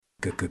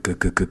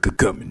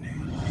Coming.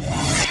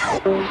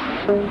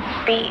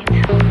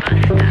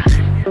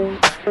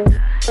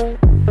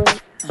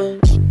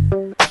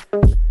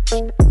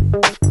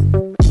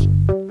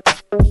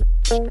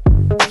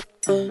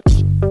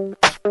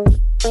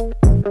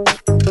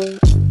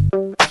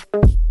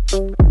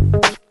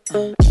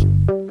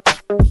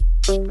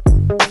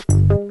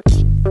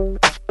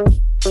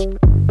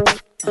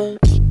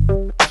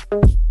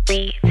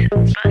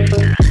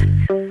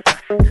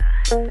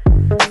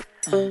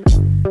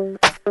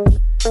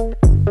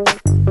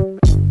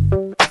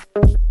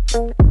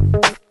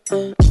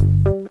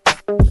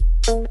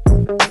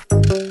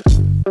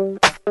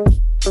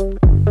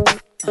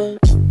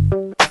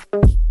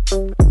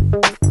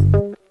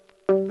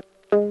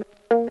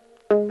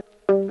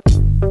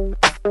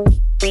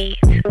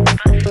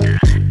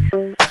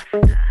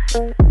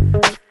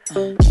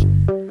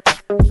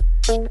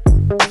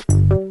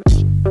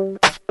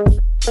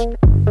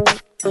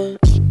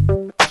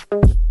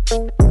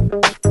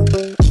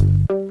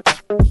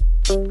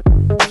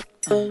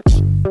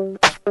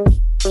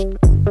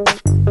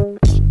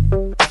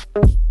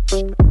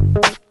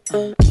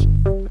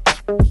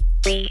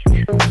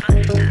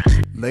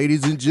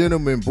 Ladies and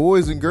gentlemen,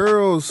 boys and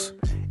girls,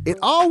 it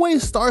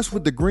always starts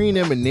with the green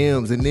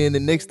M&Ms, and then the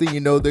next thing you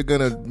know, they're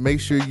gonna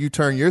make sure you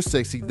turn your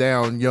sexy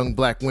down, young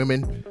black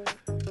women.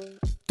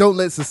 Don't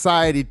let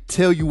society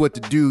tell you what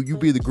to do. You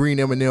be the green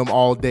M&M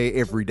all day,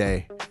 every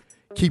day.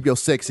 Keep your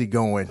sexy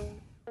going.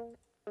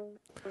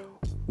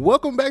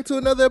 Welcome back to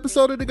another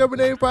episode of the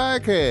Government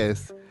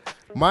Podcast.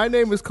 My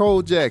name is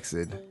Cole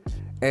Jackson,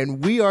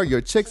 and we are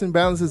your checks and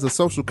balances of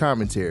social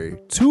commentary.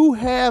 Two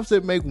halves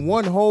that make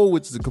one whole,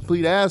 which is a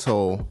complete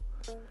asshole.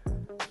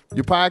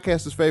 Your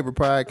podcaster's favorite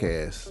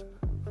podcast.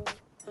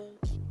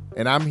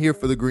 And I'm here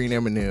for the green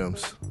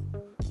M&Ms.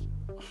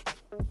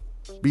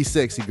 Be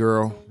sexy,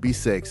 girl. Be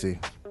sexy.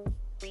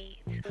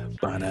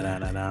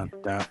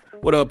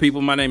 What up,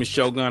 people? My name is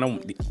Shogun.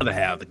 I'm the other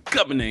half of the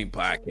Government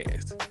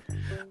Podcast.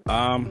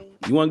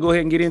 You want to go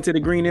ahead and get into the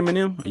green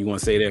M&M, or you want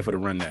to say that for the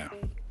rundown?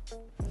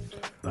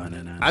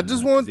 I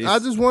just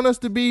want us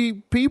to be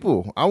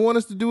people. I want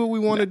us to do what we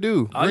want to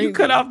do. Oh, you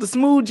cut off the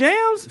smooth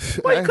jams?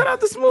 Why you cut off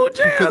the smooth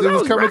jams? Because it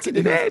was coming to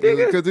nigga.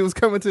 Because it was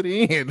coming to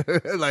the end.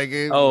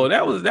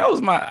 That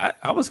was my.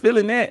 I was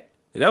feeling that.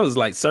 That was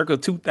like circa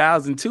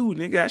 2002,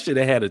 nigga. I should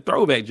have had a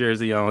throwback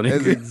jersey on. Nigga.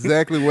 That's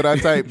exactly what I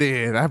typed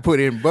in. I put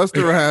in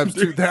Busta Rhymes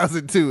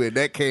 2002, and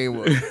that came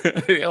up.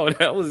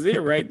 That was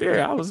it right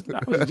there. I was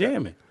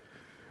jamming.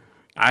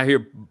 I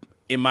hear.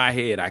 In my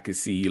head, I could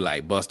see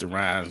like Busta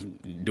Rhymes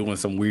doing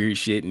some weird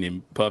shit, and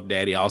then Puff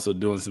Daddy also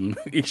doing some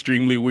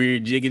extremely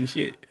weird jigging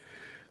shit.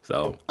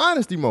 So,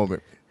 honesty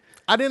moment.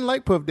 I didn't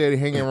like Puff Daddy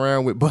hanging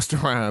around with Busta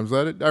Rhymes.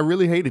 I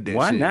really hated that.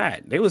 Why shit.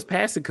 not? They was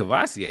passing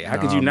Cavassier. How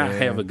could you not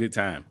have a good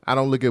time? I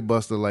don't look at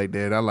Busta like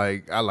that. I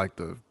like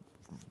the.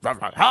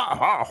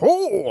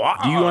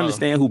 Do you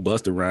understand who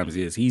Busta Rhymes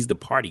is? He's the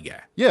party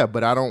guy. Yeah,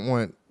 but I don't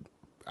want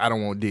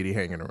Diddy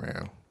hanging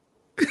around.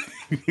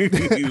 He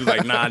was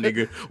like, nah,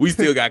 nigga, we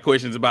still got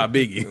questions about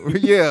Biggie.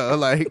 Yeah,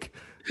 like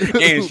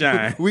and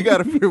Shine. we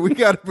gotta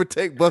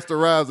protect Busta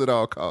Rhymes at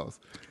all costs.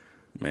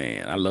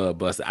 Man, I love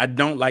Busta. I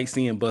don't like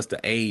seeing Busta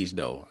age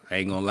though. I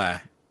ain't gonna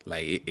lie.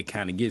 Like it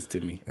kind of gets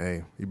to me.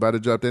 Hey, you about to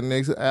drop that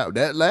next album.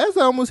 That last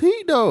album was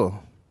heat though.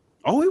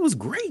 Oh, it was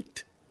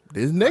great.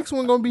 This next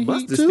one gonna be heat too.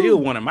 Busta's still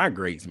one of my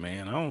greats,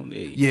 man.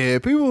 Yeah,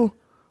 people.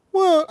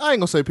 Well, I ain't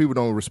gonna say people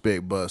don't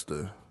respect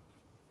Busta.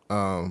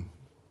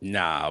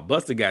 Nah,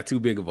 Busta got too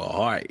big of a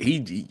heart.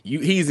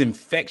 He's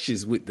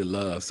infectious with the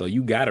love, so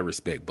you gotta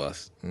respect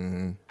Busta.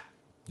 Mm-hmm.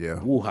 Yeah.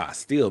 Woo-ha,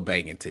 still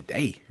banging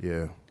today.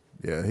 Yeah.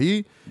 Yeah.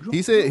 He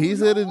said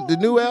the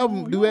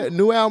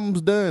new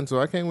album's done, so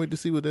I can't wait to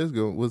see what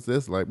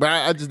that's like. But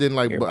I just didn't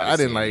like. I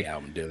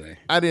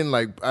didn't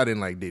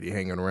like Diddy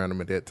hanging around him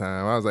at that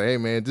time. I was like, hey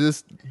man,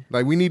 just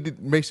like we need to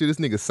make sure this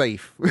nigga's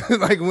safe.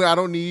 Like I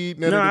don't need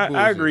none of the bullshit.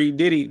 I agree.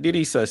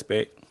 Diddy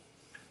suspect.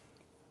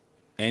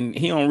 And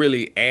he don't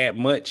really add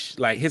much.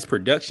 Like his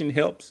production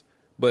helps,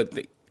 but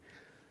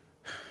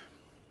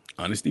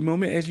honesty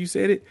moment, as you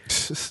said it.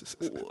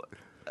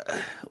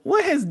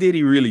 What has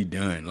Diddy really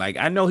done? Like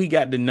I know he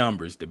got the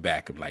numbers to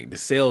back him, like the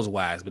sales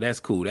wise, but that's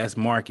cool. That's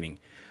marketing.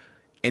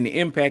 And the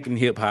impact in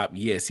hip hop,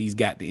 yes, he's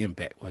got the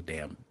impact. Well,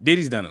 damn,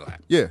 Diddy's done a lot.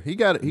 Yeah, he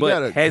got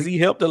it. Has he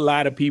helped a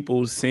lot of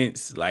people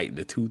since like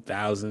the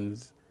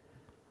 2000s?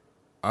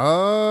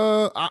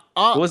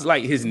 What's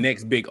like his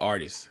next big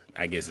artist?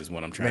 I guess is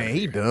what I'm trying to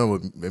he done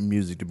with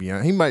music, to be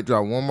honest. He might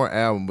drop one more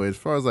album, but as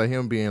far as like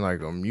him being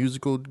like a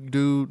musical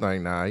dude, like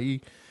nah,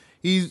 he's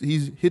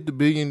hit the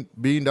billion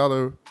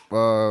dollar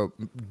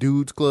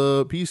dudes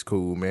club. He's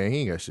cool, man.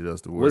 He ain't got shit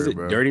else to worry about.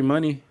 Was it Dirty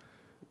Money?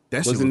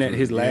 Wasn't that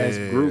his last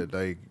group?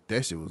 Like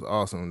that shit was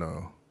awesome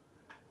though.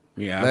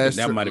 Yeah, I think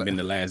that might have been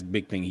the last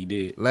big thing he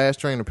did. Last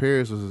Train to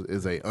Paris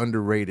is a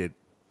underrated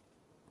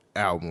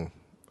album.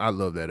 I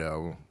love that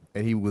album,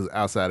 and he was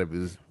outside of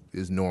his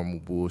normal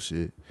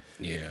bullshit.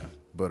 Yeah,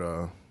 but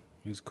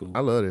he's cool. I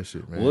love that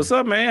shit, man. What's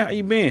up, man? How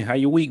you been? How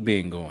your week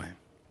been going?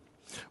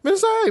 Man,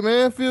 it's all right,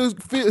 man. Feels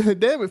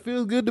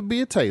good to be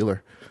a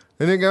Taylor.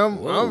 And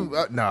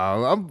nigga,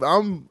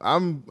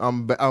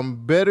 I'm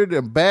better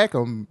than back.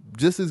 I'm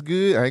just as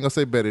good. I ain't gonna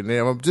say better than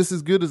ever. I'm just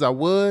as good as I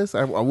was.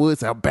 I would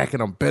say I'm back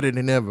and I'm better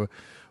than ever.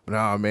 But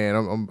nah,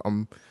 man,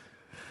 I'm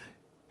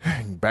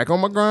back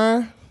on my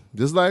grind,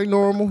 just like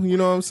normal. You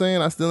know what I'm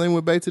saying? I still ain't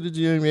went back to the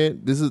gym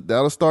yet.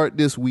 That'll start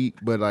this week.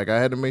 But like,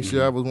 I had to make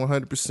sure I was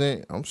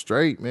 100%. I'm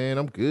straight, man.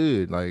 I'm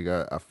good. Like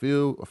I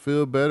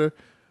feel better.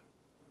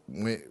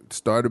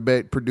 Started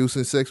back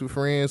producing Sex with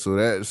Friends,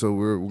 so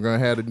we're gonna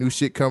have the new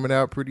shit coming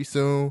out pretty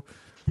soon.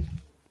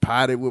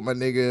 Potted with my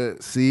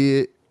nigga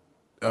Sid.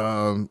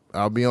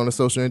 I'll be on the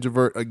Social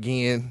Introvert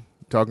again,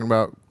 talking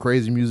about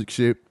crazy music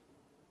shit.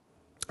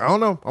 I don't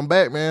know. I'm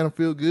back, man. I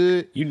feel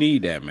good. You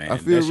need that, man.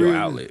 That's your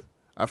outlet.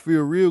 I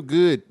feel real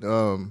good.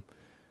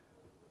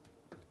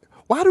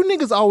 Why do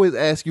niggas always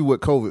ask you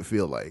what COVID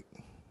feel like?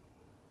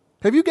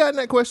 Have you gotten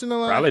that question a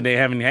lot? Probably they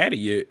haven't had it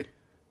yet.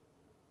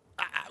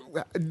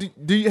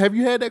 Have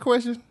you had that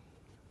question?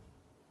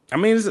 I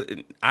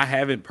mean, I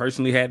haven't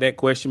personally had that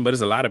question, but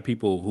there's a lot of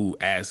people who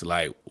ask,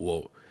 like,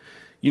 well,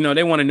 you know,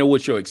 they want to know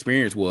what your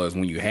experience was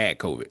when you had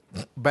COVID.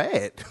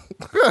 Bad.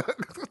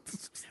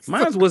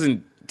 Mine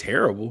wasn't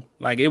terrible.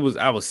 Like,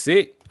 I was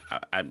sick,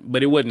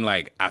 but it wasn't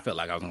like I felt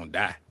like I was going to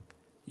die.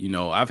 You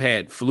know, I've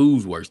had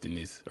flus worse than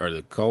this, or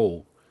the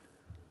cold,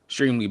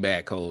 extremely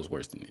bad colds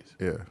worse than this.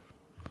 Yeah.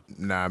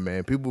 Nah,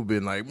 man. People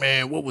been like,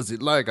 man, what was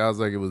it like? I was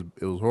like, it was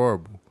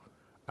horrible.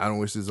 I don't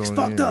wish this on. It's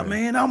fucked up,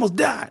 man. I almost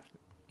died.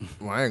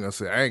 Well, I ain't gonna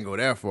say I ain't go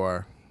that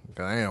far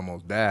because I ain't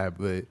almost died,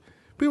 but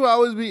people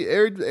always be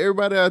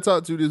everybody I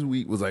talked to this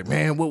week was like,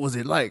 man, what was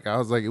it like? I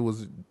was like, it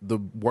was the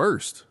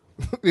worst.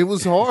 It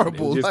was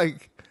horrible.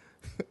 Like,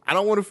 I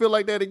don't want to feel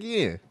like that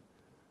again.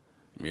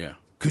 Yeah.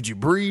 Could you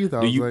breathe?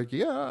 I was like,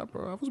 yeah,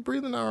 bro, I was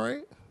breathing all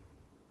right.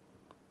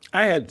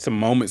 I had some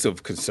moments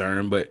of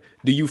concern, but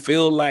do you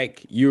feel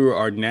like you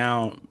are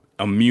now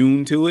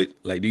immune to it?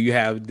 Like, do you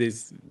have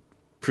this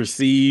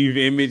perceived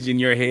image in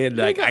your head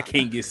like I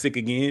can't get sick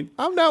again?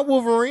 I'm not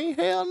Wolverine.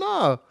 Hell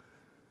no.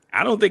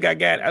 I don't think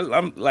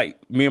I'm like,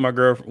 me and my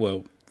girlfriend.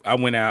 Well, I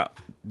went out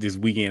this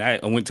weekend. I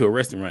went to a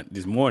restaurant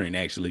this morning,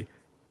 actually.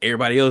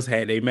 Everybody else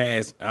had their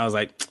mask. I was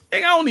like, I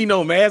don't need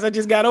no mask. I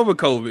just got over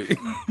COVID.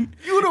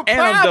 You the and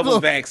problem. I'm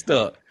double vaxxed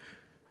up.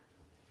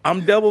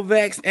 I'm double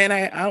vaxxed,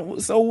 and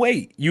so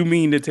wait. You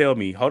mean to tell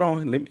me? Hold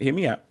on, hear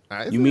me out.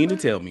 You mean to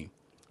tell me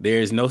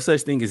there is no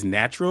such thing as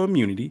natural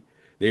immunity?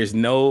 There's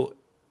no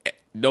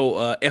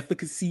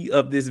efficacy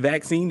of this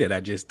vaccine that I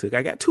just took.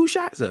 I got 2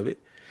 shots of it,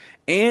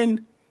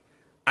 and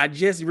I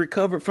just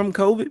recovered from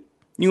COVID.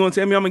 You gonna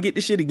tell me I'm gonna get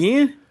this shit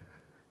again?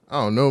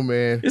 I don't know,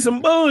 man. It's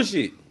some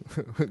bullshit.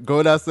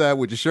 Going outside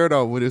with your shirt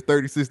on when it's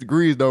 36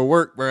 degrees don't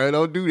work, bro.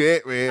 Don't do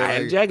that, man. I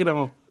had a jacket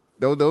on.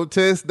 Don't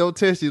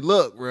test your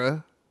luck,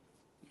 bro.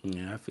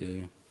 Yeah, I feel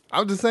you.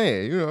 I'm just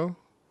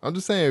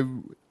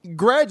saying,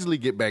 gradually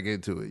get back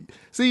into it.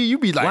 See, you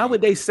be like, why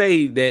would they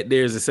say that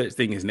there's a such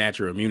thing as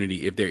natural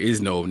immunity if there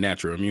is no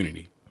natural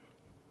immunity?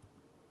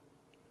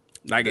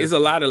 Like, it's a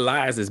lot of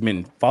lies that's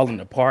been falling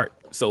apart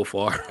so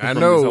far from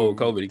this whole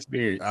COVID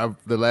experience.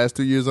 The last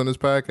 2 years on this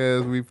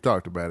podcast, we've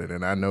talked about it,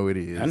 and I know it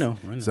is. I know.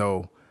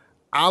 So,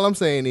 all I'm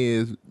saying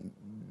is,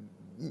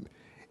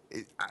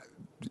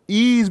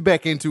 ease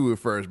back into it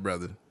first,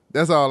 brother.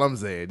 That's all I'm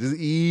saying. Just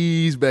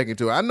ease back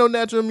into it. I know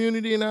natural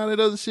immunity and all that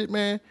other shit,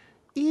 man.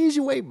 Ease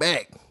your way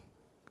back.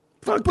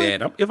 Fuck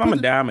that. If I'm going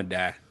to die, I'm going to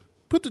die.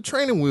 Put the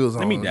training wheels on.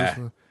 Let me die.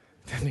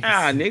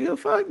 Nigga,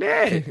 fuck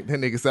that. That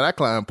nigga said, I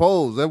climb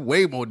poles. That's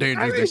way more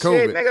dangerous than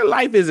COVID. Shit, nigga,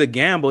 life is a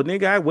gamble.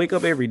 Nigga, I wake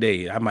up every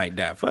day. I might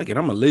die. Fuck it.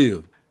 I'm going to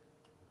live.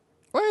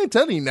 Well, I ain't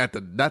telling you not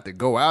to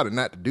go out and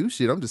not to do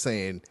shit. I'm just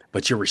saying.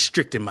 But you're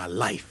restricting my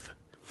life.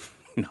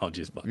 No,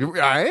 just fucking.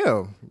 I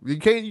am.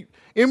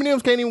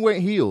 M&M's can't even wear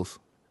heels.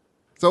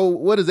 So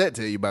what does that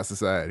tell you about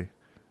society?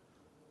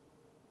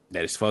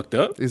 That it's fucked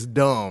up. It's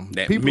dumb.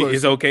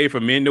 It's okay for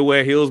men to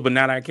wear heels, but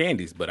not our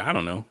candies. But I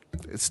don't know.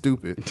 It's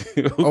stupid.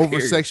 Over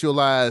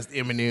sexualized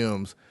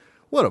M&Ms.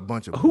 What a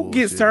bunch of Who bullshit.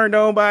 gets turned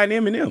on by an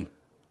M&M?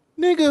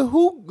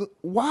 Nigga,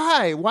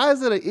 why? Why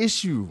is it an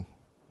issue?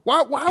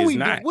 Why are we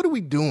not. What are we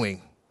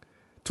doing?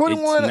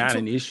 21. It's not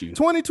an issue.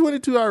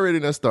 2022 already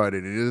done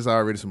started. It is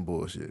already some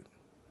bullshit.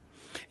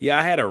 Yeah,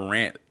 I had a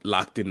rant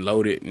locked and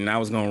loaded, and I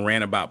was going to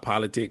rant about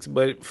politics,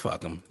 but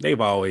fuck them. They've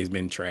always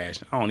been trash.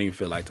 I don't even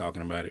feel like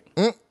talking about it.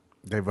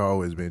 They've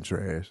always been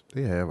trash.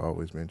 They have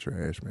always been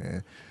trash,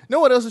 man. You know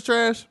what else is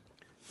trash?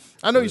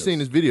 I know you've seen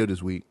this video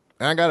this week,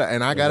 and I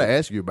gotta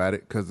ask you about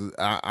it because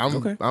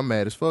I'm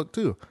mad as fuck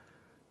too.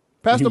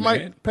 Pastor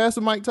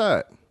Mike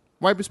Todd,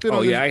 wipe his spit on.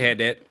 Oh yeah, I had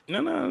that.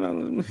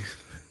 No.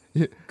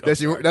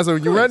 That's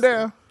on your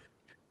rundown.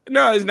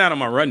 No, it's not on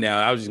my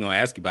rundown. I was just gonna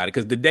ask you about it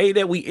because the day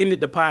that we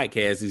ended the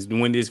podcast is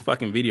when this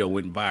fucking video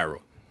went viral.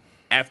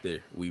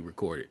 After we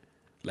recorded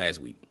last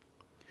week,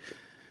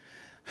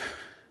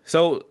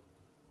 so.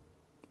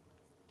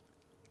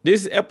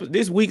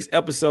 This week's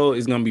episode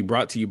is going to be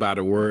brought to you by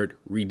the word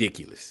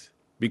ridiculous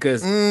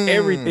because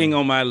everything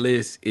on my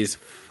list is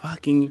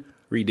fucking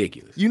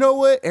Ridiculous. You know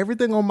what?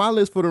 Everything on my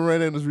list for the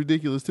run-in is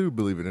ridiculous too,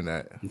 believe it or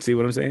not. See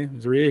what I'm saying?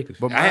 It's ridiculous.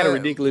 But I had a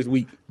ridiculous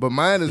week. But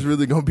mine is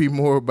really going to be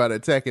more about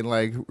attacking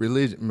like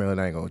religion. Man,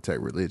 I ain't going to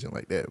attack religion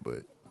like that,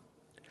 but.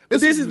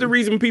 This is the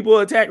reason people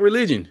attack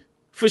religion.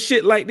 For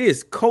shit like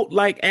this.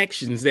 Cult-like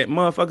actions that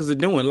motherfuckers are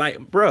doing. Like,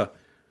 bruh,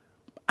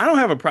 I don't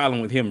have a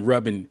problem with him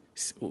rubbing.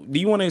 Do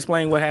you want to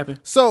explain what happened?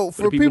 So,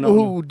 for people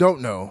who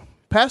don't know,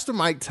 Pastor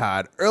Mike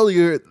Todd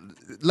earlier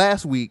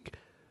last week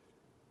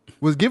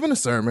was giving a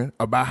sermon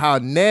about how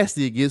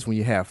nasty it gets when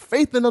you have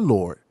faith in the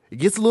Lord. It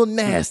gets a little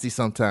nasty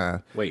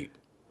sometimes. Wait.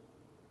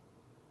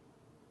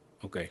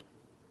 Okay.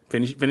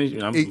 Finish.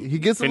 He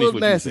gets a little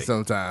nasty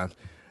sometimes.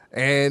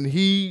 And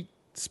he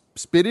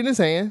spit in his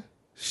hand,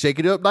 shake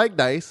it up like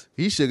dice.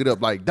 He shook it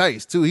up like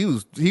dice, too. He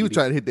was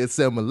trying to hit that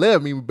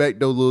 7-11, even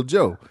backdoor little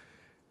Joe.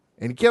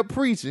 And he kept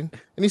preaching,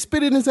 and he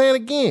spit in his hand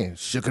again.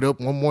 Shook it up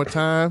one more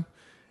time.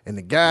 And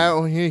the guy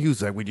on here, he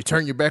was like, "When you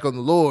turn your back on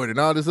the Lord," and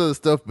all this other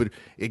stuff, but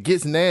it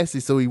gets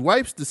nasty. So he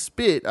wipes the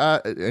spit,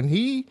 and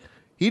he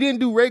didn't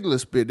do regular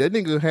spit. That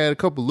nigga had a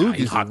couple loogies.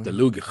 He hocked the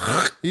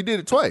loogie. He did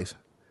it twice.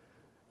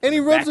 And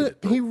he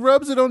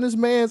rubs it on this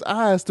man's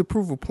eyes to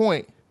prove a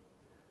point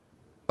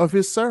of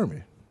his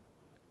sermon.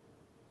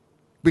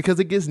 Because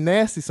it gets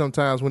nasty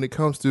sometimes when it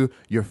comes to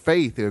your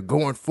faith or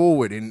going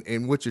forward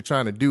in what you're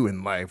trying to do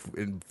in life,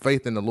 and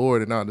faith in the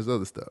Lord and all this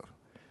other stuff.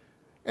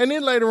 And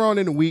then later on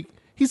in the week,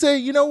 he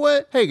said, "You know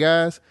what? Hey,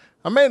 guys,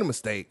 I made a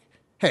mistake.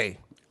 Hey,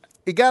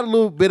 it got a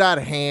little bit out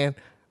of hand.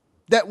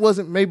 That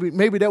wasn't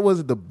maybe that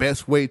wasn't the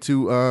best way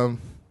to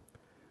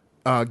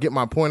get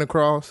my point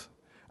across.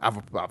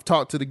 I've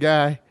talked to the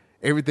guy.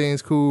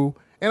 Everything's cool.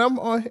 And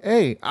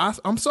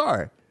I'm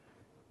sorry."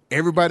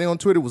 Everybody on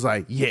Twitter was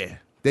like, "Yeah,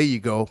 there you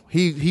go.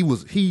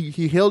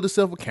 He held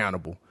himself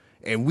accountable,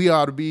 and we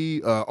ought to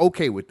be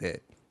okay with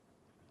that."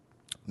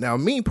 Now,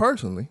 me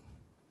personally,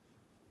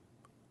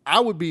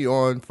 I would be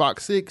on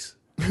Fox 6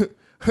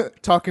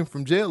 talking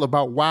from jail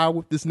about why I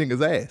whipped this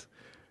nigga's ass.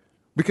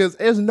 Because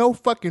there's no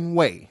fucking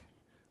way.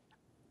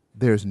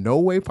 There's no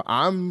way.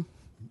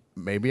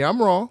 Maybe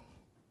I'm wrong,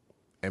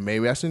 and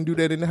maybe I shouldn't do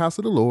that in the house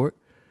of the Lord.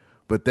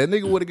 But that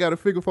nigga would have got a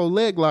figure 4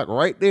 leg lock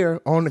right there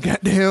on the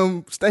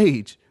goddamn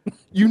stage.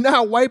 You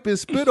not wiping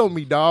spit on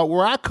me, dog.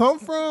 Where I come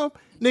from,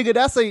 nigga,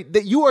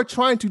 that you are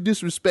trying to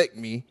disrespect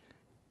me,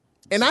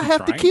 and I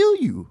have to kill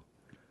you.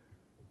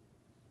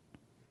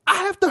 I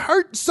have to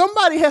hurt.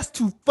 Somebody has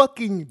to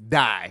fucking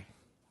die.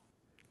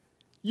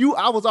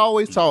 I was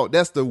always taught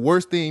that's the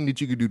worst thing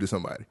that you could do to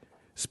somebody.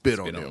 Spit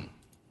on them.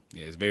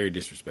 Yeah, it's very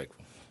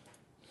disrespectful.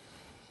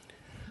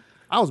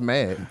 I was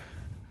mad.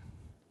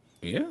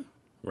 Yeah,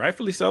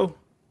 rightfully so.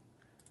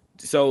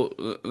 So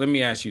let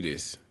me ask you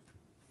this.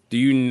 Do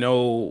you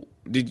know,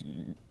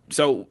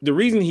 so the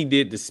reason he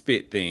did the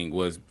spit thing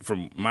was,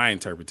 from my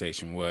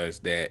interpretation, was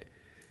that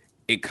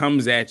it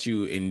comes at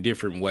you in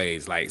different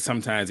ways. Like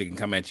sometimes it can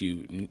come at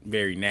you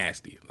very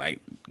nasty, like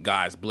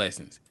God's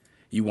blessings.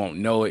 You won't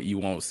know it. You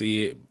won't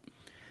see it.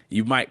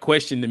 You might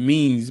question the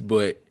means,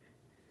 but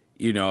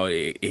you know,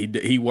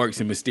 he works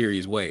in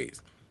mysterious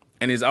ways.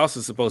 And it's also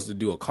supposed to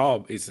do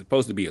it's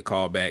supposed to be a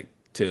callback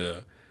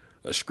to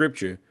a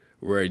scripture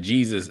where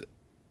Jesus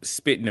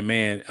spit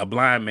in a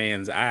blind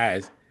man's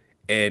eyes,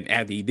 and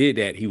after he did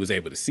that, he was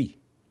able to see.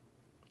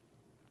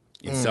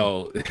 And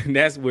so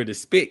that's where the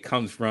spit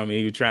comes from. And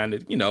you're trying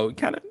to,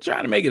 kind of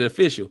trying to make it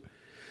official.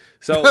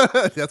 So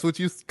that's what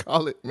you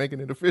call it, making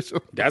it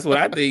official. That's what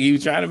I think. He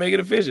was trying to make it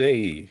official.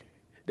 Hey,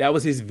 that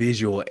was his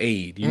visual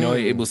aid.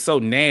 It was so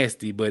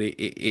nasty, but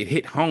it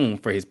hit home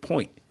for his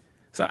point.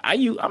 So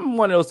I'm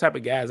one of those type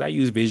of guys. I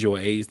use visual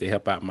aids to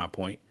help out my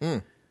point.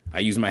 I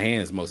use my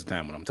hands most of the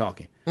time when I'm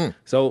talking.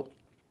 So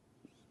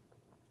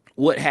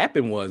what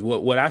happened was,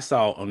 what I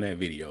saw on that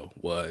video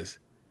was,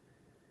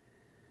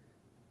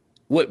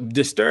 what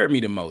disturbed me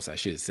the most, I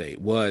should say,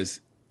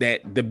 was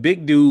that the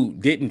big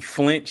dude didn't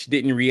flinch,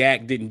 didn't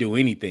react, didn't do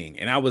anything.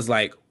 And I was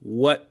like,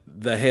 what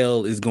the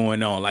hell is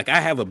going on? Like, I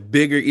have a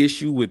bigger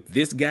issue with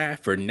this guy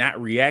for not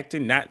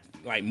reacting, not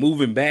like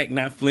moving back,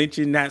 not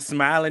flinching, not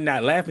smiling,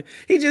 not laughing.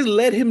 He just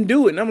let him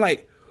do it. And I'm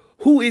like,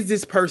 who is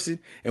this person?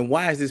 And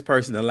why is this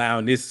person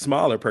allowing this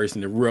smaller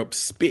person to rub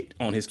spit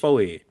on his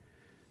forehead?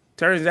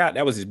 Turns out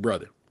that was his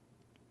brother.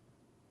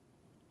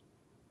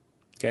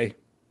 Okay.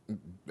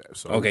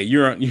 So. Okay,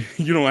 you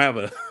don't have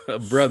a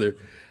brother.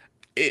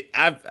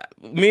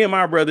 Me and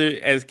my brother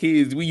as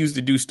kids, we used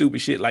to do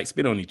stupid shit like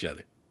spit on each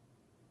other.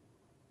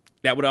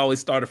 That would always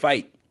start a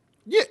fight.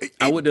 Yeah,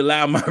 I wouldn't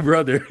allow my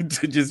brother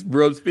to just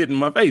rub spit in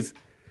my face.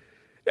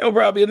 There would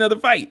probably be another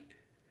fight.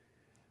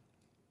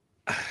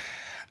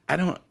 I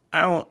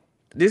don't.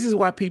 This is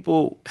why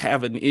people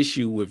have an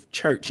issue with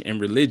church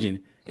and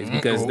religion. Is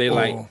because they're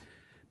like,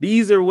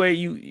 these are where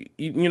you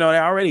they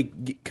already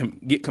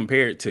get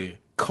compared to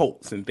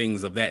cults and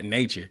things of that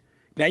nature.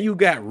 Now you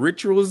got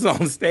rituals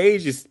on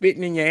stage. You're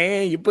spitting in your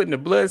hand. You're putting the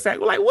blood sack.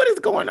 Like, what is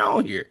going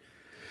on here?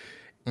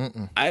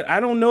 I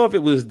don't know if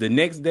it was the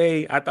next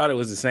day. I thought it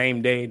was the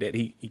same day that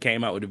he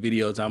came out with a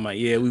video talking about,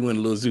 yeah, we went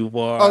a little too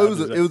far. Oh,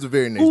 it was the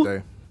very next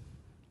day.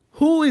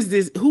 Who is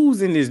this?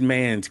 Who's in this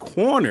man's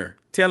corner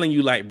telling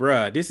you like,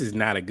 bruh, this is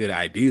not a good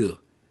idea.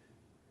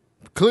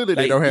 Clearly,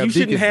 they don't have. You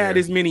shouldn't have there.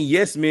 this many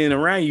yes men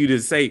around you to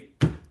say,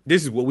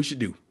 this is what we should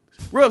do.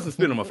 Rub some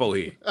spit on my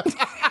forehead.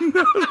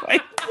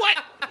 Like, what?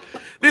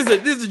 This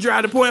is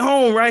dry to point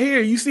home right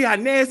here. You see how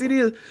nasty it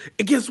is?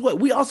 And guess what?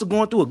 We also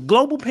going through a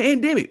global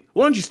pandemic.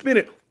 Why don't you spin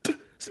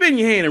in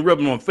your hand and rub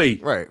it on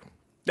face? Right.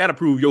 That'll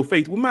prove your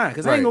faith with mine,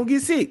 because I ain't gonna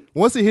get sick.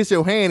 Once it hits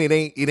your hand, it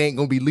ain't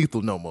gonna be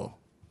lethal no more.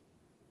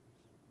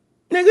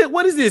 Nigga,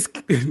 what is this?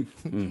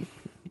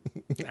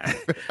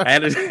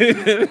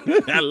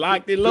 I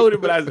locked it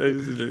loaded, but I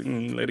said,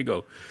 let it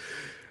go.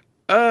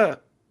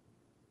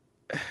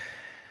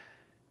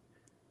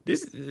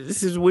 This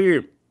is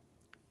weird.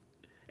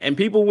 And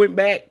people went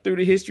back through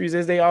the histories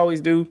as they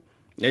always do.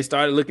 They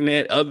started looking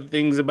at other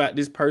things about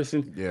this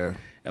person. Yeah.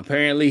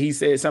 Apparently he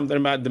said something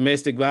about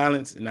domestic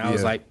violence, and I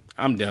was like,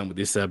 I'm done with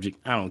this subject.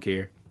 I don't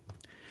care.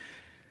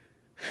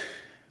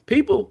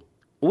 People,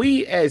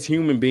 we as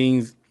human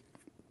beings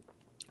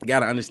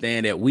got to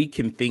understand that we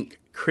can think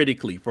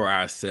critically for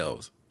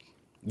ourselves.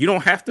 You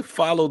don't have to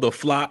follow the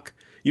flock.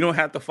 You don't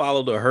have to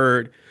follow the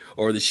herd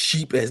or the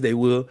sheep, as they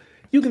will.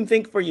 You can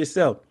think for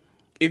yourself.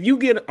 If you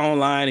get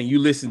online and you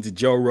listen to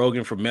Joe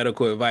Rogan for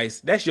medical advice,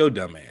 that's your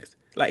dumb ass.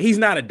 Like, he's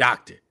not a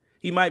doctor.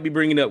 He might be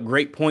bringing up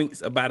great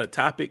points about a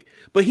topic,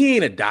 but he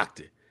ain't a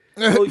doctor.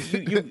 So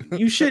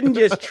you shouldn't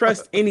just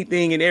trust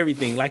anything and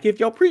everything. Like, if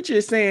your preacher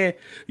is saying,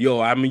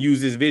 yo, I'm going to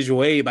use this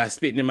visual aid by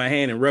spitting in my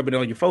hand and rubbing it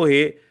on your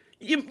forehead,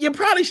 you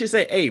probably should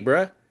say, hey,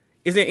 bruh,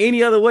 is there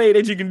any other way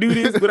that you can do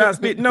this without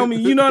spitting on me?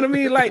 You know what I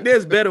mean? Like,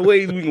 there's better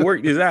ways we can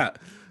work this out.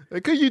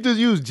 Could you just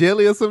use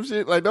jelly or some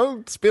shit? Like,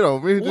 don't spit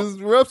on me. Just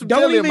rub some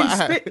jelly in my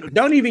eye.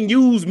 Don't even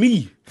use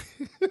me.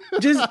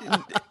 Just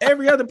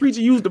every other preacher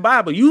use the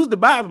Bible. Use the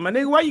Bible, my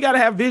nigga. Why you gotta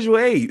have visual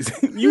aids?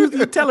 Use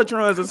the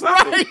teletrons or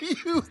something.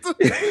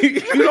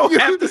 Right. You don't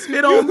have to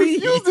spit on me.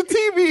 Use the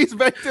TVs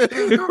back there.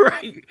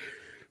 Right.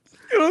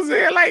 You know what I'm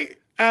saying?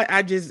 Like,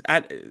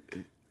 I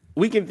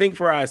we can think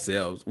for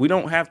ourselves. We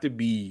don't have to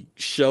be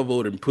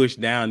shoveled and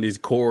pushed down this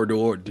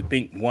corridor to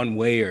think one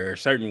way or a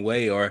certain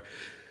way. Or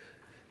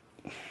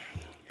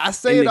I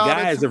say it all the time.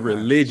 The guise of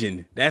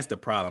religion, that's the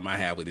problem I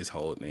have with this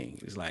whole thing.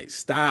 It's like,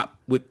 stop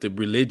with the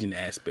religion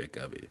aspect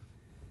of it.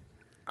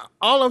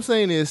 All I'm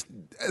saying is,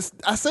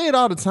 I say it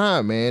all the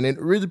time, man. It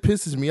really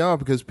pisses me off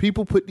because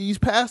people put these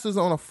pastors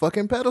on a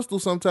fucking pedestal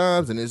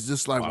sometimes, and it's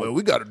just like, well,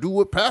 we got to do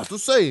what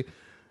pastors say.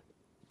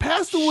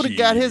 Pastor would have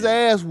got his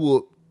ass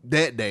whooped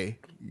that day.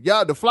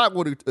 Y'all, the flock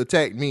would have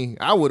attacked me.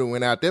 I would have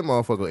went out that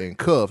motherfucker in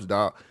cuffs,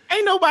 dog.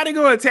 Ain't nobody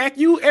gonna attack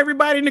you.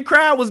 Everybody in the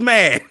crowd was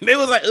mad. They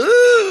was like,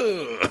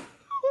 ugh.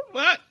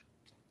 What?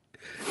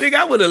 Nigga,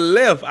 I would have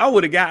left. I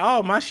would have got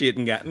all my shit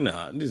and got,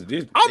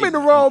 this. I'm in the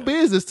wrong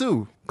business,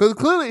 too. Because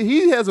clearly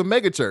he has a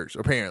mega church,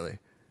 apparently.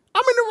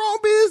 I'm in the wrong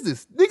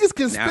business. Niggas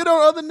can spit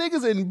on other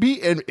niggas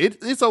and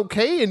it's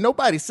okay and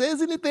nobody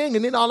says anything.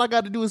 And then all I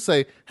got to do is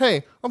say,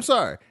 hey, I'm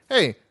sorry.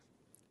 Hey,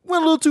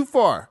 went a little too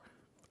far.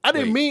 I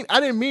didn't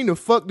mean to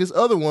fuck this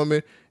other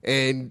woman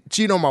and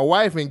cheat on my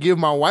wife and give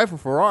my wife a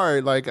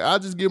Ferrari. Like, I'll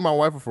just give my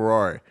wife a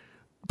Ferrari.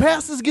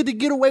 Pastors get to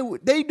get away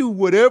with, they do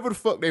whatever the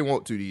fuck they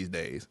want to these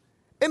days.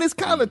 And it's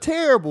kind of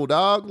terrible,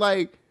 dog.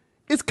 Like,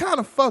 it's kind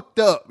of fucked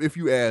up if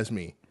you ask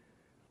me.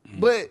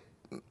 But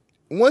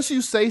once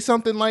you say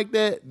something like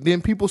that,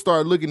 then people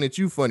start looking at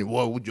you funny.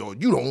 Well,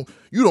 you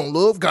don't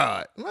love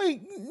God.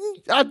 Like,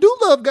 I do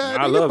love God.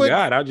 I love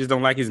God. I just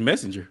don't like his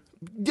messenger.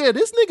 Yeah,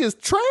 this nigga is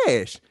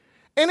trash.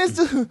 And it's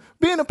just,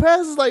 being a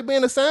pastor is like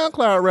being a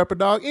SoundCloud rapper,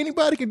 dog.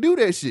 Anybody can do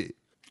that shit.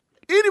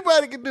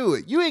 Anybody can do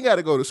it. You ain't got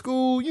to go to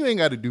school. You ain't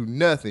got to do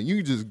nothing.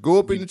 You just go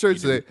up in the church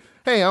and say,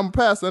 hey, I'm a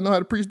pastor. I know how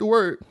to preach the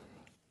word.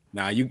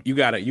 Nah, you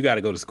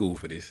gotta go to school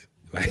for this.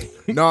 Like,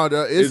 no,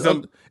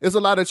 it's a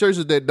lot of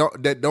churches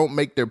that don't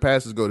make their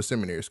pastors go to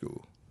seminary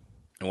school.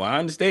 Well, I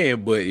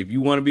understand, but if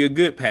you want to be a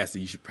good pastor,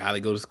 you should probably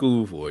go to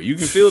school for it. You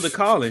can feel the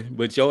calling,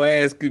 but your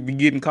ass could be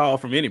getting called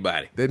from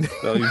anybody.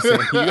 So you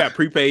got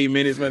prepaid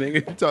minutes, my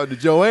nigga. You talking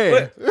to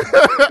Joanne.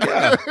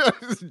 Yeah.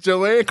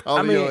 Joanne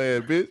calling your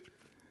ass, bitch.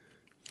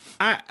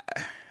 I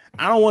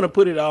don't want to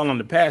put it all on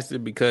the pastor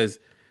because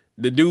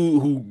the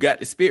dude who got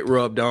the spit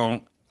rubbed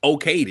on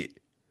okayed it.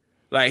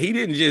 Like, he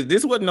didn't just,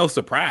 this wasn't no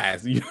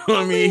surprise. You know what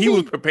I mean? He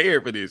was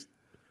prepared for this.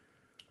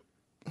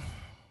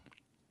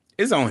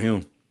 It's on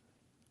him.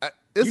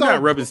 You're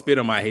not rubbing spit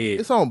on my head.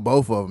 It's on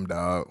both of them,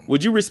 dog.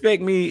 Would you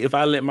respect me if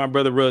I let my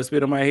brother rub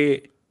spit on my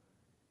head?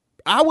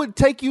 I would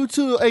take you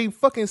to a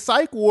fucking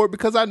psych ward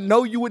because I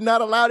know you would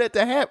not allow that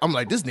to happen. I'm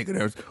like, this nigga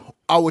there.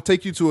 I would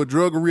take you to a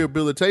drug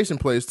rehabilitation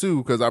place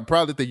too because I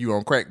probably think you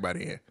on crack by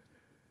then.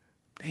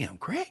 Damn,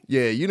 crack?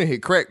 Yeah, you done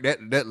hit crack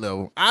that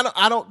level.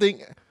 I don't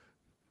think,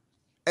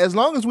 as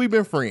long as we've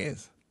been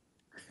friends,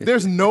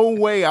 there's no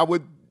way I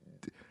would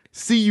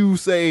see you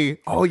say,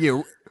 oh yeah,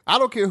 I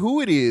don't care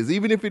who it is,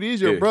 even if it is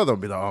your brother, I'll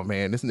be like, oh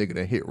man, this nigga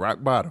done hit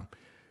rock bottom.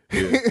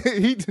 Yeah.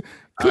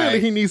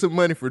 He needs some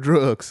money for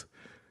drugs.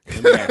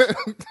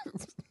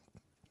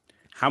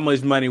 How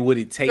much money would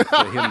it take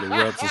for him to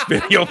rub some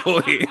spit on your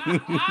forehead?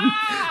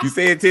 You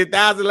said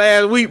 10,000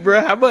 last week,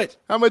 bro. How much?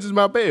 How much is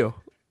my bail?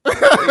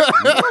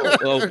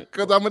 No.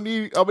 Because I'm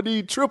gonna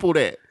need triple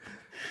that.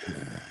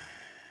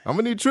 I'm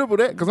gonna need triple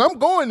that because I'm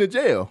going to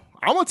jail.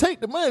 I'm gonna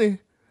take the money,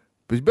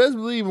 but you best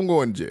believe I'm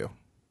going to jail.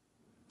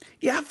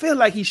 Yeah, I feel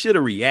like he should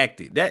have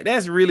reacted.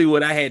 That's really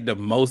what I had the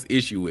most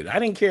issue with. I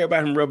didn't care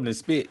about him rubbing the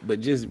spit,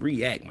 but just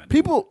react, man.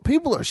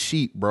 People are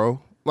sheep,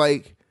 bro.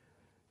 Like,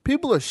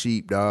 people are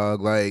sheep,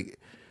 dog. Like,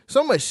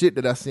 so much shit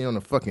that I see on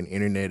the fucking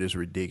internet is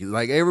ridiculous.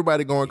 Like,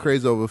 everybody going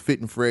crazy over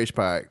Fresh and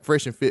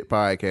Fit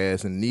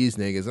podcast and these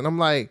niggas. And I'm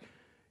like,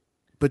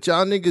 but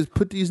y'all niggas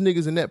put these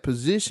niggas in that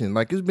position.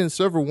 Like, there's been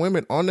several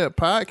women on that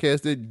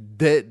podcast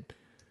that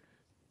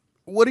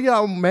what are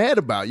y'all mad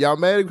about? Y'all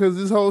mad because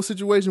this whole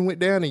situation went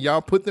down and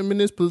y'all put them in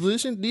this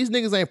position? These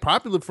niggas ain't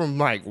popular from,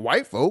 like,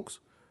 white folks.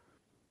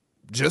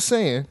 Just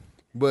saying.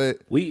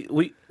 But we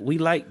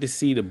like to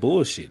see the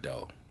bullshit,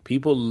 though.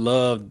 People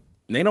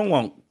they don't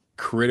want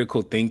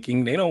critical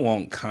thinking. They don't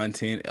want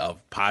content of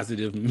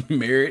positive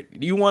merit.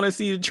 You want to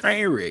see the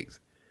train wrecks.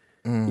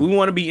 We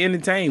want to be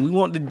entertained. We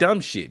want the dumb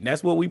shit. And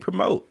that's what we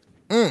promote.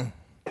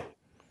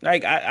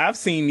 Like, I've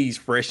seen these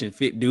fresh and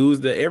fit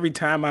dudes that every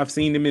time I've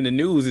seen them in the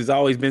news, there's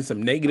always been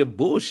some negative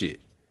bullshit.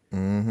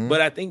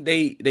 But I think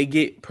they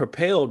get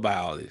propelled by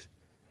all this.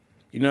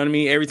 You know what I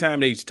mean? Every time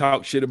they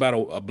talk shit about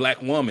a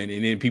black woman,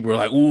 and then people are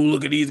like, ooh,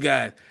 look at these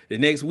guys. The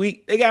next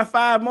week, they got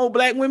 5 more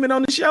black women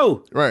on the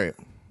show. right.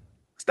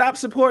 Stop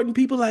supporting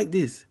people like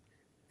this.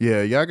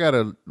 Yeah, y'all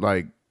gotta,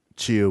 like,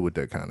 chill with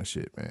that kind of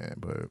shit, man.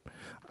 But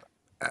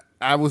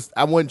I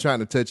wasn't trying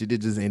to touch it. It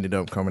just ended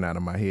up coming out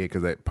of my head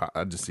because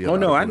I just see. Oh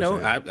no, I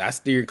know. I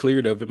steered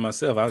clear of it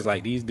myself. I was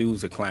like, these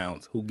dudes are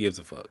clowns. Who gives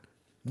a fuck?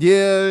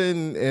 Yeah,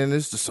 and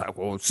it's just like,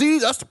 well, see,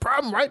 that's the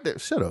problem right there.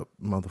 Shut up,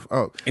 motherfucker.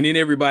 Oh. And then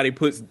everybody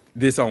puts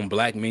this on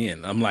black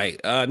men. I'm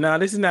like, nah,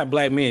 this is not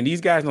black men.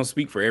 These guys don't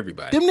speak for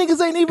everybody. These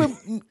niggas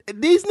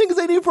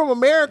ain't even from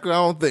America, I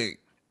don't think.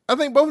 I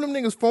think both of them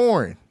niggas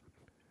foreign.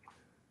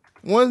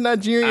 One's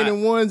Nigerian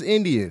and one's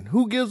Indian.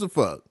 Who gives a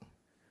fuck?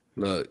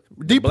 Look,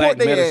 deport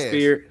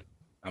their ass.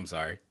 I'm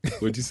sorry.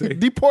 What'd you say?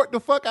 Deport the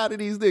fuck out of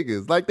these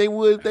niggas like they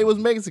was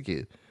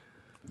Mexican.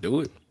 Do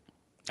it.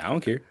 I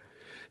don't care.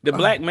 The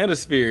black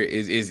metasphere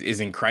is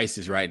in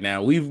crisis right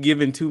now. We've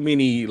given too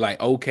many like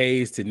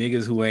okays to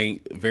niggas who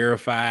ain't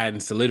verified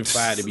and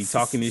solidified to be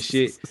talking this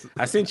shit.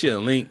 I sent you a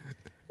link.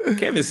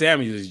 Kevin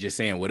Samuels is just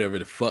saying whatever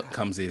the fuck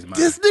comes to his mind.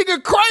 This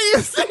nigga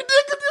crazy.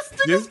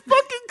 This nigga's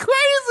fucking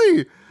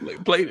crazy.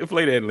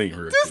 Play that link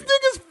real quick. This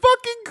nigga's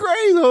fucking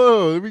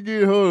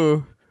crazy. Hold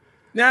on.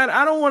 Now,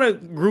 I don't want to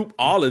group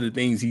all of the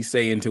things he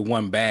say into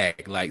one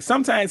bag. Like,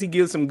 sometimes he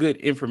gives some good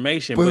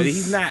information, but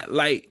he's not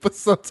like... But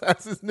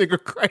sometimes this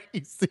nigga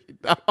crazy,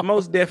 dog.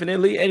 Most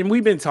definitely. And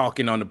we've been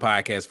talking on the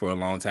podcast for a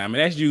long time,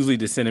 and that's usually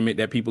the sentiment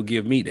that people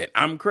give me, that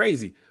I'm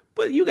crazy.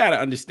 But you got to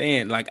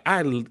understand, like,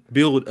 I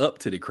build up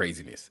to the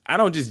craziness. I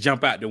don't just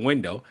jump out the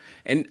window.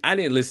 And I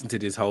didn't listen to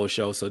this whole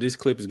show, so this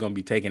clip is going to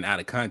be taken out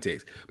of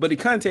context. But the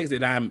context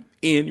that I'm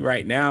in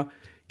right now,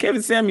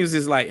 Kevin Samuels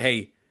is like,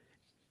 hey,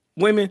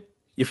 women...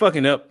 You're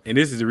fucking up, and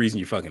this is the reason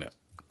you're fucking up.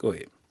 Go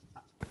ahead.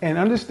 And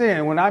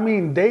understand, when I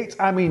mean dates,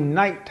 I mean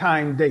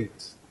nighttime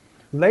dates.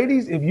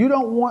 Ladies, if you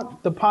don't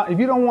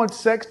want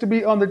sex to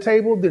be on the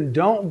table, then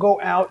don't go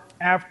out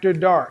after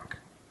dark.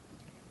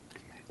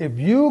 If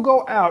you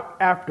go out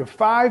after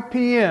 5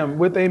 p.m.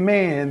 with a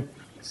man,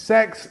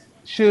 sex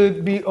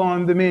should be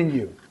on the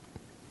menu.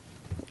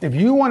 If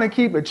you want to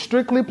keep it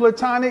strictly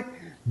platonic,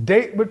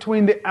 date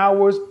between the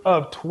hours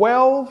of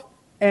 12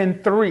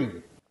 and 3.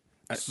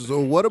 So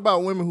what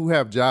about women who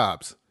have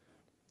jobs?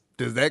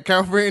 Does that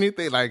count for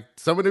anything? Like,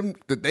 some of them,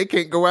 they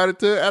can't go out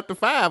until after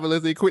 5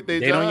 unless they quit their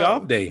job. Date on your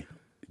off day.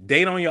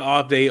 Date on your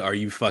off day, or are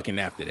you fucking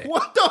after that?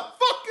 What the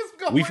fuck is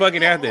going on? We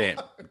fucking after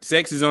that.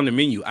 Sex is on the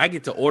menu. I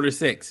get to order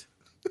sex.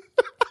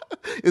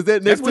 Is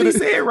that next to Is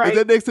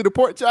that next to the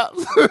pork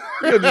chops?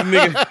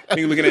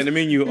 nigga looking at the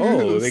menu.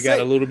 Oh, they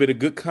got a little bit of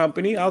good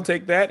company. I'll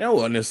take that.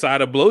 Oh, on the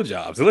side of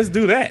blowjobs. So let's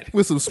do that.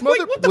 With some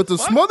smothered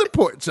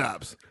pork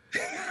chops.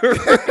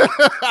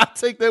 I'll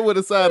take that with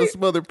a side of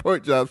smothered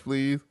pork chops,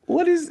 please.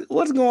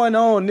 What's going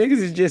on? Niggas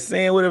is just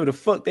saying whatever the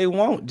fuck they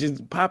want,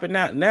 just popping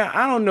out. Now,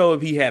 I don't know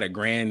if he had a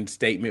grand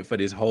statement for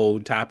this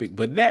whole topic,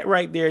 but that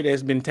right there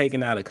that's been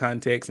taken out of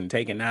context and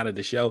taken out of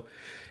the show,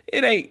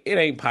 it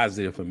ain't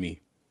positive for me.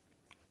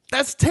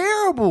 That's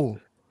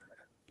terrible.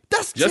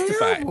 That's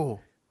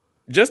terrible.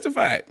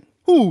 Justified.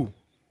 Who?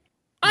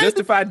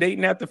 Justify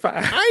dating after 5.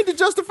 I ain't the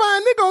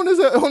justifying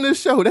nigga on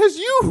this show. That's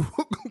you.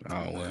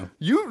 Oh well.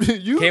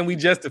 You can we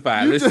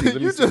justify? You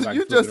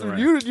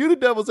the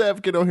devil's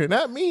advocate on here,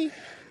 not me.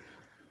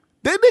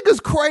 That nigga's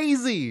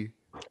crazy.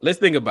 Let's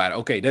think about it.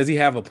 Okay, does he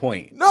have a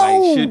point? No.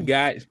 Like, should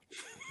guys?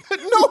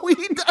 No,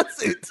 he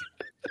doesn't.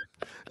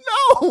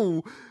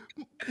 No.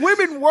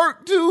 Women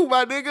work too,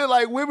 my nigga.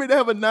 Like, women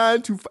have a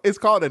 9 to 5. It's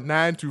called a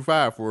 9 to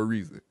 5 for a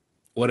reason.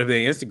 What if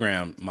they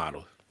Instagram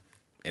model?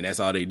 And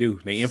that's all they do.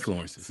 They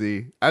influencers.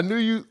 See, I knew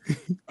you.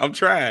 I'm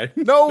trying.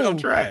 No, I'm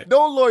trying.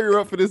 Don't lawyer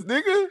up for this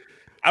nigga.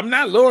 I'm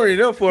not lowering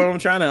it up for him. I'm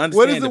trying to understand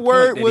What is the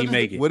word? point that he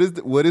making. What is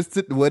the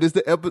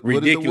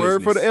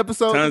word for the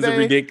episode Tons today? of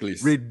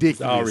ridiculous. Ridiculous.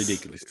 It's all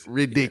ridiculous.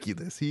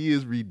 Ridiculous. Yeah. He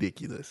is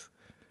ridiculous.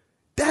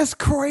 That's Yeah.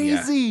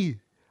 crazy.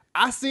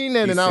 I seen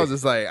that He and I was said-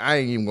 just like, I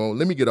ain't even gonna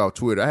let me get off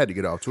Twitter. I had to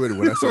get off Twitter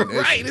when I saw that.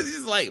 Right. shit. It's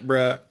just like,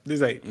 bruh.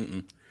 This like,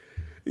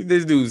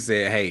 This dude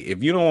said, "Hey,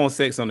 if you don't want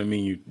sex on the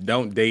menu,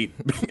 don't date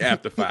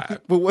after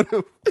 5." But what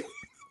if?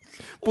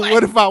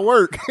 What if I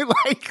work?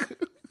 Like,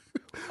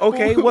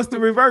 Okay, what's the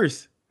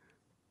reverse?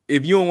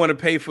 If you don't want to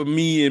pay for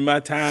me and my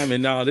time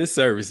and all this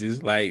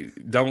services, like,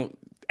 don't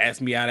ask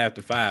me out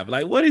after 5.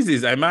 Like, what is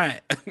this?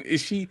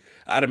 Is she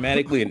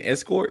automatically an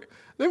escort?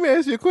 let me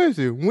ask you a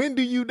question. When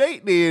do you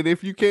date then?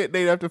 If you can't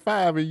date after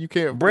 5 and you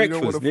can't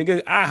Breakfast, you don't wanna,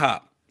 nigga,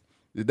 IHOP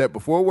is that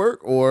before work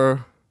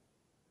or?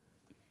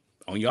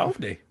 on your off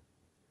day.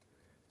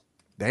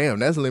 Damn,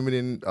 that's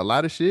limiting a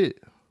lot of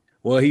shit.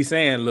 Well, he's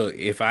saying, look,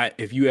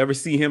 if you ever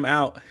see him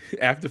out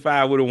after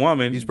 5 with a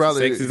woman, He's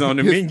probably sex is on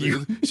the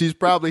menu. She's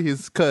probably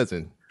his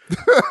cousin.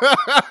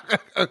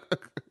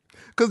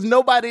 Because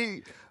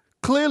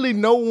clearly,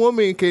 no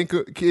woman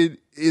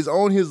is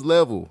on his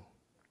level.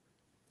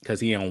 Because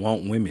he don't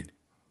want women.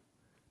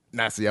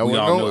 Nah, see, I We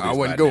all know this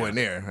wasn't by going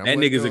now. there. I That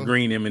wasn't nigga's a going-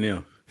 green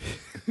M&M.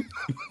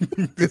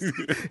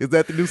 Is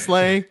that the new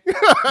slang?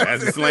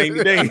 That's the slang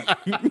today.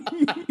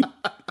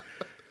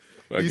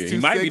 Okay, He's he too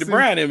might be the sexy.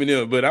 brown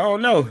M&M, but I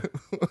don't know.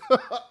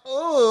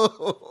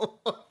 Oh.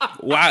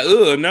 Why?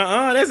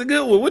 Nuh-uh, that's a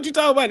good one. What you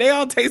talking about? They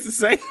all taste the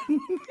same.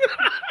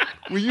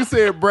 When you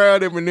said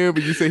brown Eminem,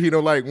 but you said he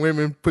don't like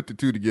women, put the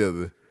two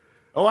together.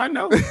 Oh, I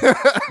know.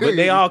 But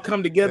they all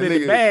come together That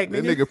in the nigga- bag.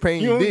 that Nigga. nigga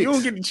painting You dicks.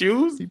 don't get to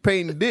choose. He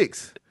painting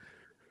dicks.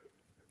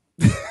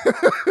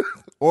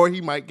 Or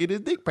he might get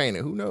his dick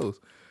painted. Who knows?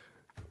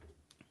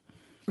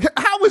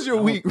 How was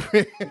your week,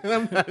 man?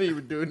 I'm not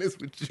even doing this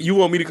with you. You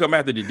want me to come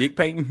after the dick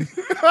painting?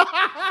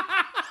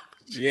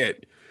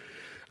 Shit.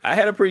 I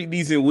had a pretty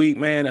decent week,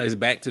 man. It's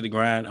back to the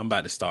grind. I'm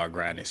about to start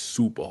grinding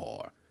super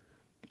hard.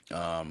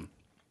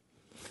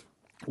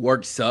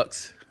 Work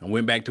sucks. I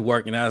went back to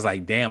work and I was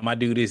like, damn, I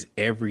do this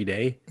every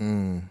day.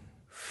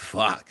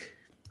 Fuck.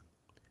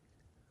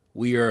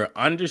 We are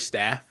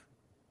understaffed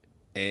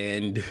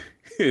and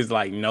there's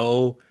like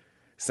no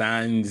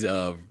signs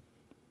of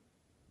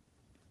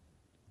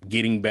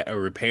getting back or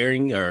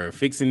repairing or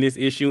fixing this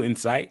issue in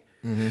sight.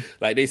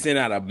 Like they sent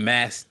out a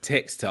mass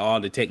text to all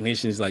the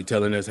technicians like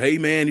telling us, hey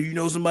man, if you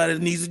know somebody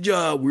that needs a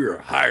job, we're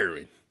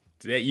hiring.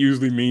 So that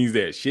usually means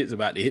that shit's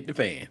about to hit the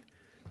fan.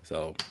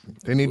 So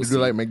They need we'll to do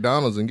see. like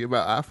McDonald's and give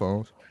out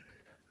iPhones.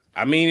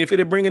 I mean, if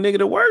it'll bring a nigga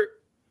to work,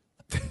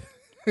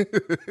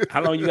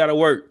 how long you gotta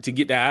work to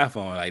get that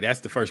iPhone? Like that's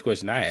the first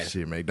question I ask.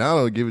 Shit,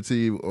 McDonald's give it to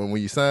you when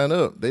you sign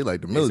up. They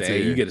like the They say, military.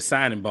 hey, you get a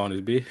signing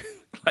bonus, bitch.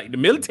 Like the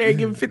military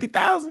giving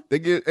 50,000. They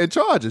get and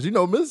charges. You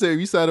know, military.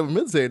 You sign up with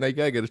military, now you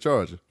gotta get a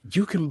charger.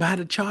 You can buy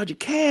the charger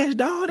cash,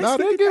 dog. That's No,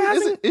 they give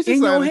 50,000 it's in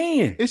just your signing,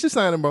 hand. It's just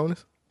signing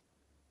bonus.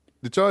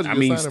 The charger. I is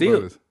mean, signing still,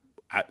 bonus.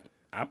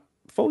 I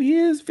 4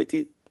 years,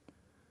 50.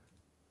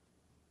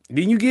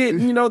 Then you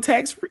get,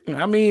 tax free.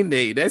 I mean,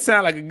 that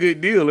sound like a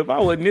good deal if I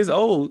wasn't this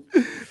old.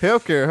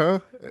 Healthcare, huh?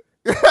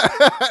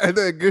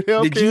 That good The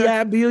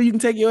healthcare. GI Bill, you can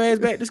take your ass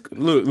back to school.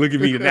 Look at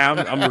me now.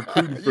 I'm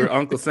recruiting for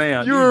Uncle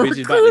Sam. You're These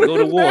bitches about to go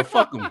to war.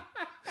 Fuck them.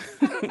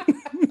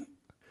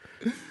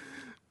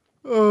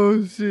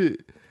 Oh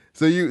shit.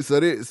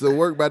 So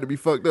work about to be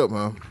fucked up,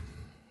 huh?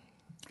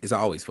 It's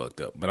always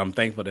fucked up, but I'm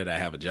thankful that I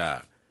have a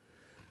job.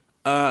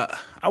 I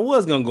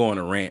was gonna go on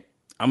a rant.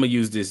 I'm gonna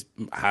use this.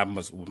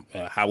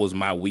 How was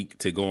my week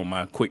to go on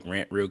my quick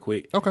rant real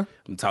quick? Okay. I'm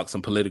gonna talk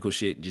some political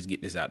shit. Just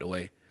get this out the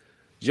way.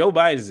 Joe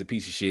Biden is a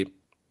piece of shit.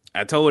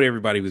 I told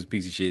everybody he was a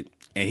piece of shit,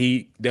 and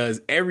he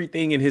does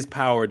everything in his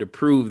power to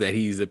prove that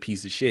he's a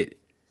piece of shit.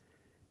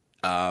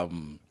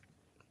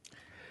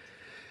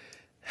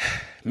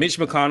 Mitch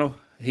McConnell,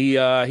 he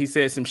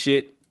said some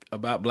shit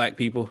about black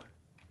people.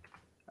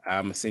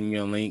 I'm gonna send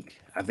you a link.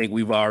 I think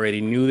we've already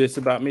knew this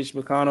about Mitch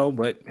McConnell,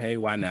 but hey,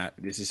 why not?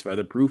 This is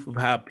further proof of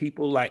how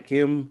people like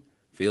him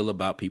feel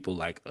about people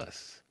like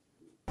us.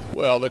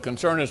 Well, the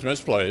concern is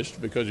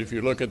misplaced because if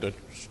you look at the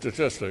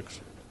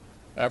statistics,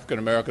 African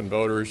American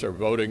voters are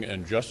voting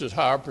in just as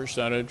high a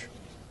percentage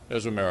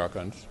as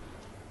Americans.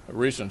 A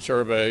recent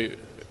survey,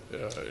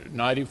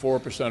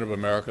 94% of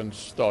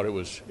Americans thought it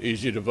was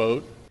easy to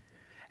vote.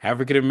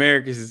 African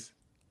Americans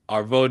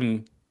are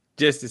voting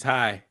just as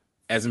high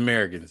as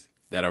Americans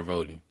that are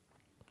voting.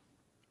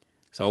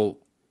 So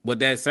what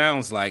that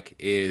sounds like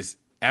is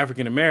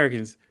African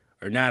Americans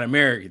are not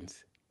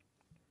Americans.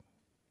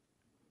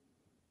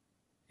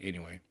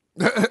 Anyway,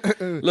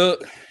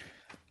 look,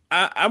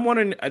 I'm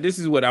wondering. This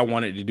is what I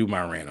wanted to do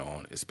my rant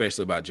on,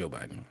 especially about Joe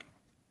Biden.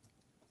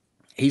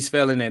 He's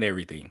failing at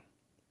everything.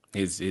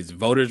 His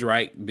voters'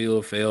 right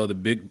bill failed. The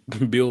big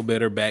Build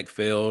Better Back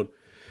failed.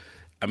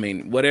 I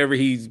mean, whatever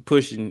he's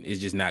pushing is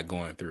just not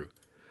going through.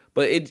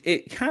 But it's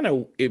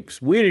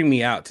weirding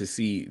me out to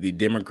see the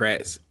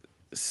Democrats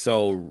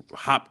so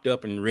hopped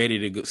up and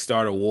ready to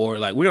start a war.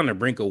 Like we're on the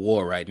brink of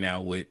war right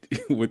now with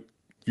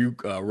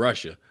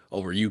Russia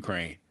over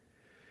Ukraine.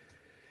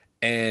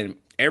 And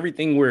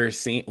everything we're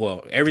seeing,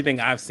 well, everything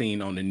I've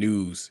seen on the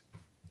news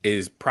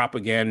is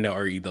propaganda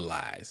or either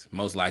lies.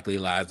 Most likely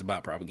lies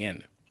about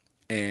propaganda.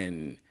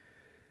 And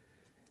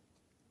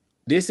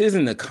this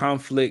isn't a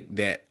conflict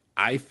that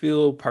I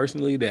feel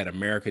personally that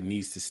America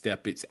needs to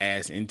step its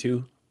ass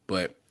into,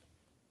 but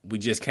we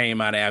just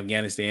came out of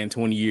Afghanistan,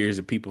 20 years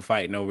of people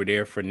fighting over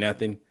there for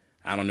nothing.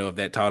 I don't know if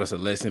that taught us a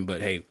lesson,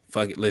 but hey,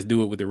 fuck it, let's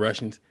do it with the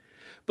Russians.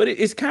 But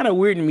it's kind of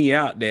weirding me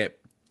out that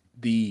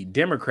the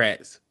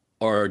Democrats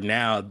are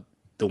now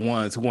the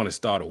ones who want to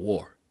start a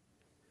war.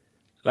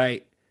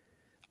 Like,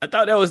 I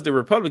thought that was the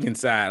Republican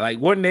side. Like,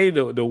 wasn't they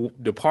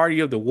the party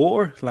of the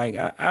war? Like,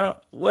 I don't.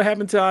 What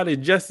happened to all the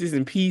justice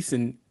and peace?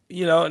 And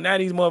now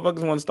these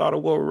motherfuckers want to start a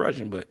war with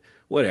Russia. But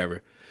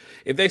whatever.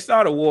 If they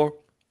start a war,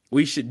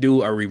 we should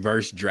do a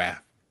reverse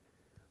draft.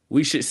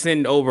 We should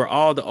send over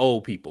all the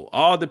old people,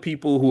 all the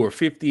people who are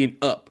 50 and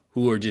up,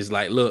 who are just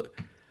like,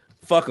 look,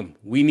 fuck them.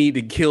 We need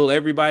to kill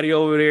everybody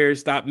over there,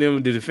 stop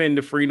them to defend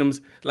the freedoms.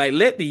 Like,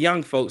 let the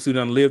young folks who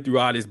done lived through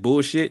all this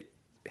bullshit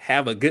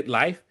have a good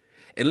life.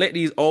 And let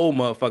these old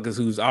motherfuckers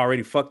who's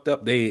already fucked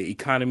up their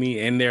economy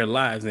and their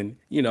lives, and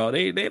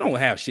they don't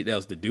have shit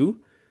else to do.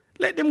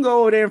 Let them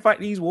go over there and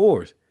fight these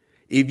wars.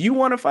 If you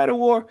want to fight a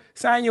war,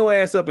 sign your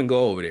ass up and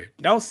go over there.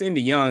 Don't send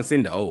the young,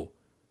 send the old.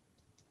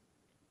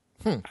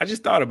 I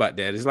just thought about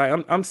that. It's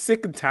like I'm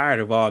sick and tired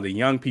of all the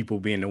young people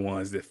being the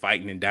ones that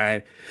fighting and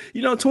dying.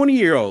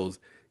 20-year-olds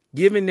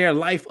giving their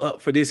life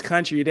up for this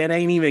country that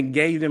ain't even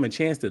gave them a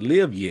chance to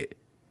live yet.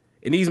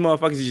 And these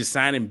motherfuckers are just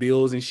signing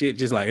bills and shit,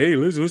 just like, hey,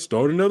 let's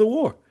start another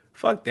war.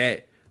 Fuck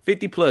that.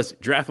 50 plus,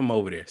 draft them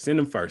over there. Send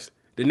them first.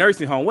 The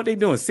nursing home, what they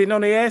doing? Sitting on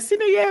their ass? Sit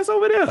their ass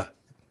over there.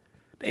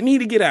 They need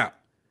to get out.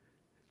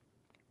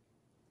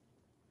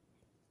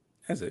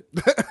 That's it.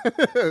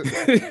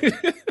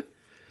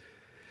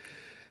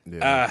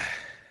 Yeah.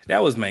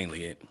 That was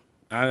mainly it.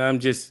 I'm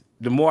just,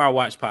 the more I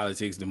watch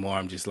politics, the more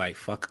I'm just like,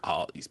 fuck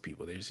all these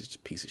people. They're just a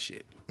piece of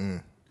shit.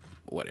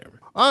 Whatever.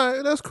 All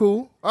right, that's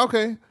cool.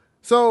 Okay.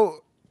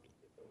 So,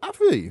 I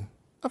feel you.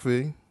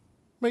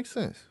 Makes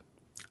sense.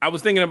 I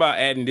was thinking about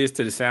adding this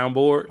to the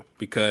soundboard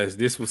because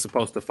this was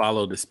supposed to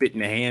follow the spit in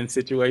the hand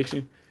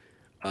situation.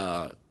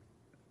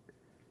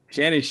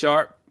 Shannon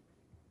Sharp,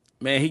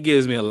 man, he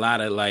gives me a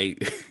lot of like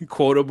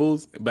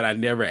quotables, but I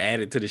never add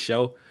it to the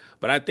show.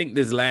 But I think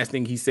this last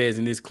thing he says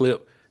in this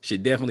clip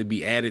should definitely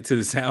be added to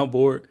the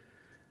soundboard.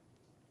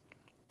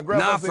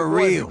 Not for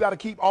real. You got to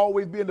keep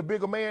always being the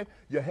bigger man.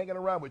 You're hanging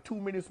around with too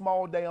many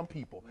small damn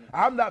people.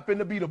 I'm not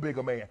finna be the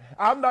bigger man.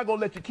 I'm not going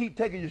to let you keep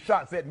taking your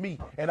shots at me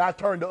and I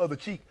turn the other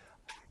cheek.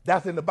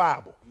 That's in the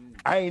Bible.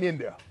 I ain't in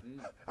there.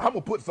 I'm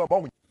going to put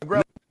something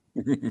on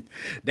you.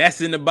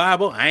 That's in the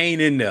Bible. I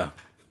ain't in there.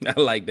 I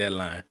like that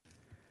line.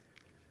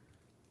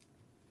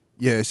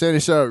 Yeah, Shannon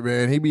Sharp,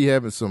 man, he be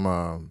having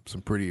some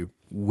pretty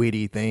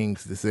witty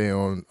things to say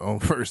on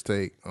First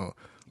Take.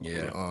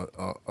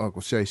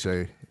 Uncle Shay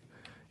Shay.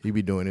 He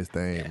be doing his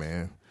thing,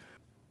 man.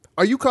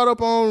 Are you caught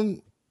up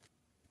on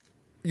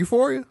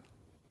Euphoria?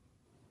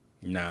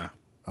 Nah.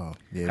 Oh,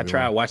 yeah. I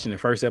tried watching the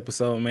first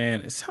episode,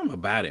 man. It's something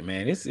about it,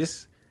 man.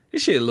 This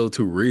shit a little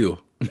too real.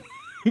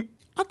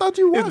 I thought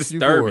you watched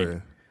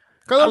Euphoria.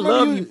 I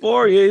love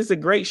Euphoria. It's a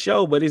great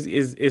show, but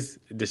it's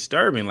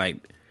disturbing.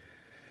 Like,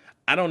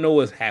 I don't know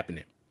what's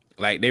happening.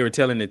 Like, they were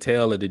telling the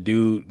tale of the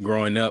dude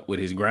growing up with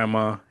his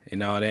grandma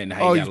and all that, and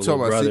how he got a little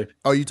brother.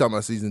 You talking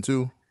about season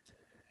 2?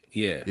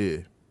 Yeah. Yeah.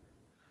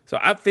 So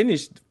I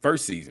finished the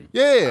first season.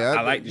 Yeah,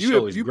 I like the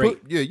show. It's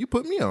great. You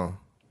put me on.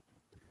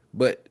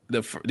 But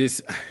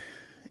this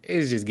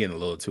it's just getting a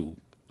little too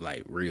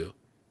like real.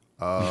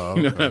 Oh,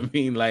 you know what I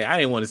mean? Like, I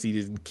didn't want to see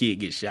this kid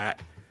get shot,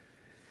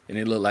 and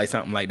it looked like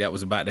something like that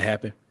was about to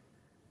happen.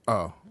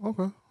 Oh,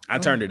 okay. I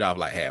turned it off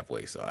like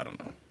halfway, so I don't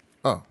know.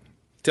 Oh,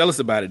 tell us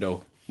about it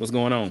though. What's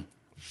going on?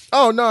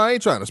 Oh no, I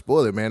ain't trying to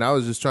spoil it, man. I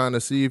was just trying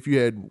to see if you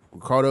had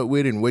caught up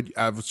with it, and what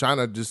I was trying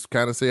to just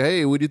kind of say,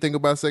 hey, what do you think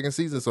about second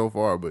season so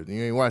far? But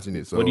you ain't watching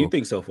it, so what do you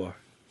think so far?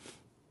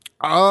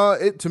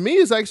 To me,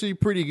 it's actually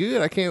pretty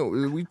good.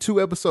 We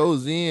 2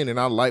 episodes in, and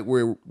I like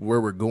where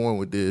we're going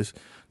with this.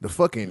 The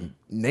fucking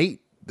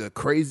Nate, that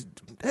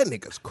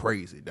nigga's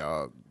crazy,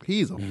 dog.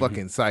 He's a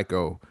fucking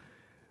psycho.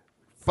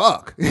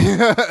 Fuck,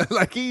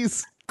 like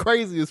he's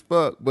crazy as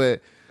fuck.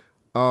 But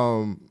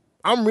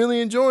I'm really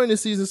enjoying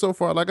this season so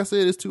far. Like I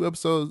said, it's 2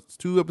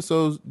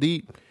 episodes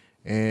deep,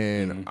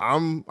 and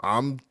I'm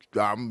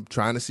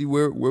trying to see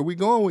where we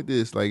going with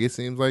this. Like, it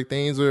seems like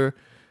things are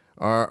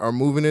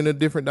moving in a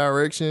different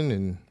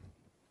direction,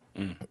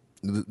 and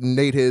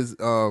Nate has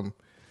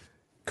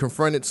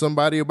confronted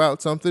somebody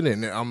about something,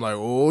 and I'm like,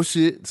 oh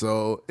shit.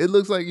 So it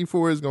looks like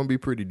Euphoria is gonna be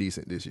pretty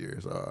decent this year.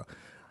 So,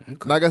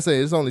 like I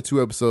said, it's only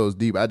 2 episodes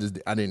deep. I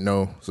didn't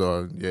know.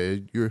 So yeah,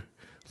 you're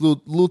a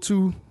little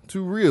too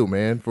real,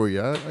 man, for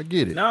you. I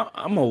get it. No,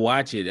 I'm gonna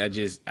watch it.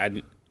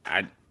 I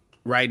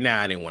right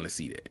now I didn't want to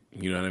see that.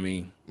 You know what I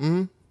mean?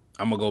 Mm-hmm.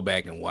 I'm gonna go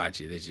back and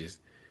watch it. It's just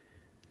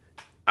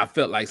I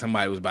felt like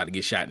somebody was about to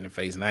get shot in the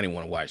face, and I didn't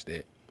want to watch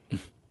that.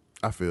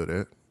 I feel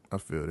that.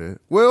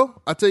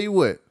 Well, I tell you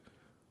what.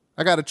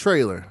 I got a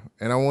trailer,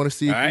 and I want to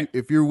see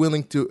if you're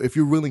willing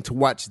to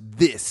watch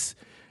this.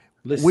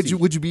 Would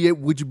you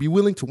be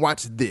willing to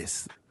watch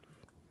this?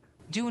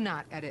 Do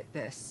not edit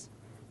this.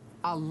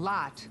 A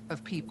lot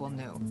of people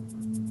knew.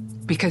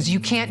 Because you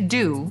can't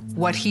do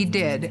what he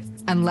did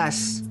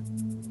unless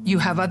you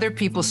have other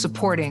people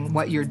supporting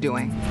what you're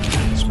doing.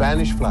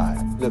 Spanish Fly.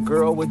 The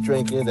girl with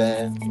drinking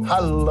and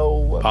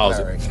hello,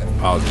 America.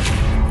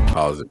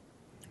 Pause it.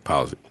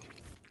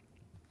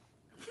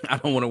 I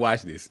don't want to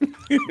watch this.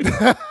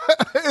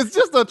 It's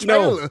just a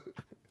trailer.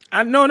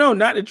 No,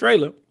 not the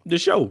trailer. The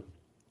show.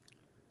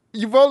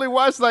 You've only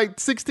watched like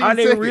 16 Are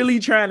they seconds. really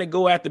trying to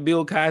go after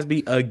Bill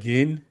Cosby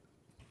again?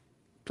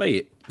 Play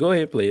it. Go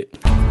ahead, play it.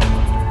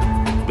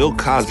 Bill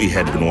Cosby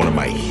had been one of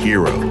my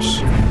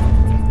heroes.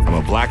 I'm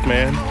a black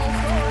man,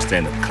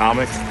 stand-up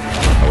comic.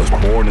 I was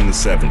born in the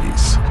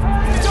 70s.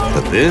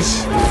 But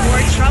this?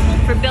 More trouble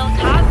for Bill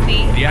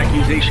Cosby. The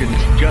accusations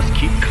just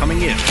keep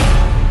coming in.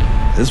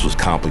 This was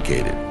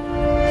complicated.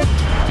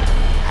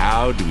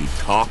 How do we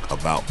talk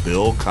about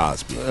Bill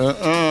Cosby?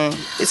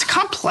 It's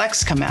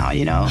complex, Kamal,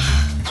 you know.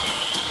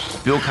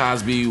 Bill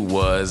Cosby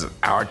was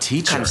our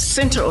teacher. Kind of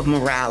center of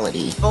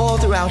morality all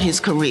throughout his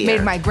career.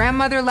 Made my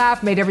grandmother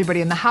laugh, made everybody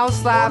in the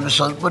house laugh.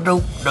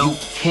 You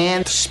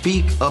can't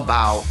speak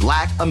about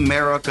Black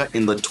America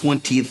in the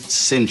 20th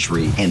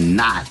century and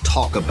not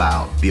talk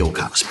about Bill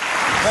Cosby.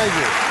 Thank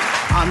you.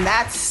 On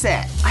that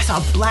set, I saw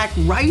Black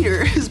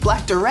writers,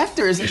 Black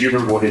directors. Do you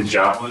remember what his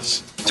job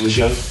was on the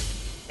show?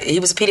 He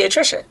was a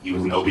pediatrician. He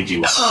was an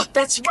OBGYN. Oh,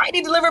 that's right,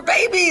 he delivered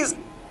babies.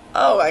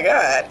 Oh my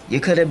God.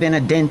 You could have been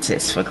a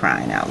dentist for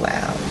crying out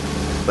loud,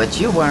 but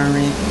you weren't.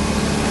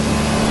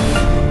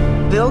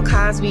 Bill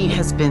Cosby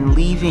has been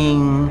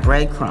leaving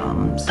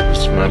breadcrumbs.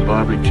 It's my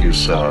barbecue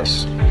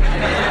sauce.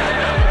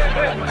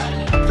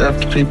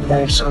 After people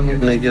want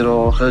something, they get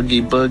all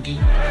huggy buggy.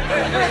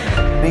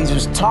 He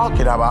was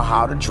talking about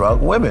how to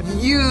drug women.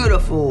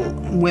 Beautiful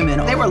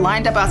women. They were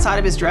lined up outside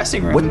of his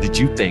dressing room. What did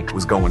you think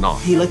was going on?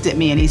 He looked at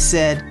me and he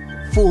said,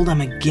 "Fooled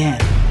him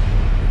again."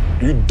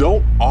 You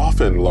don't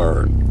often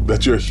learn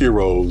that your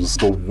hero's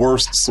the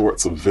worst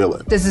sorts of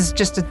villains. This is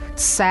just a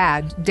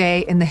sad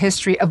day in the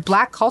history of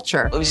Black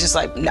culture. It was just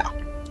like, no,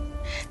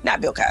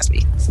 not Bill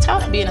Cosby. It's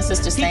tough being a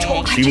sister saying,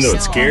 Even though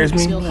it scares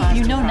me,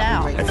 You know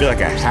now. I feel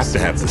like I have to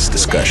have this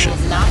discussion.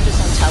 Not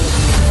just on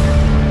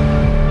television.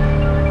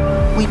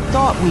 we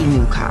thought we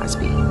knew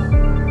Cosby.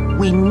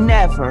 We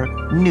never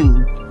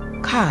knew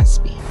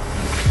Cosby.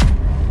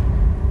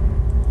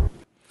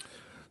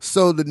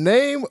 So the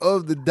name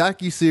of the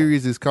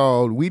docuseries is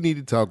called We Need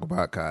to Talk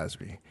About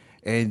Cosby.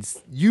 And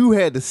you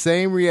had the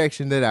same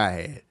reaction that I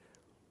had.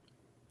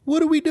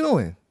 What are we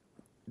doing?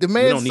 The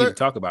man we don't need to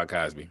talk about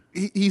Cosby.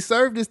 He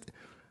served this.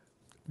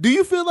 Do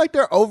you feel like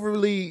they're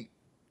overly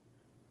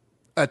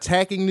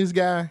attacking this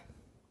guy?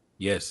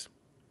 Yes.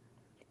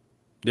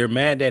 They're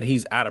mad that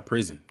he's out of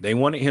prison. They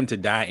wanted him to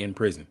die in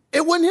prison.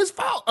 It wasn't his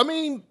fault. I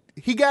mean,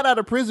 he got out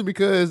of prison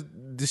because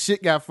the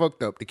shit got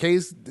fucked up. The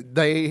case,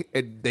 they bungled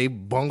the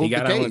case. He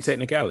got out on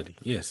technicality,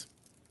 yes.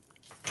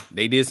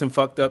 They did some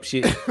fucked up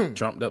shit,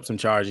 trumped up some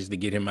charges to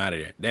get him out of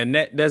there. Then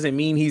that doesn't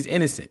mean he's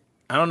innocent.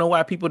 I don't know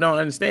why people don't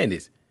understand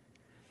this.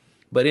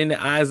 But in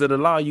the eyes of the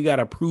law, you got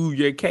to prove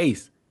your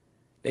case.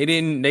 They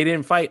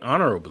didn't fight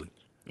honorably,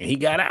 and he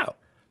got out.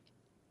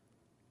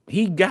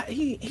 He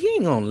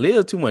ain't gonna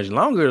live too much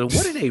longer.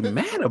 What are they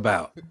mad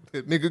about?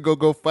 That nigga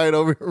go fight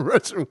over in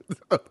Russia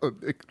with other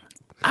nigga.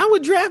 I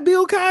would draft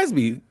Bill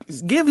Cosby.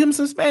 Give him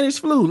some Spanish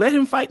flu. Let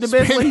him fight the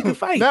best way he can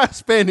fight. Not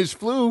Spanish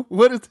flu.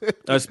 What is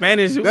that?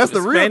 Spanish. That's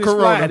the real Spanish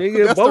corona.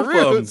 That's Both the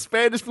real of them.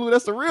 Spanish flu.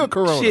 That's the real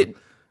corona. Shit.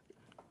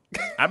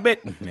 I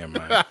bet. Never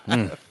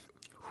mind.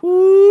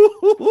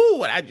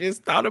 What I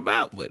just thought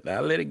about, but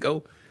I'll let it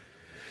go.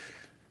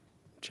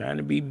 Trying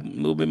to be a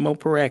little bit more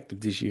proactive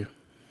this year.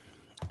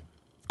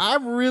 I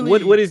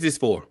really. What is this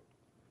for?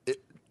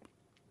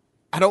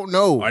 I don't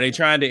know. Are they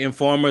trying to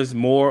inform us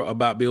more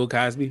about Bill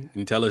Cosby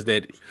and tell us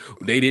that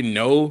they didn't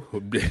know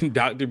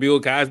Dr. Bill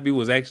Cosby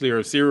was actually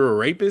a serial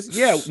rapist?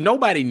 Yeah,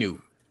 nobody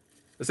knew.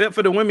 Except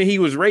for the women he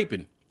was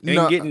raping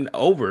and getting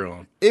over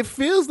on. It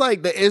feels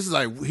like it's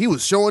like he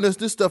was showing us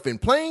this stuff in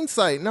plain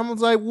sight. And I was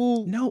like,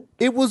 well, no.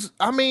 It was,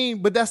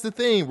 but that's the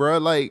thing, bro.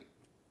 Like,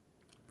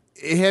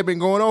 it had been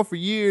going on for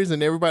years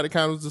and everybody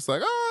kind of was just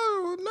like,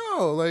 oh,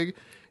 no. Like,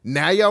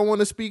 now y'all want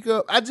to speak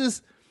up?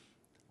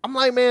 I'm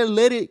like, man,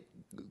 let it.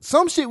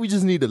 Some shit we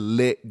just need to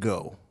let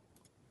go.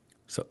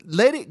 So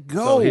let it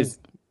go. So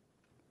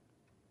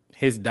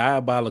his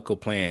diabolical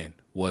plan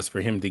was for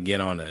him to get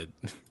on a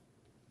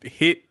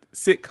hit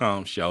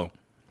sitcom show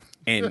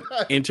and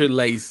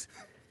interlace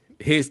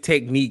his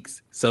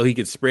techniques so he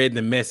could spread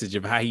the message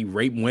of how he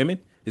raped women.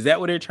 Is that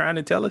what they're trying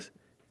to tell us?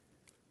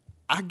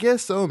 I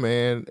guess so,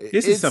 man.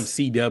 This is some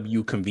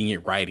CW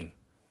convenient writing.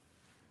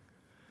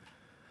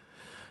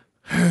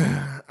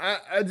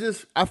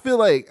 I feel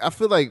like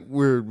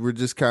we're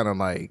just kind of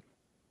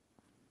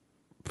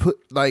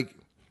like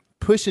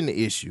pushing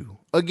the issue.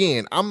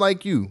 Again, I'm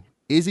like you.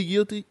 Is he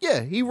guilty?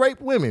 Yeah, he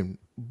raped women.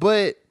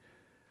 But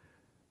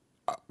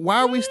why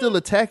are we still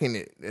attacking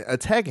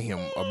him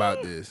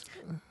about this?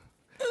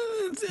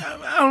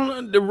 I don't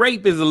know. The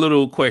rape is a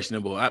little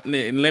questionable.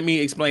 And let me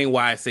explain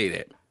why I say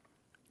that.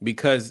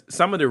 Because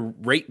some of the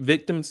rape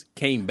victims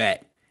came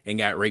back and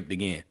got raped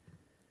again.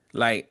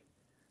 Like,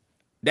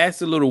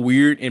 that's a little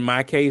weird in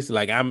my case.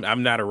 Like,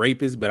 I'm not a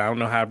rapist, but I don't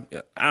know how.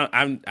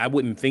 I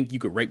wouldn't think you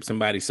could rape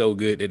somebody so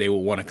good that they would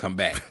want to come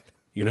back.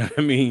 You know what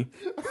I mean?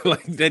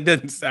 Like, that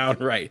doesn't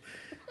sound right.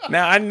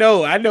 Now, I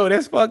know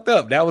that's fucked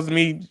up. That was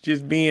me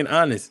just being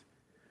honest.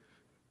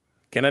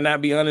 Can I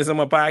not be honest on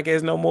my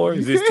podcast no more?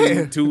 Is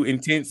this too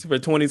intense for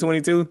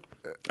 2022?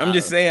 I'm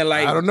just saying,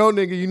 like, I don't know,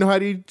 nigga. You know how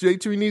they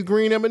treat these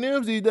green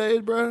M&Ms these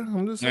days, bro.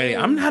 I'm just saying. Hey,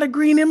 I'm not a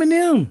green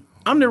M&M.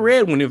 I'm the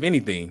red one, if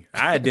anything.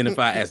 I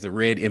identify as the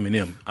red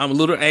M&M. I'm a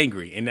little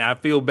angry, and I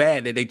feel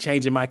bad that they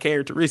changing my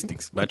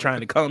characteristics by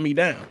trying to calm me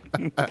down.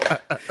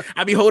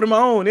 I be holding my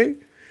own,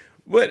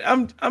 but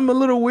I'm a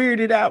little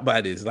weirded out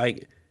by this.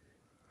 Like,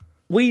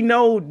 we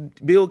know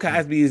Bill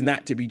Cosby is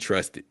not to be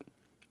trusted,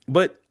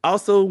 but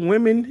also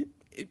women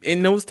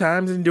in those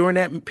times and during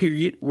that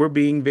period were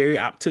being very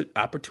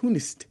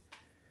opportunist.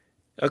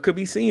 Or could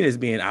be seen as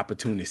being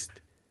opportunist.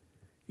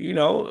 You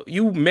know,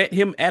 you met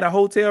him at a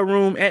hotel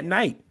room at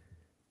night.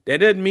 That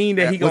doesn't mean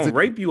that he gonna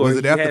rape you or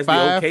he has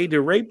the okay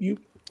to rape you.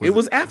 It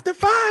was after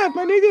 5,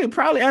 my nigga.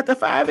 Probably after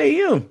 5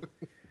 a.m.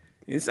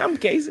 in some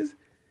cases.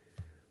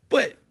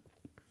 But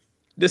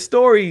the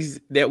stories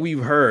that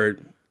we've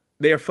heard,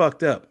 they're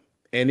fucked up.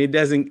 And it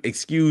doesn't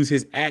excuse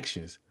his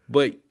actions.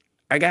 But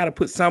I got to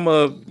put some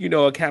of,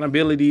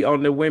 accountability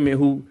on the women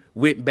who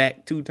went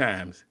back 2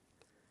 times.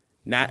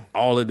 Not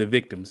all of the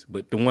victims,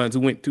 but the ones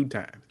who went 2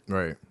 times.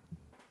 Right.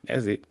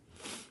 That's it.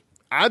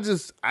 I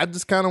just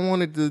kind of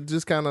wanted to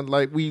just kind of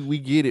like, we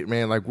get it,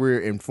 man. Like, we're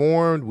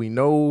informed. We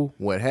know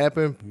what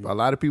happened. A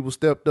lot of people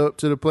stepped up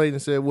to the plate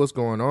and said, what's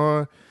going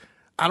on?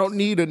 I don't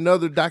need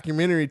another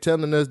documentary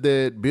telling us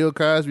that Bill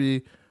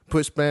Cosby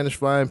put Spanish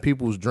fly in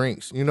people's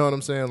drinks. You know what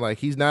I'm saying? Like,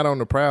 he's not on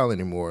the prowl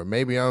anymore.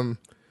 Maybe I'm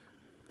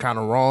kind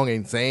of wrong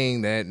in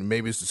saying that, and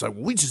maybe it's just like,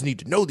 we just need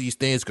to know these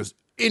things because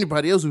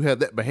anybody else who had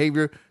that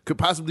behavior could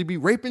possibly be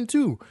raping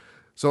too.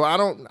 So I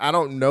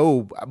don't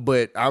know,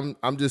 but I'm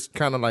just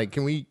kind of like,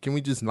 can we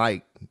just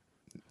not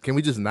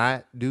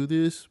do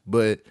this?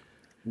 But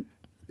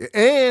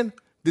and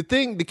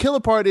the killer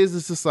part is,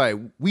 it's just like,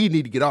 we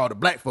need to get all the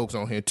black folks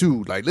on here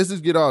too. Like, let's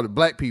just get all the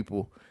black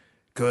people,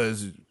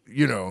 because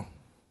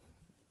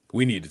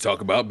we need to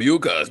talk about Bill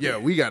Cosby. Yeah,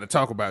 we got to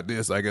talk about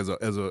this, like, as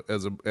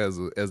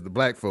the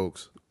black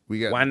folks.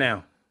 Why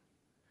now?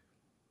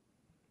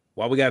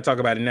 Why we got to talk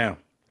about it now?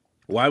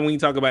 Why wouldn't we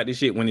talk about this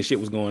shit when the shit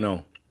was going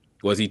on?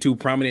 Was he too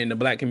prominent in the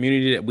black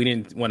community that we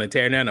didn't want to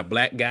tear down a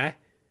black guy?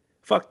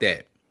 Fuck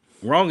that.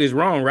 Wrong is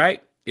wrong,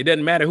 right? It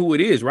doesn't matter who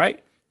it is,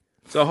 right?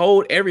 So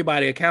hold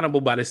everybody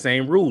accountable by the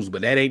same rules,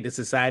 but that ain't the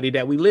society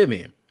that we live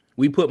in.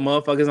 We put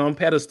motherfuckers on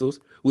pedestals.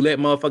 We let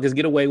motherfuckers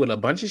get away with a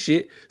bunch of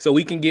shit so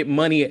we can get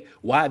money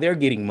while they're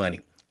getting money.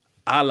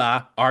 A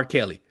la R.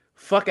 Kelly.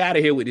 Fuck out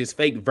of here with this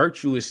fake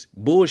virtuous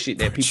bullshit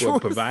that people are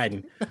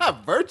providing.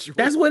 Not virtuous.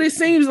 That's what it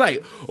seems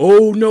like.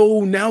 Oh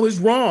no, now it's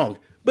wrong.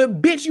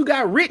 But bitch, you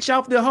got rich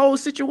off the whole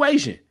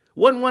situation.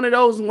 Wasn't one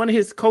of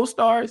his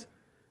co-stars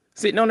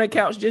sitting on that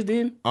couch just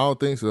then? I don't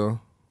think so.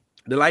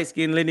 The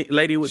light-skinned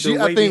lady with the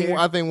wavy hair?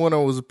 I think one of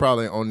them was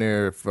probably on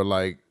there for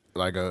like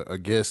a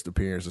guest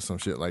appearance or some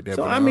shit like that.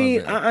 So I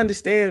mean, I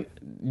understand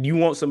you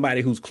want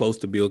somebody who's close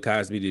to Bill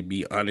Cosby to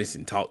be honest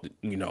and talk,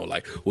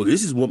 like, well,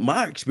 this is what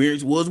my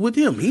experience was with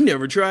him. He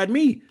never tried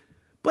me.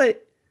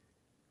 But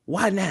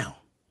why now?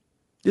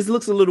 This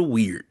looks a little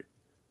weird.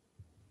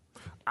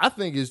 I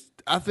think it's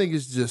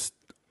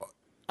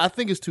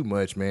too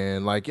much,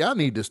 man. Like, y'all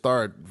need to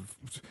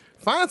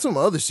find some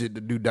other shit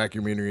to do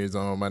documentaries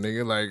on, my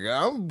nigga. Like,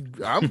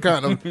 I'm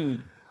kind of,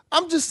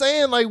 I'm just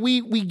saying, like,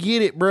 we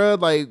get it, bro.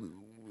 Like,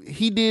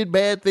 he did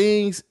bad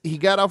things. He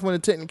got off on a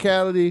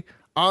technicality,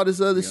 all this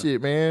other shit,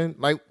 man.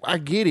 Like, I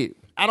get it.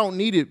 I don't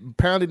need it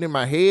pounded in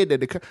my head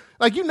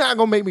that you're not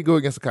gonna make me go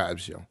against the Cosby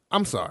Show.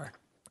 I'm sorry.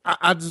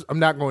 I'm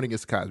not going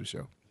against the Cosby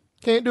Show.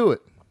 Can't do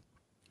it.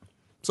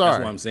 Sorry.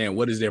 That's what I'm saying.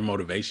 What is their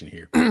motivation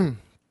here?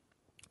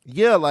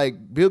 Yeah,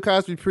 like, Bill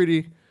Cosby's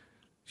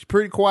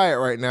pretty quiet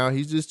right now.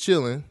 He's just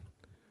chilling.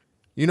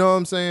 You know what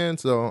I'm saying?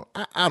 So,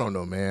 I don't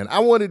know, man. I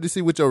wanted to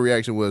see what your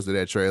reaction was to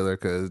that trailer,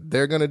 because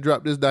they're going to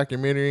drop this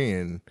documentary,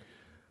 and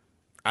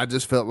I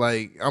just felt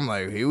like, I'm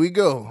like, here we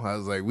go. I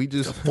was like, we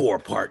just... a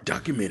 4-part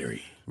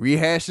documentary.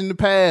 Rehashing the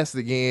past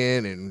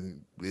again,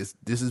 and this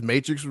is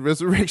Matrix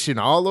Resurrection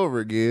all over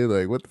again.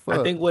 Like, what the fuck?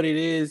 I think what it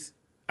is...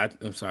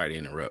 I'm sorry to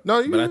interrupt.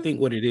 No, but I think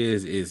what it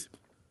is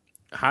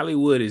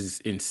Hollywood is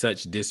in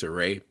such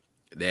disarray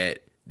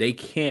that they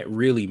can't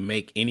really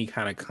make any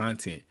kind of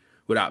content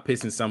without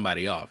pissing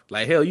somebody off.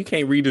 Like, hell, you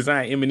can't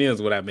redesign M&Ms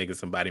without making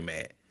somebody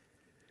mad.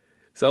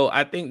 So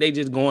I think they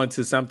just go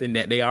into something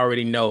that they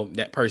already know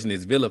that person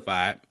is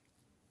vilified,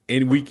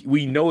 and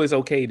we know it's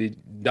okay to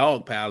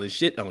dogpile and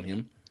shit on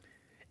him,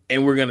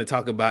 and we're going to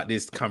talk about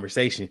this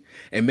conversation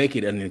and make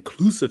it an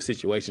inclusive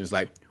situation. It's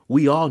like,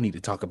 we all need to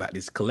talk about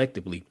this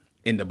collectively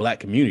in the black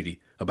community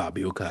about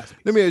Bill Cosby.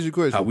 Let me ask you a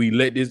question. How we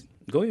let this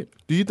go ahead.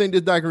 Do you think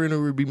this documentary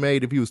would be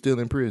made if he was still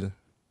in prison?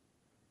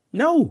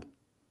 No.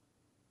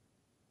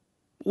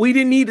 We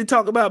didn't need to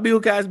talk about Bill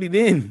Cosby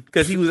then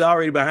because he was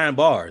already behind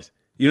bars.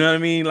 You know what I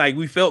mean? Like,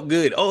 we felt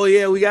good. Oh,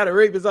 yeah, we got a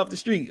rapist off the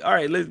street. All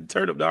right, let's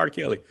turn up to R.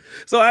 Kelly.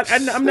 So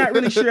I'm not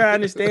really sure I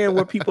understand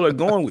where people are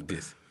going with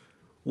this.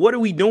 What are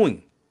we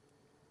doing?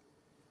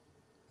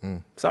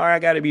 Sorry, I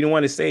got to be the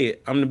one to say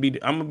it. I'm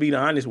gonna be the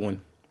honest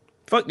one.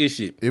 Fuck this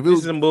shit. This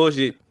is some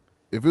bullshit.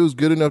 If it was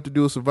good enough to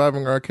do a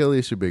Surviving R. Kelly,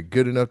 it should be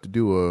good enough to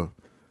do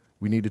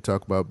we need to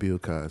talk about Bill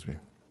Cosby.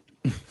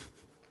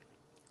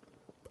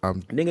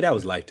 Nigga, that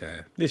was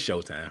Lifetime. This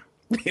Showtime.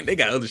 They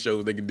got other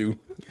shows they can do.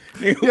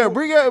 Yeah,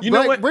 bring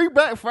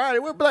Black Friday.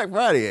 Where Black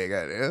Friday at,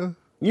 goddamn?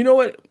 You know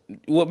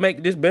what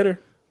make this better?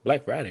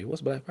 Black Friday.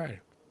 What's Black Friday?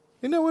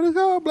 You know what it's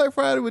called? Black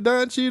Friday with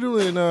Don Cheadle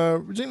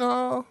and Regina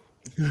Hall.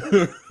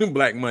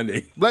 Black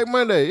Monday. Black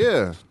Monday,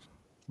 yeah.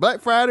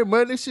 Black Friday,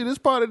 Monday, shit. It's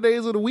part of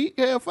days of the week.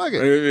 Yeah, fuck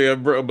it. Yeah,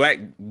 bro, Black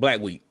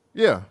Week.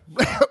 Yeah.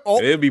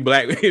 It'll be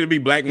Black Monday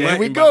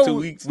we in go. about 2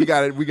 weeks. We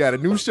got a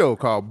new show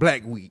called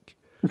Black Week.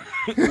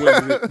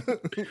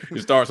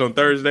 It starts on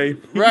Thursday.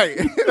 Right.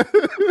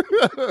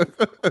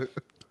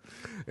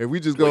 And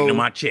we just go waiting on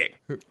my check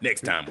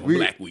next time on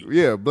Black Week.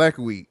 Yeah, Black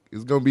Week.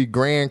 It's gonna be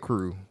Grand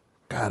Crew.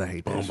 God, I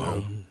hate that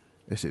show.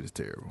 That shit is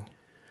terrible.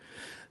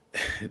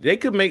 They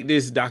could make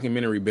this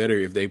documentary better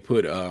if they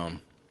put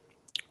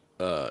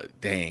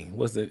dang,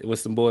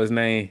 what's some boy's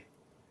name?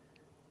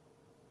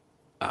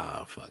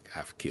 Ah, fuck,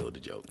 I've killed the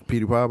joke.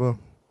 Petey Pablo?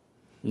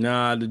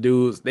 Nah, the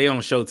dudes, they on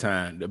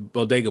Showtime, the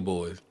Bodega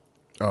Boys.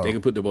 Oh. They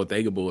can put the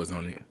Bodega Boys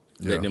on it.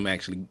 Let them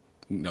actually,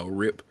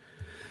 rip.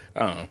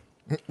 I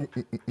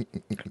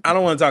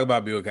don't want to talk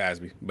about Bill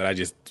Cosby, but I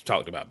just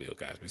talked about Bill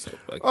Cosby. So,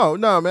 oh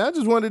no, man! I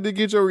just wanted to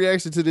get your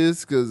reaction to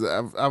this because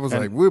I was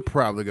like, we're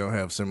probably gonna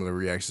have similar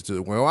reactions to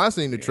it. When I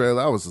seen the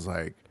trailer, I was just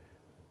like,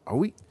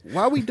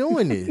 why are we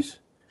doing this?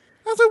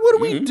 I was like, what are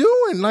we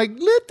doing? Like,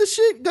 let the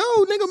shit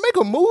go, nigga. Make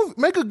a move,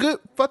 make a good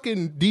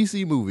fucking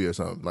DC movie or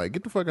something. Like,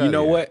 get the fuck out. You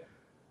know what?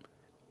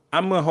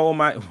 I'm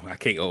gonna I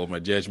can't hold my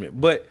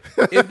judgment, but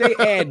if they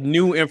add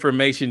new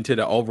information to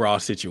the overall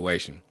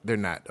situation, they're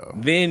not though.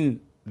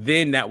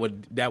 Then that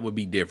would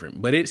be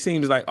different. But it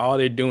seems like all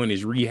they're doing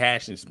is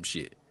rehashing some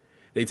shit.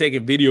 They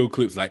taking video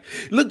clips like,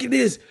 look at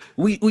this.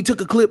 We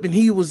took a clip and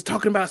he was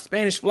talking about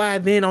Spanish Fly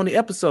then on the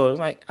episode. I'm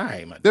like, all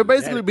right, they're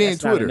basically being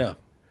that's Twitter. not enough.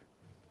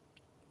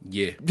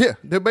 Yeah. Yeah,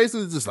 they're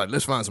basically just like,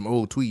 let's find some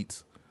old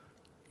tweets.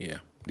 Yeah.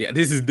 Yeah,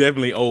 this is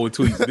definitely old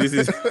tweets. This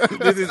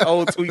is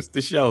old tweets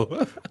to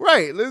show.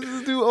 Right. Let's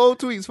just do old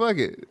tweets. Fuck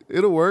it.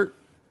 It'll work.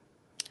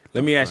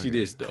 Let me ask you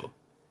this though.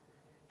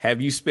 Have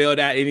you spelled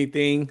out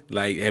anything?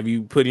 Like, have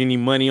you put any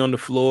money on the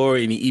floor,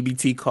 any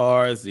EBT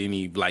cards,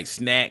 any like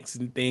snacks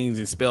and things,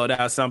 and spelled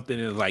out something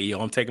and like, yo,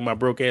 I'm taking my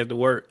broke ass to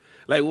work?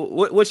 Like,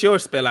 what's your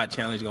spell out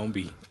challenge gonna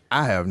be?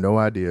 I have no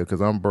idea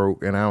because I'm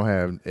broke and I don't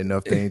have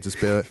enough things to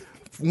spell.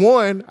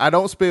 One, I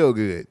don't spell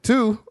good.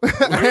 Two,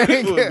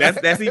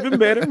 that's even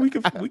better. We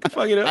can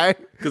fuck it up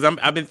because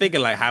I've been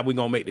thinking like, how we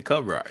gonna make the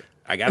cover art?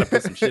 I gotta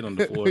put some shit on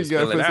the floor. And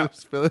spell it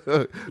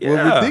out. Yeah.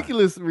 Well,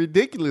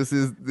 ridiculous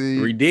is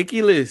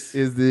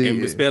the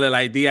and spell it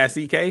like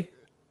DICK,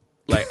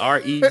 like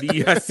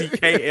REDICKLUS.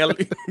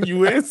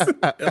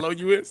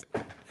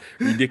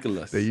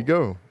 Ridiculous. There you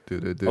go.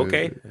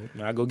 Okay,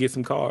 I'll go get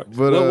some cards.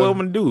 But, what I'm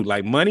gonna do?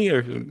 Like money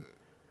or?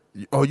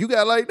 Oh, you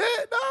got it like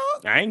that,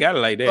 dog? I ain't got it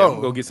like that. I'm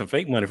gonna go get some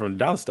fake money from the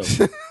dollar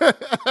store.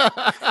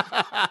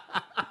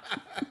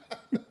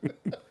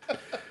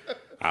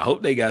 I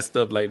hope they got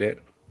stuff like that.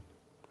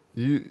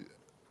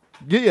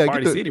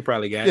 Party City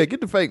probably got it. Yeah,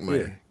 get the fake money.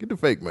 Yeah. Get the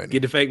fake money.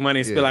 Get the fake money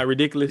and spell out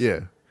ridiculous.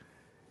 Yeah.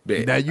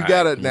 Bet. Now you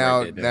gotta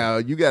now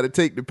you gotta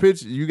take the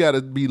picture. You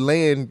gotta be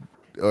laying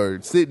or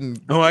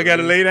sitting. Oh, I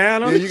gotta lay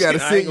down on it? You gotta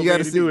sit. You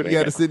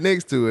gotta sit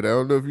next to it. I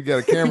don't know if you got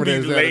a camera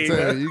that's out of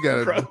time. You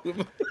gotta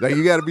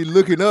you gotta be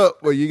looking up,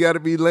 or you gotta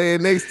be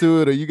laying next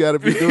to it, or you gotta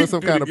be doing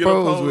some kind of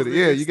pose with it.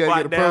 Yeah, you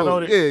gotta get a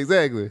pose. Yeah,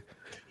 exactly.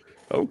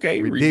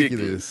 Okay,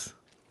 ridiculous.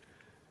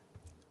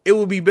 It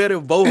would be better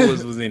if both of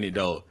us was in it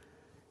though.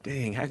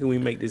 Dang, how can we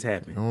make this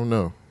happen? I don't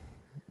know,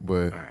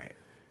 but all right,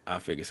 I'll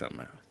figure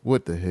something out.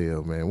 What the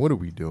hell, man? What are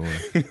we doing?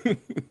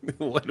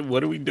 What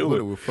are we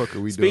doing? What the fuck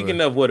are we doing? Speaking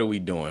doing? of what are we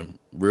doing,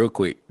 real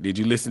quick, did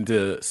you listen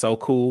to So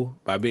Cool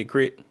by Big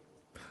Crit?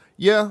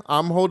 Yeah,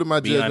 I'm holding my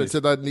judgment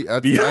until I need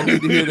to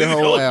hear the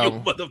whole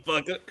album.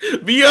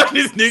 Motherfucker. Be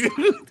honest, nigga.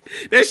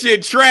 That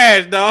shit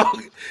trash,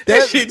 dog.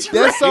 That shit trash.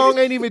 That song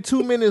ain't even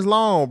 2 minutes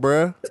long,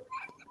 bruh.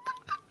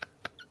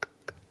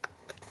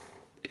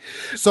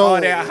 So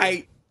all that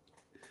hype.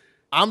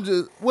 He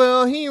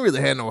ain't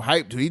really had no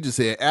hype to it. He just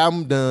said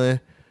album done.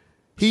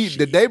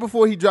 The day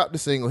before he dropped the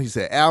single, he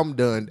said album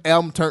done,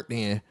 album turned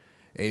in,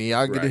 and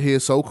y'all get to hear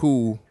So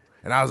Cool.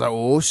 And I was like,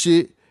 oh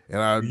shit. And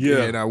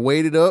I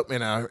waited up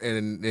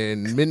and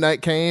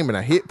midnight came and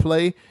I hit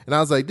play and I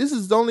was like, this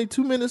is only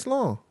 2 minutes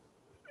long.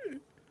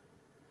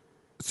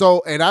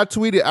 So and I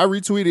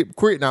retweeted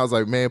Crit and I was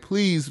like, man,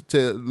 please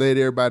let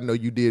everybody know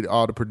you did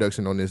all the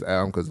production on this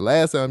album because the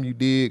last time you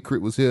did,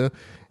 Crit was here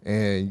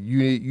and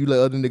you let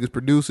other niggas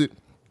produce it,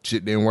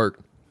 shit didn't work.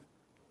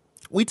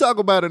 We talk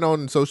about it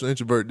on Social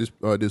Introvert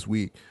this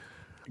week.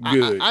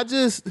 Good.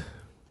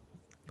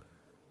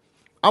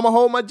 I'm gonna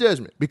hold my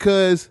judgment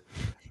because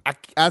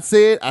I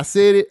said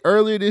it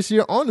earlier this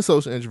year on the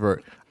Social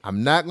Introvert.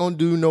 I'm not gonna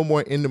do no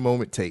more in the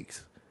moment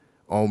takes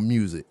on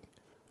music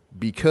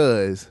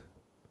because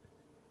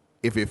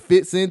if it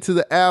fits into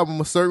the album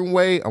a certain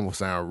way, I'm gonna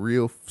sound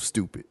real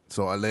stupid.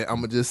 So I'm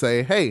gonna just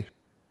say, hey,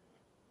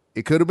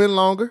 it could have been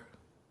longer.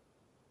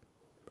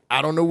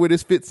 I don't know where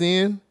this fits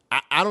in.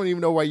 I don't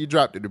even know why you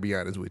dropped it, to be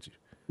honest with you.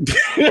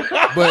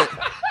 But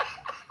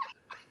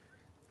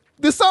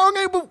the song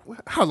ain't.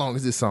 How long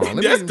is this song?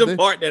 That's the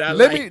part that I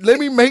like. Let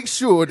me make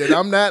sure that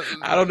I'm not.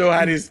 I don't know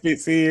how this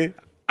fits in.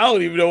 I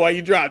don't even know why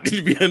you dropped it,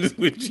 to be honest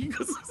with you.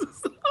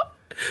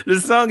 The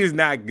song is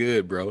not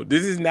good, bro.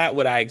 This is not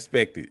what I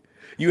expected.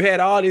 You had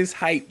all this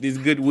hype, this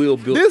goodwill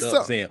built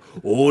up, saying,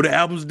 "Oh, the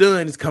album's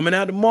done. It's coming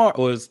out tomorrow,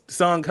 or it's the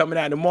song coming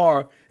out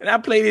tomorrow." And I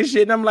play this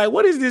shit, and I'm like,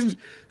 "What is this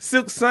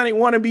Silk Sonic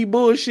wannabe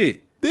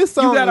bullshit?" This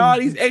song, you got all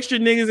these extra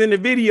niggas in the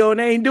video, and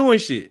they ain't doing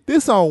shit.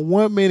 This song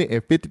 1 minute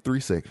and 53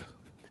 seconds.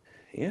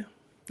 Yeah,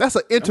 that's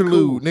an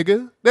interlude,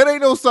 nigga. That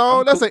ain't no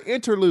song. That's an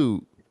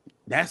interlude.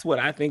 That's what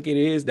I think it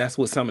is. That's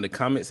what some of the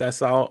comments I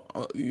saw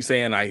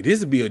saying, like,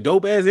 this would be a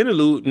dope ass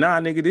interlude. Nah,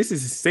 nigga, this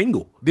is a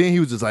single. Then he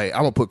was just like,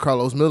 I'm gonna put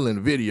Carlos Miller in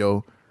the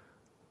video.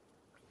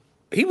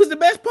 He was the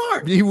best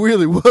part. He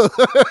really was.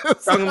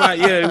 Talking about,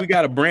 yeah, we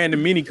got a brand of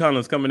mini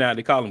condoms coming out.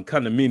 They call them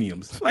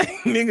condominiums. Like,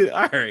 nigga,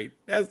 all right.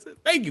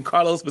 Thank you,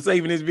 Carlos, for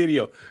saving this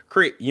video.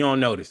 Crit, you don't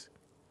notice.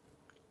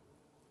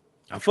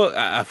 I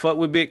fuck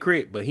with Big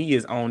Crit, but he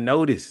is on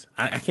notice.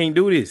 I can't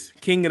do this.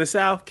 King of the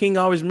South. King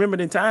always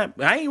remembered in time.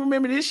 I ain't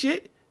remember this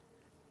shit.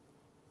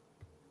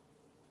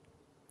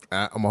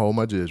 I'm gonna hold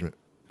my judgment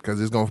because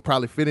it's gonna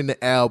probably fit in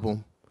the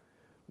album,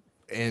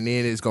 and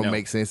then it's gonna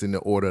make sense in the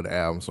order of the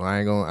album. So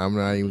I'm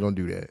not even gonna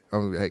do that.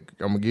 I'm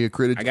gonna give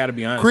Crit. I gotta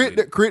be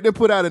honest. Crit to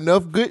put out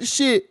enough good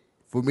shit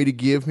for me to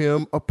give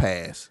him a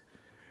pass.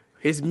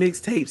 His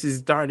mixtapes is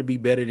starting to be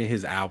better than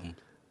his album.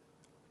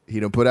 He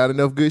done put out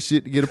enough good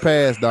shit to get a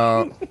pass,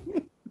 dog.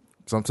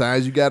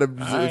 Sometimes you gotta.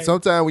 Right.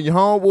 Sometimes when your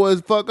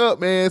homeboys fuck up,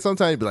 man.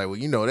 Sometimes you be like, well,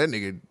 you know that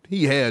nigga.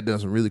 He had done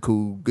some really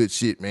cool, good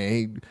shit,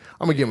 man.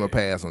 I'm gonna give him a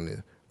pass on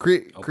this.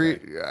 Crit,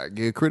 I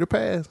give Crit a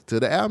pass till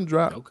the album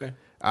drop. Okay.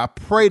 I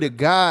pray to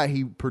God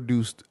he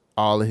produced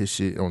all of his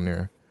shit on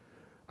there.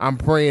 I'm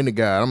praying to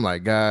God. I'm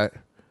like, God,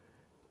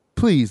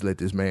 please let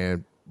this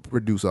man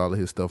produce all of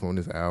his stuff on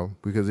this album,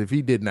 because if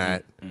he did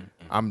not,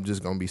 I'm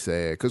just gonna be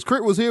sad. Because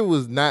Crit Was Here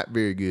was not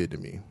very good to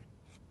me.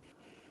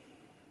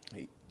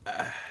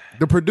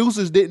 The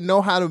producers didn't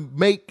know how to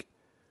make.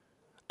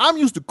 I'm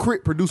used to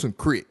Crit producing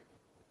Crit,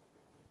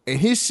 and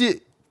his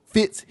shit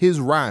fits his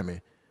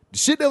rhyming. The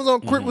shit that was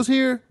on Crit Was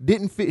Here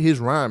didn't fit his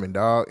rhyming,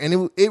 dog.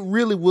 And it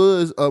really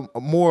was a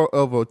more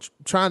of a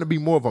trying to be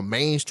more of a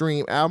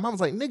mainstream album. I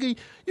was like, nigga,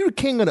 you the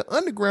king of the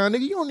underground,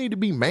 nigga. You don't need to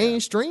be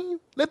mainstream.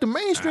 Let the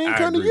mainstream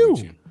come to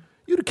you.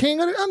 You the king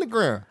of the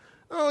underground.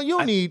 Oh, you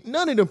don't need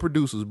none of them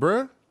producers,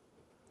 bruh.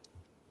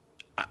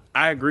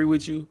 I agree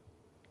with you.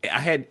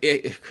 I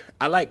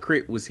like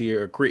Crit Was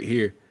Here or Crit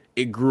Here.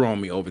 It grew on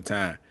me over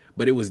time,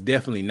 but it was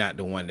definitely not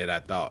the one that I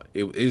thought.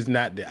 It is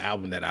not the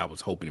album that I was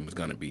hoping it was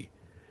gonna be.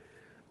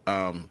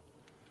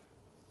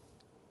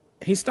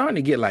 He's starting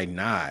to get like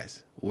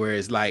Nas, where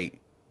it's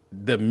like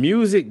the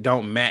music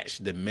don't match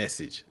the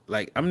message.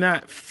 Like, I'm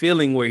not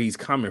feeling where he's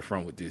coming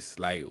from with this.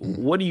 Like,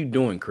 what are you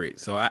doing, Crit?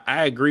 So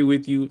I agree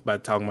with you by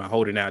talking about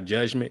holding out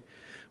judgment,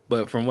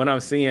 but from what I'm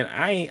seeing,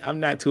 I'm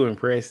not too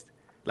impressed.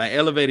 Like,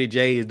 Elevated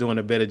J is doing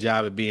a better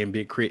job of being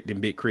Big Crit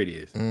than Big Crit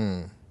is.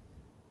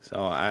 So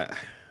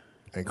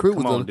and Crit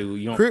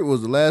Crit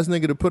was the last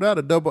nigga to put out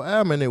a double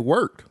album, and it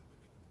worked.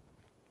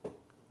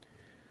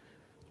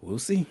 We'll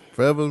see.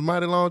 Forever was a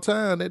mighty long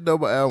time. That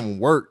double album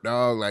worked,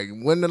 dog. Like,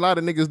 wasn't a lot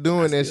of niggas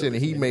doing that shit,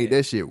 and he made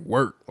that shit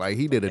work. Like,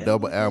 he did a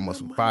double album of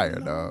some fire,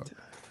 dog.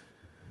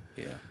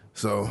 Yeah.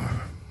 So,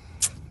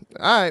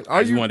 all right.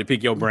 I just wanted to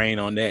pick your brain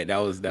on that.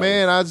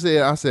 I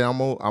said I'm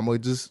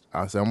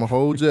gonna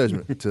hold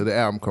judgment till the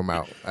album come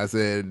out. I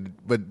said,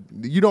 but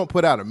you don't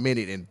put out a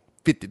minute and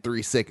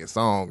 53-second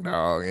song,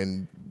 dog,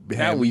 and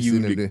have me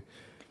sitting there.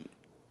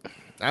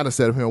 I'd have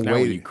sat up here and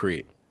waited. You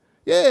Crit.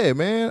 Yeah,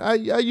 man. I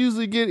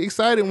usually get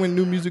excited when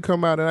new music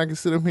come out, and I can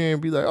sit up here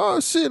and be like, oh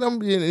shit, I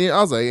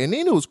was like, and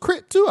then it was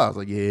Crit too. I was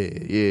like,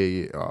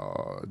 yeah.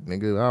 Oh,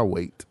 nigga, I'll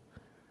wait.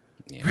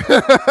 Yeah.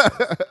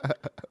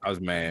 I was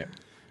mad.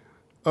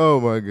 Oh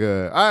my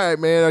God. All right,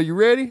 man. Are you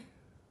ready?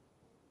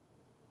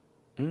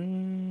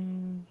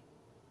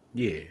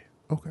 Yeah.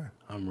 Okay.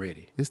 I'm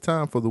ready. It's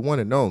time for the one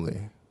and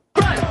only.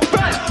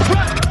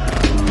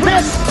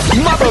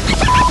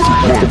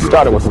 It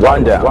started with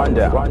rundown.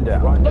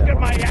 Look at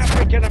my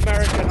African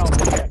American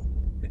over here.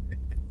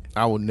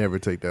 I will never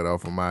take that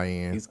off of my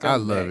end. I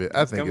love it.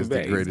 I think it's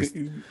the greatest.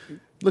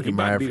 Look at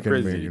my African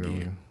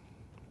American.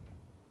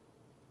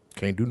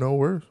 Can't do no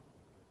worse.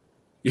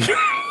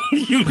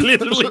 You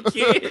literally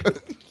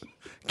can't.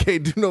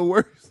 Can't do no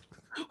worse.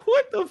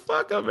 What the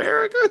fuck,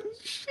 America?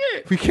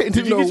 Shit. We can't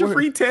do Did you no get your work.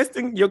 free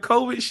testing, your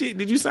COVID shit?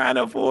 Did you sign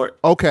up for it?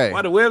 Okay.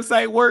 Why the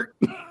website work?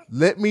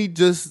 Let me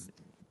just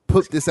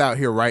put this out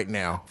here right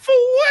now. For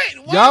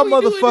what? Why Y'all are we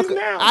doing this motherfucker,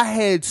 now? I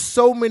had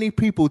so many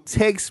people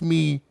text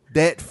me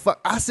that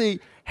I said,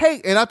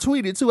 hey, and I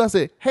tweeted too. I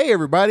said, hey,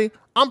 everybody,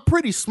 I'm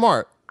pretty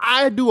smart.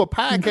 I do a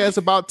podcast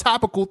about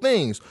topical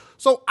things.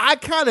 So I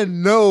kind of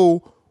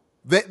know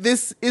that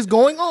this is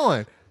going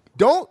on.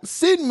 Don't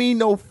send me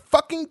no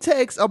fucking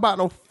text about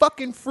no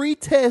fucking free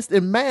test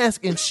and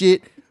mask and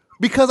shit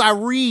because I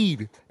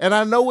read and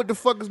I know what the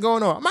fuck is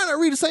going on. I might not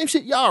read the same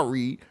shit y'all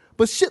read,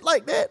 but shit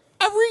like that,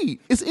 I read.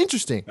 It's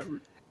interesting.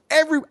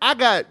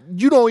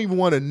 You don't even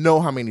want to know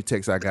how many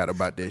texts I got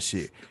about that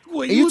shit.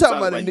 Well, And you talking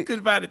talking about you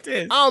couldn't buy the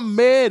test. I'm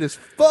mad as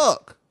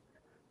fuck.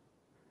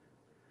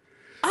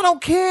 I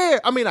don't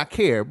care. I mean, I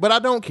care, but I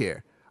don't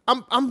care.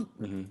 I'm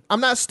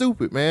not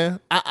stupid, man.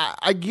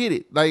 I get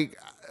it. Like,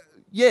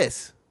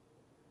 yes,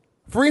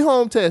 free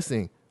home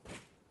testing.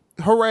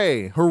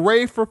 Hooray!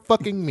 Hooray for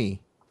fucking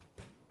me.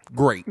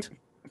 Great.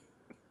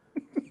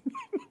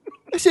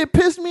 That shit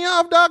pissed me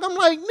off, dog. I'm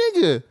like,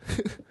 nigga,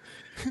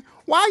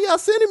 why y'all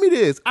sending me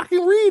this? I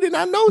can read and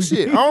I know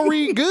shit. I don't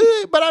read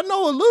good, but I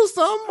know a little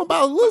something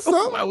about a little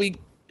something.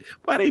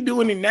 Why they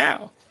doing it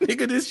now?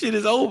 Nigga, this shit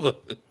is over.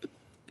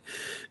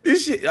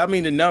 This shit, I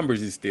mean, the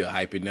numbers is still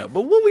hyping up,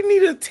 but what we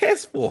need a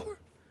test for?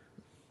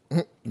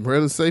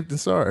 Rather safe than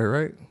sorry,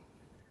 right?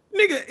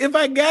 Nigga, if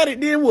I got it,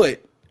 then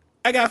what?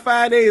 I got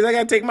 5 days. I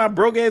got to take my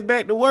broke ass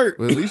back to work.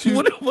 Well, at least you,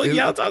 what the fuck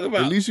y'all talking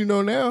about? At least you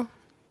know now.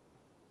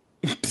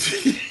 What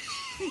the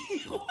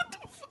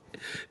fuck?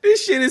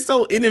 This shit is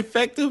so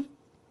ineffective.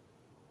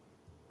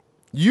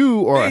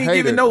 You are a hater. Ain't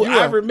giving no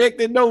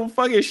ivermectin, no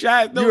fucking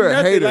shots, no You're a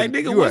nothing. hater. Like,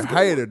 nigga, You a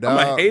hater, dog.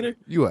 I'm a hater.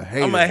 You a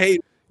hater. I'm a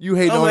hater. You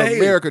hate I'm on a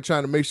hater. America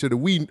trying to make sure that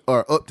we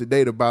are up to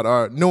date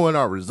about knowing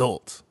our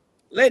results.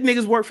 Let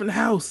niggas work from the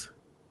house.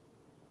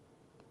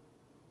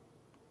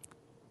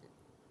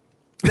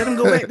 Let them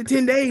go back to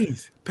 10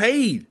 days.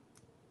 Paid.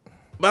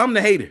 But I'm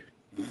the hater.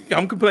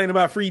 I'm complaining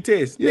about free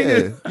tests.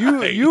 Yeah.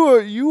 Nigga,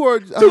 You are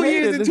 2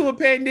 years into a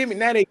pandemic,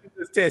 now they give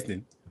us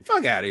testing.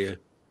 Fuck out of here.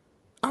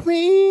 I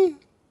mean,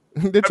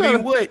 they're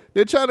trying what?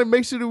 They're trying to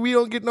make sure that we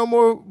don't get no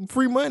more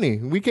free money.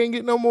 We can't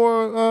get no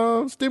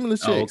more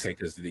stimulus checks. Oh, okay,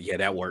 because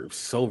that works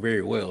so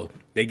very well.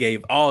 They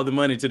gave all the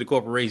money to the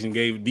corporation,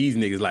 gave these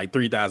niggas like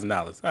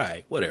 $3,000. All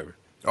right, whatever.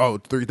 Oh,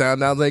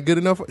 $3,000 ain't good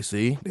enough.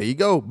 See, there you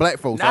go. Black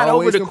folks Not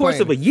always over the course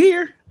of a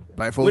year.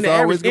 Black folks when the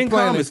always average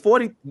income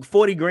complaining. is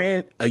 40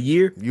 grand a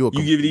year, you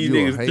give these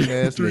niggas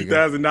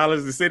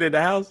 $3,000 to sit at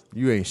the house.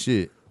 You ain't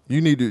shit.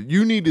 You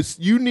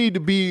need to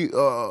be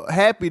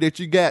happy that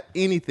you got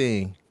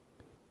anything,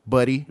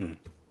 buddy.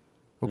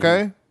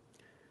 Okay.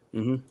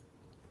 Mm-hmm.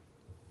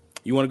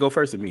 You want to go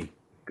first with me?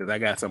 Because I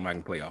got something I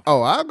can play off.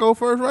 Oh, I'll go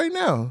first right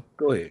now.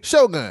 Go ahead.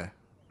 Shogun.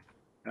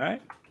 All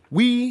right.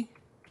 We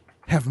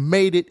have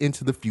made it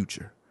into the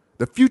future.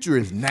 The future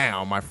is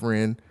now, my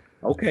friend.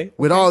 Okay.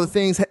 With all the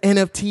things,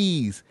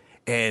 NFTs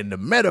and the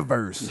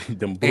metaverse,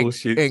 them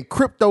bullshit, and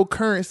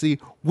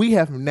cryptocurrency, we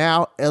have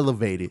now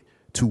elevated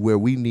to where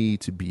we need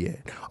to be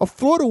at. A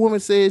Florida woman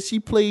says she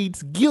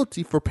pleads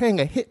guilty for paying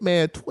a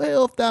hitman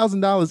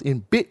 $12,000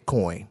 in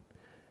Bitcoin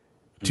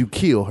to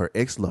kill her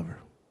ex-lover.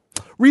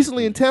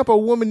 Recently in Tampa, a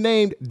woman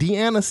named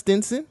Deanna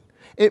Stinson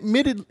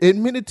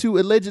admitted to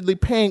allegedly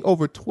paying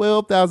over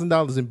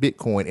 $12,000 in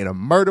Bitcoin in a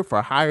murder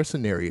for hire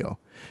scenario.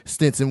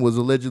 Stinson was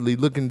allegedly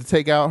looking to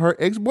take out her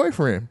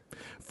ex-boyfriend.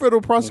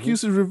 Federal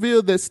prosecutors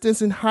revealed that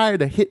Stinson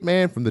hired a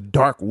hitman from the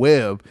dark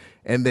web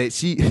and that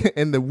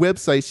the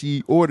website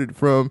she ordered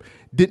from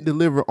didn't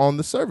deliver on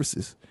the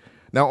services.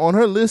 Now, on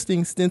her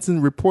listing,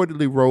 Stinson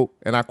reportedly wrote,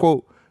 and I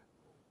quote,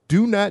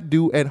 "Do not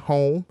do at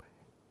home.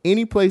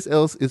 Any place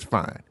else is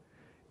fine.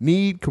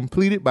 Need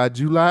completed by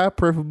July,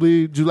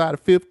 preferably July the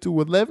 5th to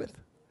 11th.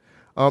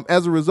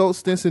 As a result,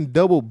 Stinson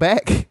doubled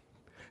back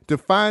to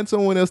find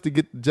someone else to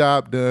get the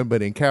job done,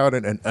 but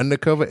encountered an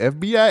undercover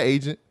FBI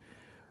agent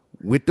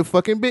with the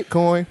fucking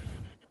Bitcoin.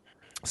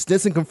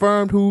 Stinson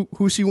confirmed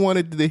who she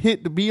wanted the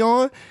hit to be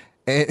on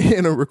and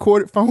in a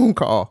recorded phone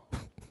call.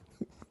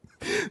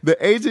 The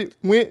agent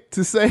went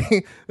to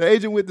say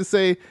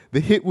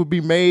the hit would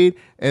be made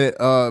and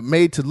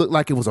made to look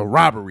like it was a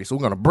robbery. So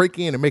we're gonna break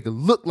in and make it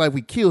look like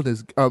we killed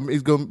his.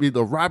 It's gonna be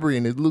the robbery,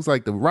 and it looks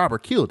like the robber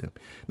killed him.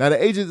 Now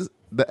the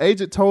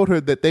agent told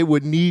her that they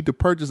would need to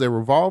purchase a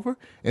revolver,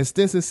 and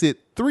Stinson said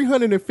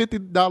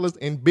 $350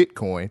 in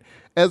Bitcoin.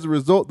 As a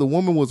result, the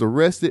woman was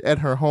arrested at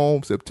her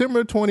home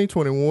September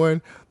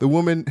 2021. The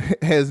woman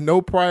has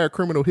no prior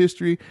criminal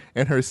history,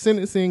 and her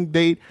sentencing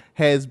date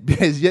has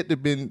yet to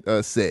been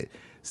set.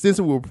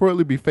 Stinson will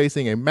reportedly be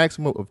facing a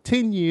maximum of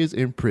 10 years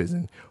in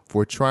prison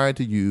for trying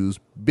to use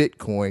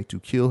Bitcoin to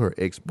kill her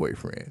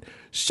ex-boyfriend.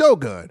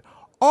 Shogun,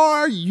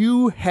 are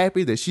you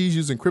happy that she's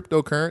using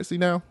cryptocurrency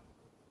now?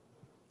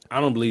 I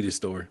don't believe this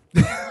story.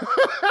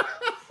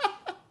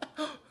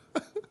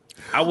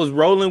 I was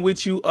rolling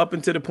with you up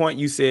until the point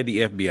you said the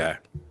FBI.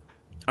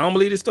 I don't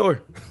believe this story.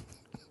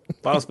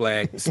 False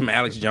flag, some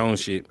Alex Jones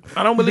shit.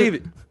 I don't believe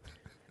it.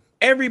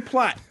 Every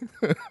plot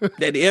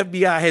that the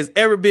FBI has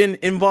ever been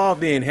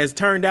involved in has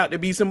turned out to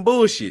be some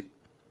bullshit.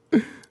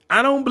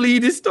 I don't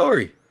believe this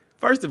story.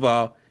 First of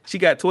all, she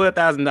got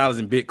 $12,000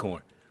 in Bitcoin.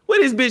 Where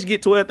does this bitch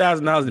get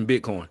 $12,000 in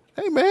Bitcoin?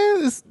 Hey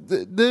man,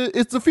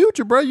 it's the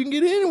future, bro. You can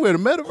get it anywhere. The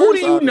metaverse. Who do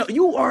you know?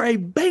 You are a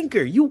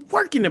banker. You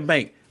work in the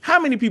bank. How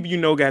many people you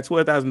know got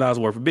 $12,000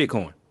 worth of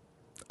Bitcoin?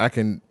 I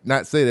can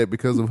not say that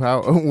because of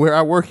where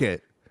I work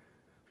at.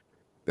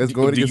 That's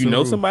going. Do you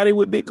know somebody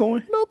with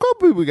Bitcoin? No, a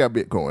couple people got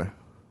Bitcoin.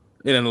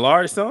 In a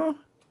large sum?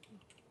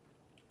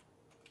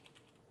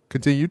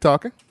 Continue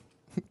talking.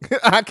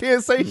 I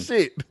can't say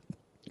shit.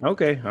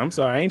 Okay, I'm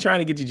sorry. I ain't trying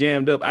to get you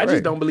jammed up. I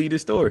just don't believe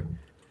this story.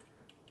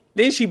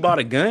 Then she bought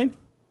a gun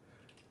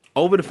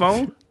over the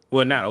phone.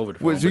 Well, not over the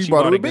phone. She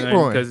bought it with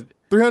Bitcoin because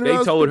 $300.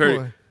 They told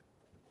Bitcoin. her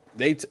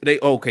they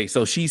okay.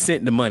 So she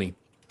sent the money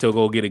to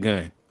go get a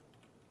gun.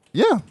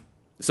 Yeah.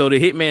 So the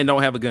hitman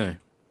don't have a gun.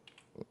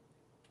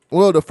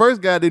 Well, the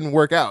first guy didn't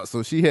work out,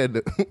 so she had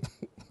to.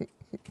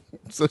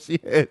 So she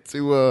had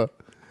to.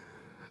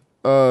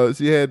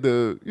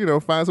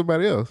 Find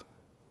somebody else.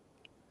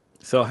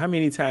 So how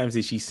many times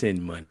did she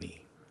send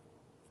money?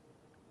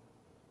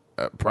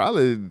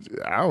 Probably,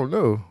 I don't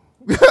know.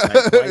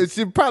 Like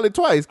she probably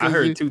twice. I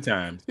heard 2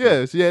 times.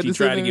 Yeah, she had. She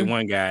tried to get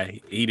one guy,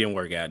 he didn't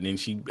work out. And then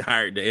she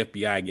hired the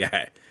FBI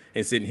guy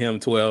and sent him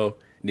 12,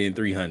 then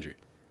 300.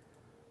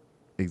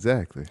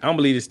 Exactly. I don't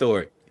believe this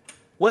story.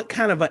 What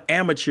kind of an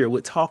amateur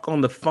would talk on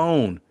the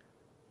phone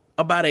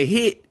about a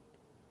hit?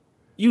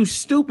 You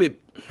stupid.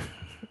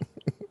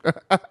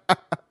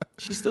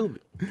 She's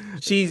stupid.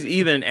 She's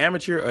either an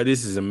amateur or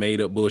this is a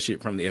made up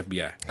bullshit from the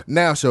FBI.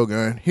 Now,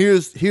 Shogun,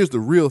 here's the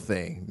real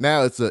thing.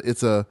 Now it's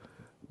a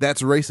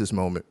that's racist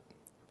moment.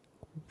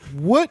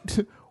 What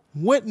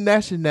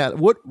nationality,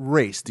 what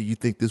race do you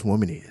think this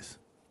woman is?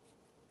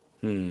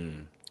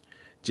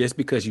 Just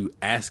because you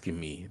asking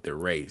me the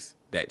race,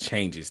 that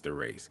changes the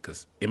race.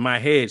 Because in my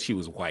head, she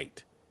was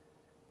white.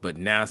 But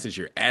now since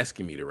you're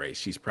asking me the race,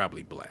 she's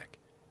probably black.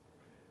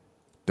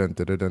 Dun,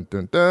 dun, dun, dun,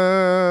 dun,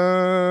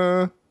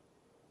 dun.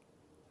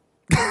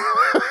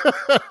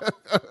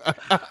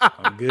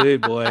 I'm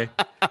good, boy.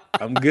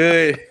 I'm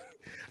good.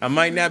 I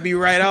might not be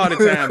right all the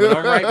time, but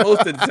I'm right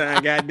most of the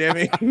time,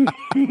 goddammit.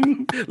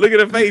 Look at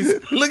her face.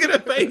 Look at her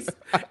face.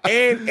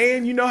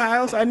 And you know how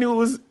else I knew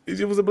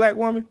it was a black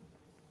woman?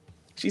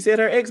 She said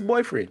her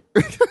ex-boyfriend.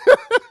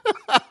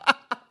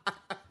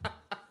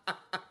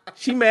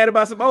 She mad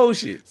about some old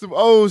shit. Some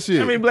old shit.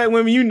 How many black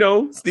women you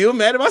know still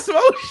mad about some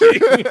old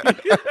shit?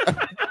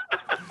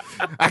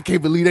 I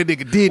can't believe that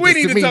nigga did this to me.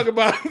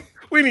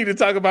 We need to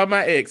talk about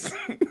my ex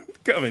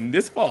coming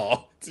this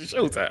fall to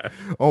Showtime.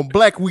 On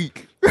Black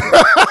Week.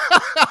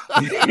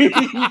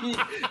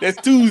 That's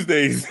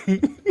Tuesdays.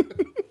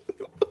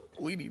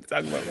 We need to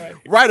talk about my ex.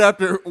 Right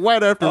after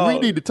we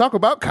need to talk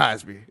about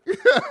Cosby.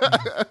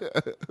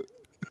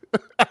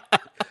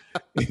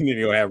 And then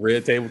you'll have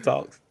red table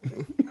talks.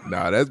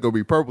 Nah, that's gonna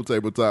be purple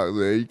table talks,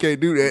 man. You can't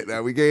do that.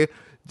 Now we can't.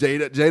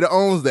 Jada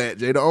owns that.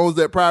 Jada owns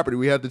that property.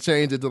 We have to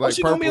change it to like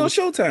she purple. Gonna be on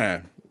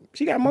Showtime.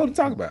 She got more to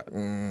talk about.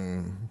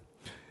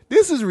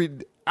 This is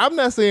I'm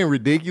not saying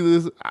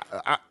ridiculous.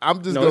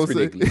 I'm just gonna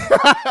say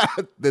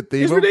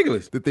It's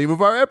ridiculous. The theme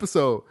of our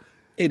episode.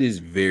 It is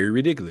very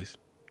ridiculous.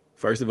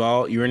 First of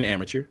all, you're an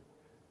amateur.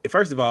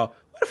 First of all,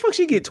 where the fuck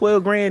she get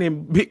 $12,000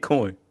 in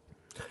Bitcoin?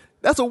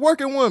 That's a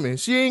working woman.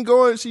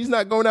 She's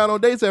not going out on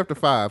dates after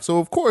 5. So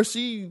of course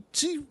she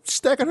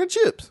stacking her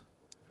chips.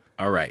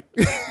 All right.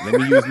 Let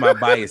me use my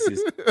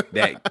biases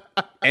that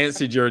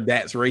answered your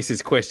that's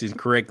racist questions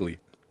correctly.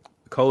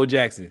 Cole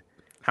Jackson,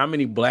 how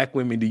many black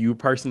women do you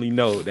personally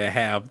know that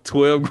have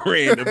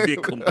 $12,000 of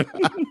Bitcoin?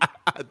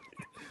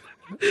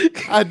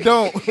 I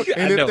don't.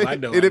 And I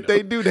know. If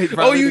they do, they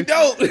probably you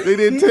don't. They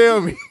didn't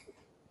tell me.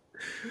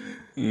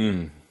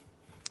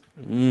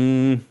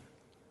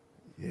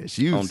 Yeah,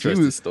 she I don't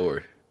trust this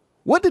story.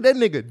 What did that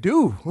nigga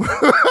do?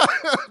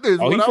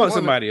 He fucked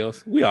somebody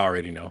else. We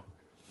already know.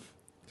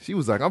 She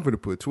was like, I'm gonna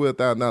put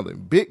 $12,000 in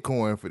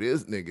Bitcoin for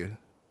this nigga.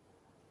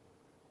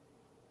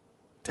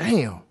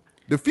 Damn.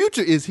 The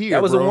future is here.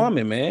 That was bro. a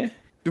woman, man.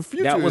 The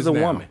future that was is a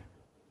now. woman.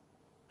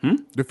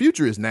 The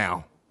future is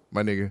now,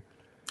 my nigga.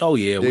 Oh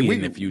yeah, we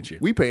in the future.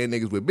 We paying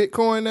niggas with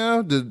Bitcoin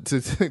now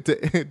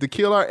to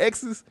kill our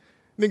exes.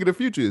 Nigga, the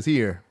future is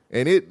here,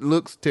 and it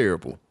looks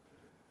terrible.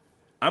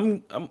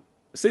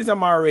 Since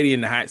I'm already in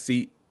the hot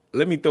seat,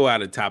 let me throw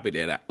out a topic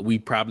that we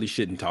probably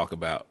shouldn't talk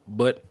about,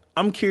 but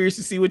I'm curious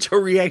to see what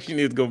your reaction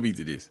is going to be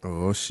to this.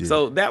 Oh shit!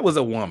 So that was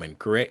a woman,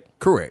 correct?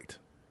 Correct.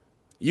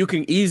 You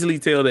can easily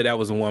tell that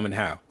was a woman.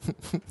 How?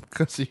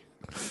 Because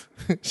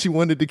she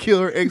wanted to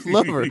kill her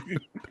ex-lover.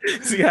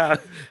 See how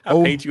I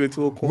paint you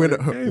into a corner?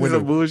 When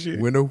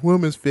a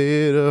woman's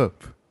fed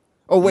up.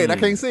 Oh, wait, I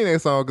can't sing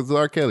that song because it's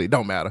R. Kelly.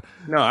 Don't matter.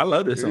 No, I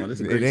love this song. This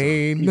is a great It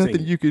ain't song.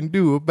 nothing you can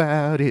do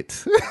about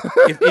it.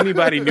 If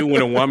anybody knew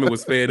when a woman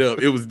was fed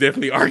up, it was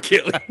definitely R.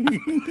 Kelly.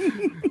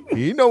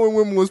 You know when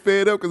women was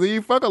fed up because he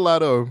fuck a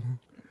lot of them.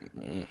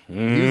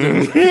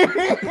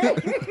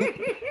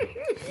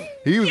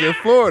 He was in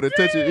Florida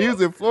touching them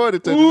girls.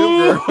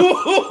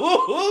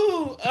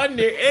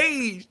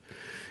 underage.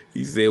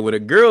 He said, when a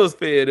girl's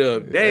fed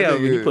up,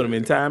 damn, you put him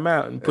in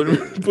timeout and put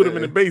him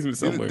in the basement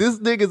somewhere. This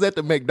nigga's at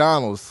the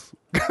McDonald's.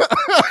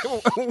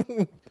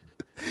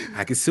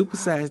 I can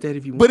supersize that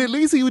if you want. But at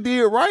least he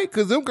did right,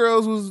 because them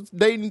girls was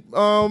dating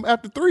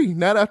after 3,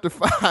 not after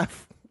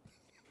 5.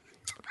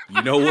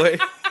 You know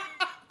what?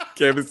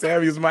 Kevin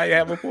Samuels might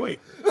have a point.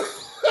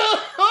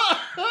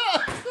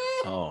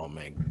 Oh,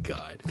 my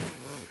God.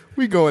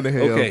 We going to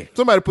hell. Okay.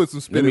 Somebody put some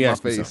spit in my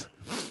face.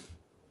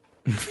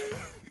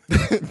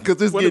 Because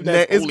it's getting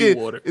nasty.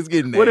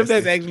 What if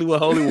that's actually what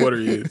holy water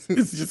is?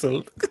 It's just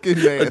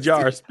a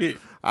jar of spit.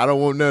 I don't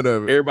want none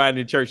of it. Everybody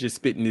in the church is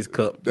spitting this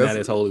cup. Now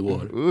that's holy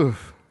water.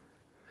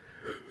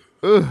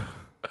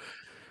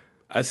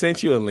 I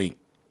sent you a link,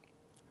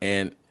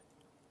 and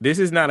this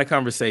is not a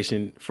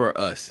conversation for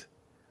us,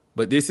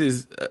 but this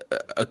is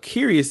a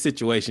curious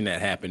situation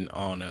that happened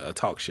on a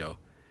talk show.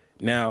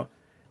 Now,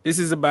 this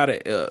is about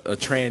a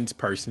trans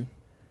person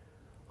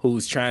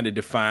who's trying to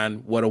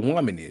define what a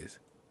woman is.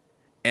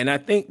 And I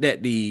think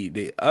that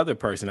the other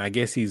person, I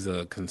guess he's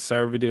a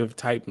conservative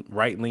type,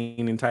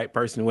 right-leaning type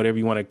person, whatever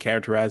you want to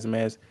characterize him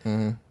as.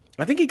 Mm-hmm.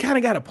 I think he kind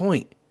of got a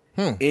point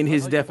in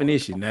his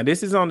definition. Now,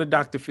 this is on the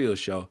Dr. Phil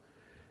show.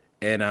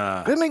 And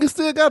that nigga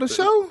still got a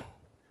show?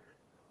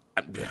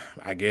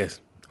 I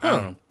guess. I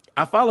don't know.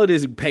 I follow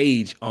this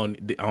page on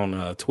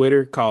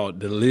Twitter called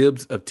The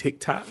Libs of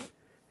TikTok.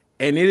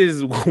 And it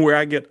is where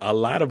I get a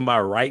lot of my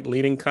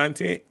right-leaning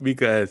content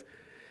because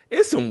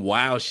it's some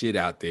wild shit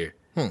out there.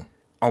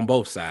 On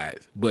both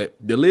sides. But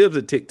the libs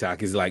of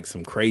TikTok is like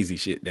some crazy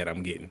shit that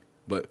I'm getting.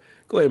 But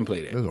go ahead and play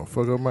that. It's gonna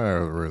fuck up my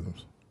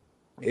algorithms.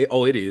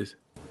 It is.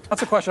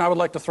 That's a question I would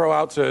like to throw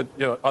out to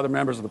other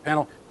members of the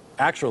panel.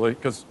 Actually,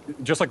 because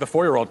just like the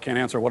 4-year-old can't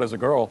answer what is a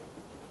girl,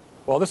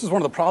 well, this is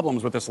one of the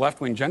problems with this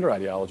left-wing gender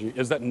ideology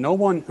is that no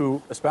one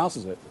who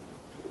espouses it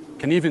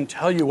can even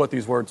tell you what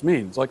these words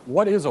mean. It's like,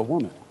 what is a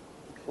woman?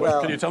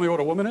 Well, can you tell me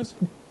what a woman is?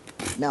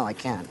 No, I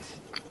can't.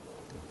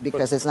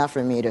 Because it's not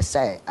for me to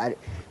say.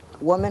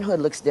 Womanhood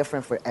looks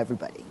different for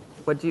everybody.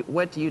 What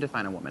do you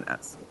define a woman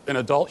as? An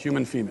adult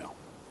human female.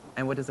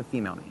 And what does a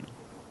female mean?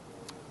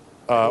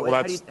 Well,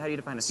 how that's do you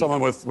define a female? Someone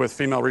with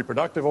female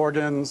reproductive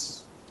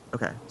organs.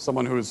 Okay.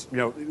 Someone who's,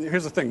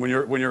 here's the thing. When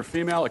you're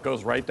female, it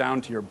goes right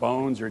down to your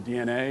bones, your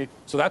DNA.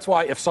 So that's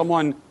why if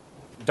someone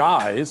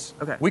dies,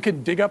 we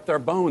could dig up their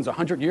bones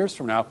 100 years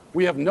from now.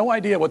 We have no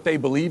idea what they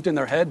believed in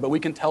their head, but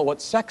we can tell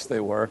what sex they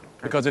were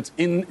because it's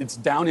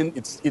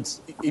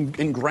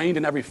ingrained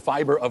in every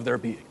fiber of their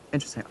being.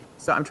 Interesting.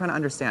 So I'm trying to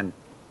understand.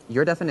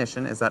 Your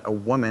definition is that a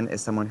woman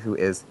is someone who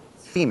is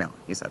female,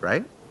 you said,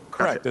 right?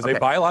 Correct. Is a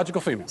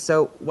biological female.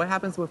 So what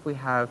happens if we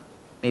have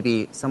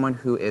maybe someone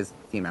who is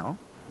female,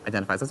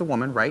 identifies as a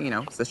woman, right?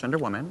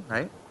 Cisgender woman,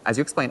 right? As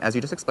you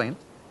just explained,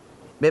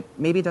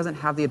 maybe doesn't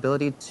have the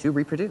ability to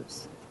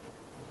reproduce.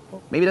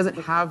 Maybe doesn't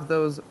have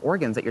those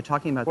organs that you're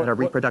talking about that are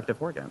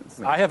reproductive organs.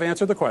 I have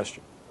answered the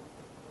question.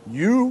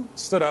 You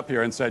stood up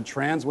here and said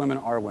trans women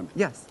are women.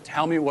 Yes.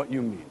 Tell me what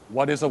you mean.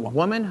 What is a woman?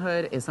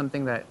 Womanhood is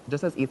something that,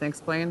 just as Ethan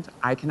explained,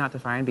 I cannot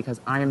define because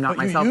I am not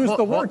myself. You used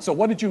the word, so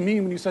what did you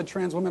mean when you said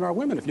trans women are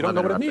women if you don't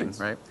know what it means?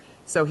 Right.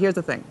 So here's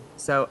the thing.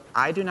 So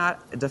I do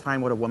not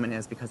define what a woman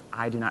is because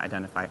I do not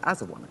identify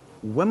as a woman.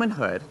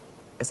 Womanhood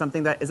is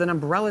something that is an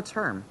umbrella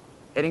term.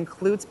 It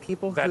includes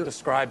people that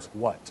describes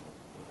what?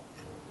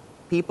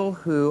 People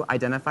who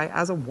identify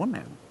as a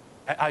woman.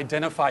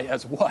 Identify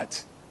as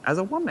what? As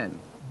a woman.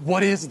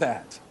 What is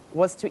that?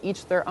 Was to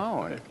each their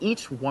own.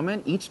 Each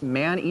woman, each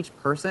man, each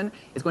person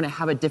is going to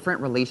have a different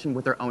relation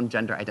with their own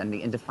gender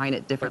identity and define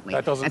it differently.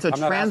 And so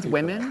trans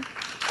women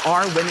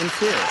are women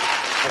too.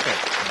 Okay.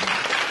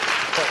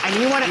 And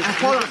you want to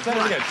hold on.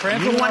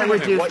 You want to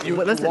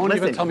reduce. Won't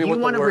even tell me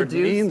what the word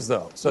means,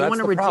 though. So you that's want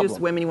to the reduce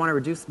problem. women. You want to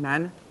reduce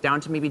men down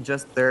to maybe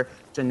just their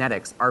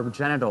genetics, our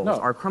genitals,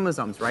 our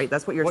chromosomes. Right?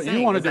 That's what you're saying. What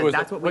you want to do is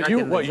that's what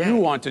you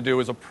want to do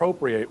is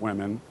appropriate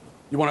women.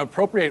 You want to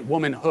appropriate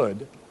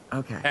womanhood.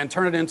 Okay. And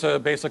turn it into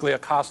basically a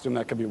costume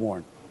that can be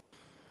worn.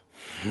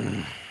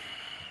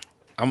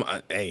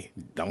 Hey,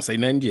 don't say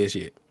nothing just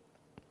yet.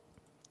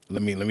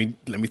 Let me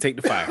take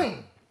the fire.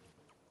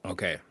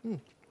 Okay.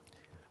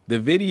 The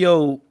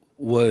video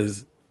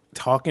was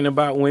talking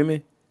about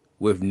women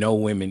with no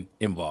women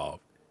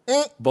involved.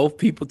 Both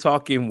people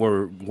talking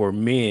were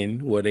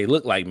men, well, they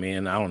look like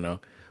men, I don't know.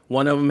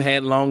 One of them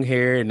had long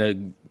hair and a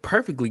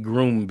perfectly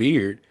groomed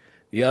beard.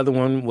 The other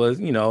one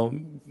was,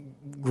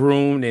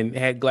 groomed and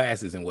had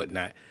glasses and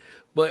whatnot.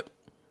 But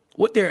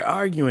what they're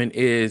arguing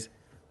is,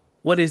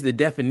 what is the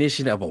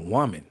definition of a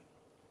woman?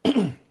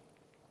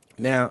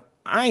 Now,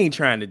 I ain't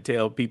trying to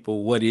tell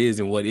people what is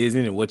and what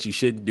isn't and what you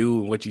should do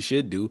and what you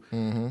should do.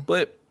 Mm-hmm.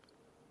 But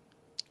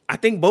I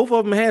think both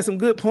of them had some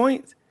good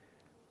points.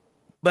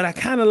 But I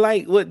kind of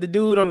like what the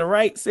dude on the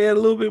right said a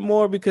little bit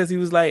more because he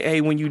was like,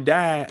 hey, when you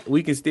die,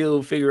 we can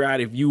still figure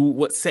out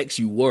what sex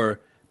you were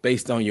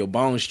based on your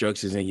bone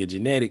structures and your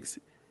genetics.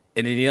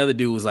 And then the other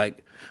dude was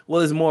like,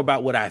 well, it's more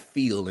about what I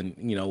feel and,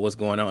 what's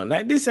going on.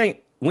 Like,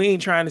 we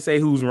ain't trying to say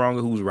who's wrong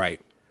or who's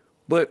right.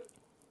 But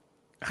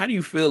how do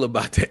you feel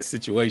about that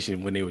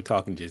situation when they were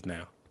talking just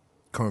now?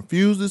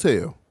 Confused as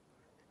hell.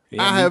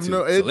 Yeah, I me have too.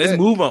 no. So let's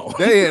move on.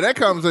 That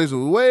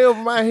conversation was way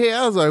over my head.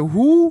 I was like,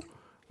 who?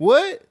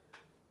 What?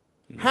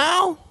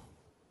 How?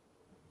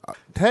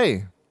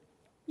 Hey,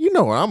 you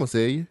know what I'm gonna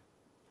say you.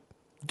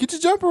 Get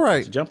your jumper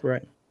right. Jumper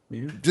right.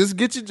 Yeah. Just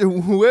get your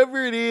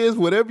whoever it is,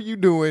 whatever you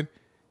doing,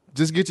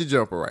 just get your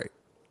jumper right.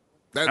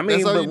 I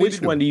mean, but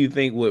which one do you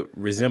think would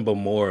resemble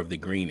more of the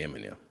green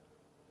Eminem?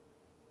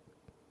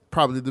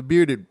 Probably the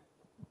bearded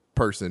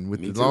person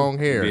with the long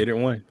hair. The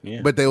bearded one,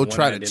 yeah. But they'll One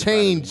try to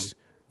change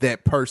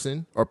that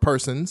person or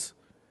persons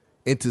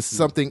into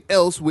something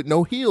else with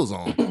no heels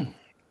on.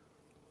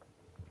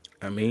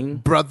 I mean,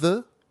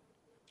 brother,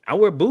 I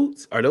wear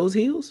boots. Are those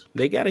heels?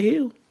 They got a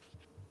heel.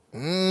 You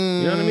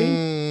know what I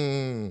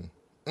mean?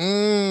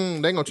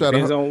 They're gonna try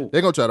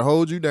to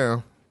hold you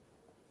down.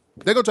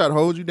 They're gonna try to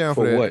hold you down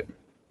for that. what?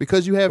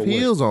 Because you have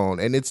heels on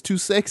and it's too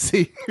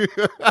sexy.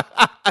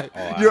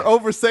 You're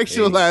over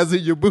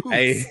sexualizing your boots.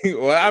 Hey,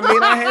 well, I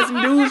mean, I had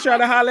some dudes try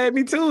to holler at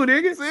me too,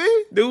 nigga.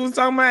 See? Dudes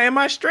talking about, am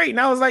I straight?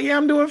 And I was like, yeah,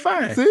 I'm doing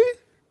fine. See?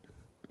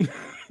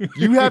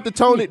 You have to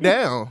tone it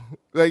down.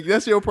 Like,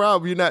 that's your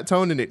problem. You're not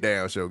toning it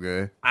down,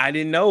 Shogun. I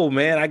didn't know,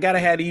 man. I gotta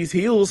have these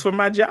heels for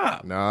my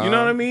job. Nah. You know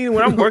what I mean?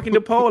 When I'm working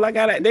the pole,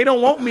 they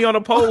don't want me on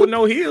a pole with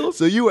no heels.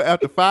 So you were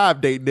after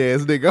 5 dating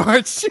ass nigga,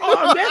 aren't you? Oh,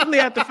 I'm definitely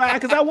after 5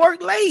 because I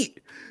work late.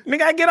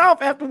 Nigga, I get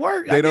off after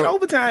work. I get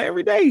overtime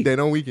every day. They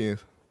on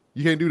weekends.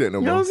 You can't do that no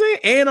more. You know what I'm saying?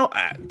 And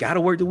I gotta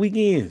work the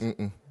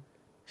weekends.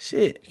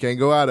 Shit. You can't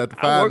go out after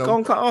 5. I work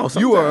on call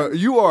You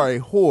are a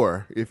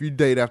whore if you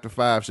date after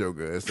 5,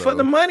 Shogun. So for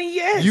the money,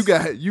 yes. You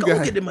got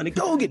get the money.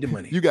 Go get the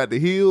money. You got the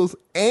heels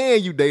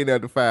and you dating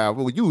after 5.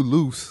 Well, you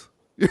loose.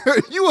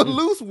 You a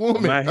loose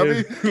woman. I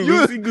mean,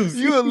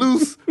 you a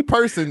loose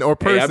person or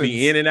person. Hey, I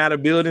be in and out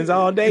of buildings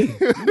all day.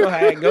 You know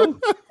how it go.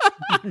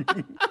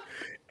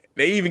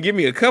 They even give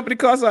me a company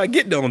car so I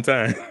get there on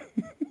time.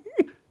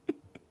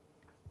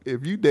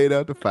 If you date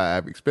after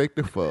 5, expect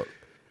to fuck.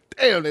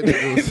 Damn, that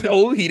nigga was...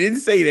 No, he didn't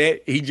say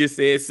that. He just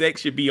said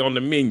sex should be on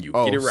the menu.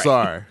 Oh, get it right.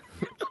 Sorry.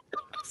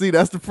 See,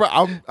 that's the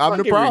problem. I'm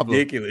the problem.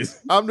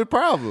 Ridiculous. I'm the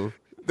problem.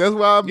 That's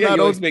why I'm not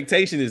your on...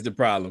 expectation is the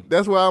problem.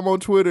 That's why I'm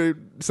on Twitter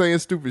saying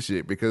stupid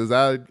shit, because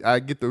I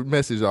get the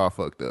message all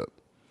fucked up.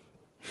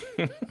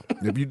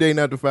 If you dating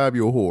after 5,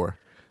 you're a whore.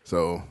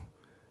 So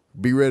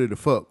be ready to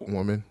fuck,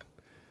 woman.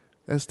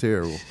 That's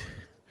terrible.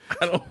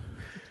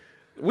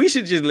 We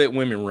should just let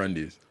women run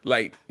this.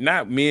 Like,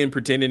 not men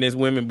pretending as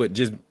women, but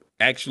just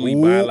actually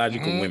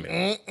biological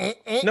women.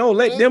 No,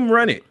 let them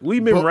run it.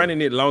 We've been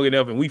running it long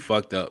enough and we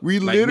fucked up.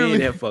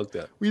 Men have fucked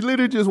up. We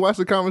literally just watched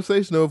the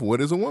conversation of what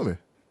is a woman.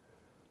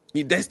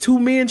 That's 2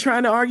 men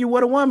trying to argue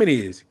what a woman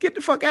is. Get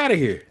the fuck out of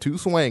here. 2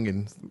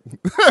 swinging.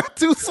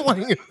 2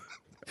 swinging.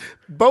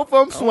 Both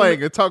of them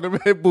swinging, talking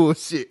about that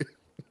bullshit.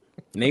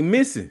 And they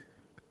missing.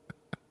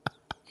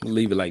 We'll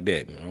leave it like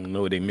that. I don't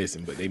know what they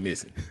missing, but they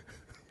missing.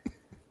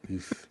 Man,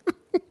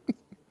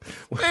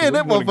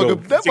 that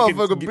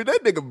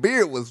nigga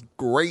beard was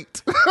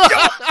great.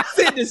 I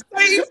said the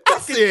same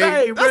fucking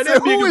thing, bro. That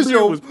nigga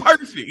beard was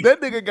perfect.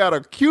 That nigga got a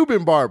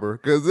Cuban barber,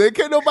 because there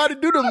can't nobody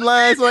do them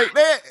lines like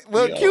that.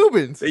 Well,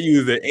 Cubans. They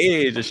use an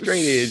edge, a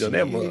straight edge on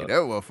that motherfucker.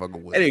 That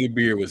motherfucker was. That nigga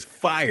beard was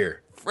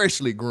fire.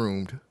 Freshly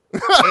groomed.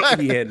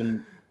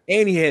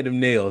 And he had them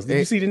nails. Did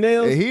you see the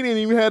nails? And he didn't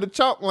even have the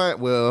chalk line.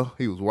 Well,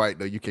 he was white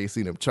though. You can't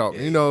see them chalk.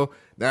 Yeah. You know,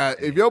 now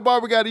if your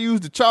barber got to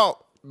use the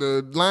chalk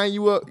to line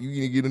you up, you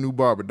need to get a new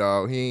barber,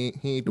 dog. He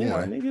ain't the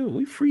one. Nigga,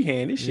 we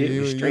freehand this shit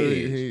with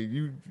straight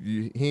edge.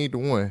 He ain't the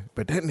one.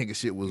 But that nigga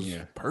shit was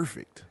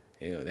perfect.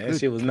 Yeah, that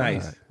shit was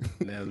nice.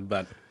 That was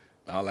about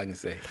all I can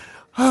say.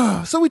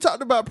 So we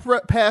talked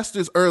about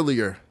pastors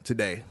earlier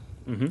today.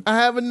 Mm-hmm. I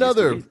have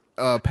another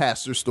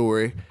pastor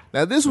story.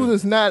 Now this one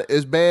is not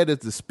as bad as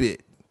the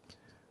spit,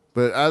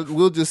 but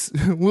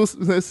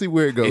let's see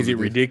where it goes. Is it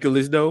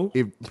ridiculous though?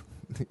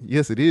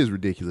 Yes, it is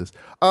ridiculous.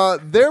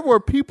 There were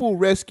people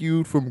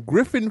rescued from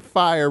Griffin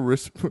Fire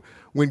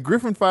when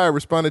Griffin Fire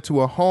responded to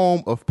a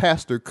home of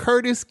Pastor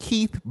Curtis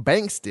Keith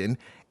Bankston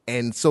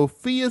and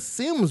Sophia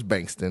Sims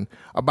Bankston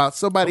about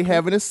somebody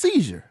having a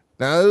seizure.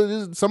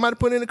 Now, somebody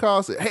put in the call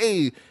and said,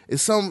 "Hey,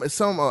 is some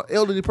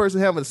elderly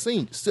person having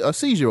a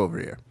seizure over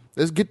here?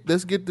 Let's get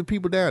the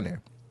people down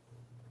there."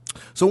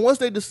 So once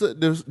they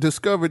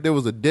discovered there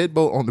was a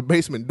deadbolt on the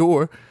basement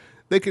door,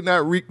 they could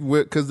not reach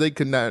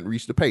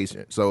the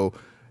patient. So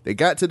they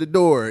got to the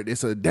door.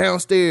 It's a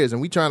downstairs,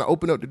 and we trying to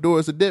open up the door.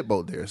 It's a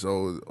deadbolt there.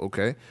 So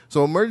okay.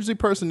 So emergency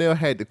personnel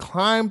had to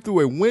climb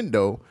through a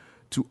window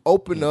to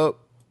open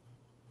up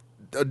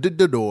the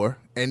door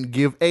and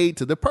give aid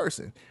to the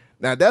person.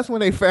 Now that's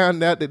when they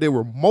found out that there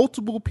were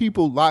multiple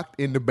people locked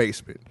in the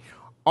basement,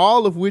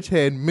 all of which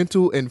had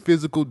mental and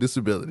physical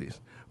disabilities.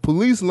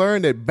 Police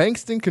learned that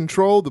Bankston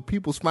controlled the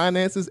people's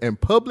finances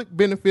and public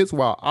benefits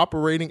while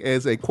operating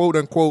as a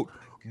quote-unquote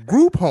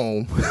group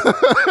home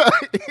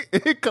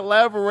in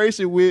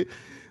collaboration with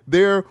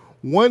their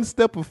One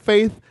Step of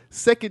Faith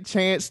Second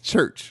Chance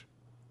Church.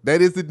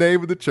 That is the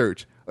name of the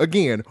church.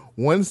 Again,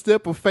 One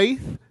Step of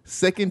Faith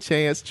Second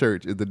Chance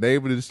Church is the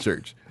name of this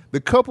church.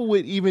 The couple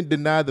would even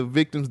deny the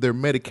victims their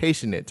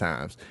medication at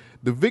times.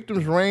 The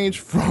victims range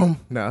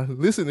from, now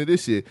listen to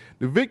this shit,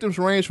 the victims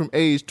range from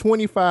age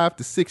 25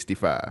 to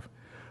 65.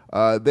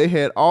 They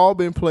had all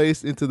been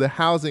placed into the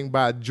housing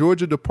by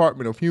Georgia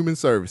Department of Human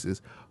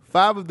Services.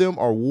 5 of them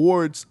are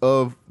wards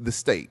of the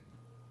state.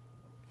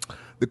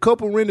 The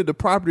couple rented the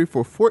property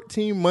for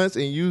 14 months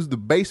and used the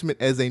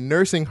basement as a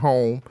nursing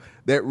home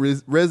that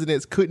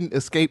residents couldn't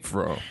escape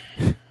from.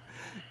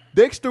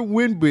 Dexter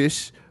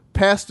Winbush,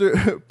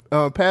 Pastor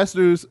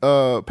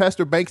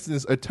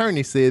Bankston's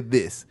attorney, said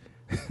this.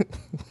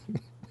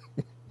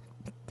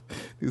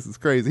 This is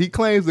crazy. He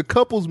claims the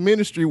couple's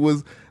ministry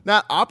was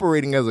not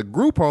operating as a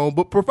group home,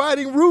 but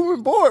providing room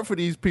and board for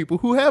these people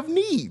who have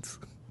needs.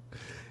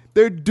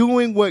 They're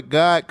doing what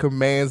God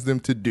commands them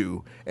to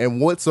do.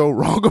 And what's so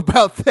wrong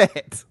about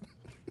that?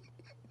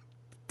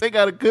 They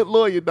got a good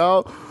lawyer,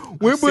 dog.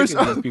 Winbush,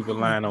 these people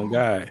lying on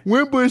God.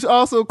 Winbush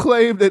also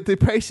claimed that the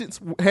patients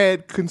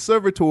had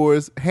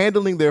conservators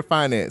handling their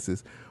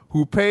finances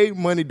who paid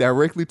money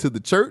directly to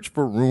the church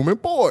for room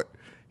and board.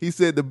 He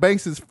said the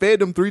Bankses fed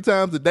them 3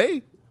 times a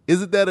day.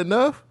 Isn't that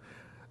enough?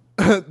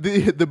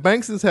 The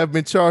Bankses have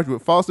been charged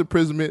with false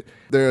imprisonment.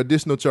 There are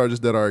additional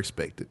charges that are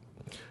expected.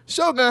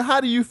 Shogun,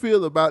 how do you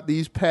feel about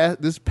this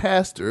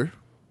pastor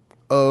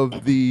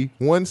of the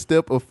One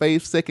Step of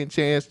Faith Second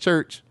Chance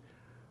Church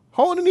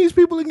holding these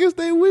people against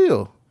their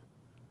will?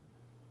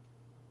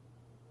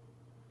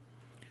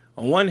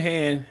 On one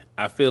hand,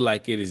 I feel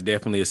like it is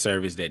definitely a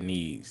service that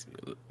needs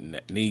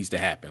to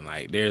happen.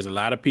 Like, there's a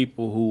lot of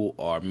people who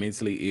are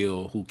mentally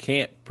ill who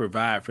can't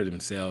provide for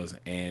themselves,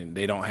 and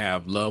they don't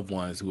have loved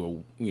ones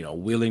who are,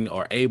 willing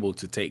or able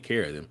to take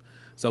care of them.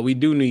 So we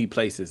do need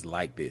places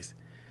like this.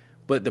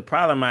 But the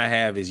problem I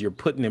have is you're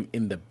putting them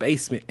in the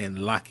basement and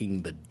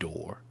locking the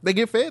door. They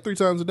get fed 3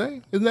 times a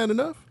day. Isn't that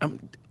enough?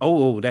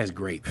 That's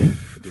great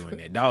for doing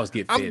that. Dogs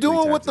get fed. I'm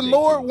doing what the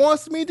Lord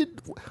wants me to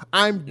do.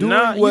 I'm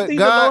doing what you think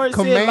God the Lord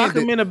commanded. Said lock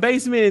them in a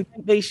basement and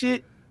think they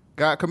shit?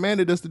 God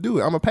commanded us to do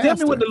it. I'm a pastor. Tell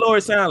me what the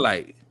Lord sound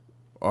like.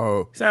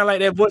 Oh, sound like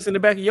that voice in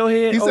the back of your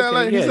head? He sound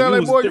like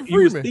Morgan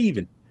Freeman.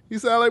 Steven. He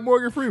sound like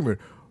Morgan Freeman.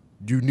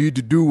 You need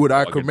to do what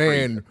I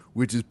command,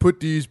 which is put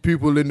these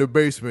people in the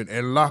basement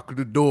and lock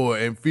the door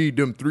and feed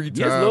them 3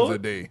 times a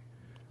day.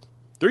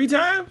 3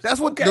 times? That's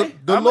what the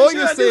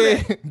lawyer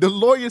said. The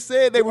lawyer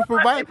said they were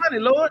providing money,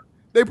 Lord.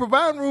 They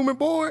provide room and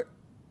board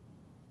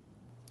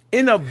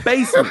in a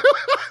basement.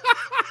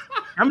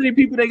 How many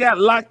people they got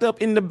locked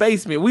up in the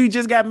basement? We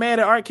just got mad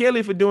at R.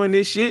 Kelly for doing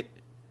this shit.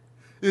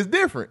 It's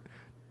different.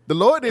 The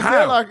Lord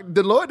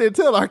didn't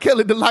tell R.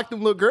 Kelly to lock them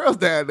little girls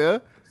down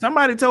there.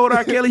 Somebody told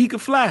R. Kelly he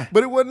could fly.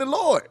 But it wasn't the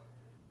Lord.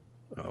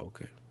 Oh,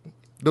 okay.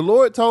 The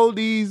Lord told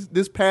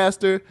this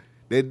pastor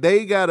that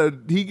he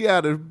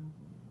gotta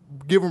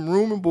give them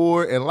room and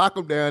board and lock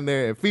them down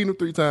there and feed them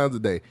 3 times a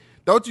day.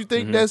 Don't you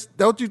think that's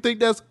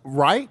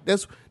right?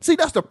 That's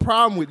the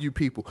problem with you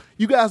people.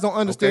 You guys don't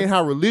understand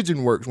how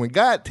religion works. When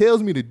God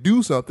tells me to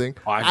do something,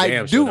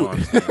 I do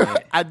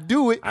it. I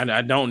do it.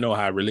 I don't know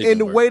how religion in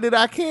the way that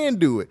I can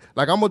do it.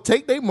 Like, I'm gonna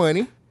take their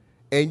money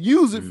and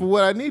use it for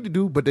what I need to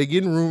do, but they're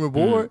getting room and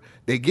board.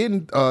 They're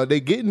getting 3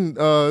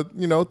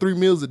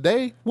 meals a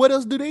day. What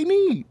else do they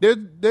need? The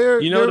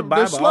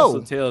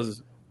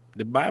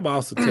Bible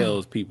also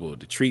tells people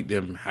to treat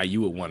them how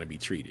you would want to be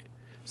treated.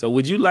 So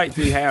would you like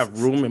to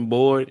have room and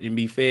board and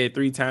be fed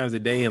 3 times a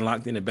day and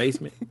locked in the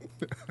basement?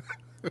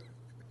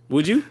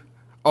 Would you?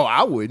 Oh,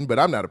 I wouldn't, but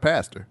I'm not a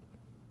pastor.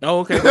 Oh,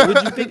 okay. But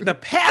would you think the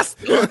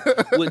pastor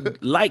would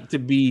like to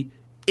be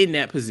in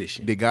that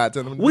position? Did God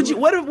tell them to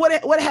do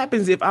it? What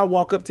happens if I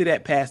walk up to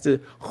that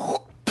pastor,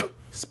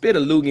 spit a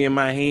loogie in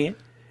my hand,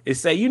 and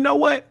say, you know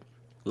what?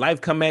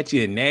 Life come at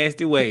you in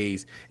nasty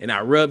ways, and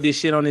I rub this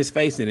shit on his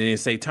face and then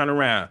say, turn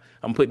around.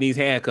 I'm putting these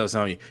handcuffs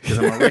on you because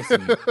I'm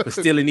arresting you for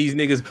stealing these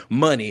niggas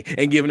money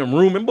and giving them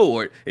room and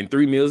board and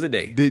 3 meals a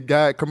day. Did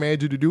God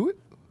command you to do it?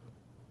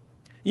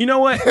 You know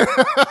what?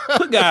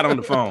 Put God on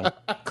the phone.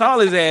 Call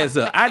his ass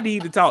up. I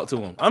need to talk to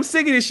him. I'm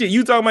sick of this shit.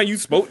 You talking about you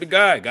spoke to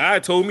God.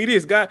 God told me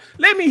this. God,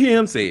 let me hear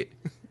him say it.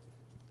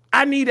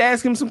 I need to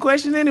ask him some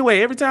questions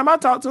anyway. Every time I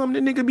talk to him, the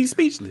nigga be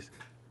speechless.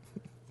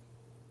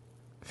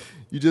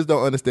 You just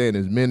don't understand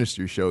his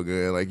ministry,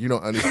 Shogun. Like, you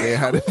don't understand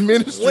how this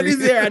ministry. What is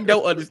there I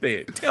don't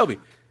understand? Tell me.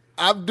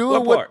 I'm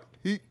doing what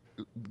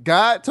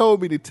God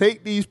told me to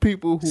take these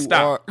people who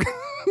are.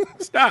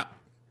 Stop.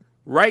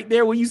 Right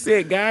there where you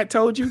said God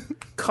told you,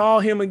 call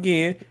him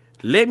again.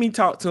 Let me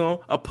talk to him.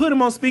 I'll put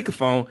him on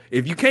speakerphone.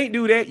 If you can't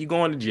do that, you're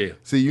going to jail.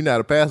 See, you're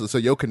not a pastor, so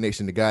your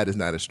connection to God is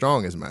not as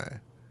strong as mine.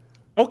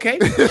 Okay.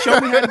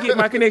 Show me how to get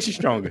my connection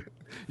stronger.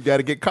 You got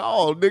to get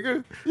called,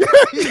 nigga.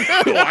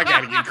 Oh, I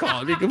got to get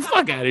called, nigga.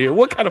 Fuck out of here.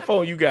 What kind of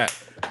phone you got?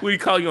 What, do you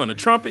call you on a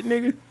trumpet,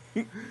 nigga?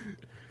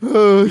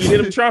 You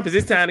hit them trumpets.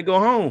 It's time to go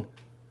home.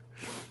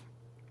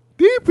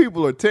 These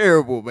people are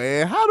terrible,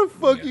 man. How the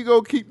fuck you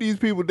gonna keep these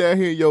people down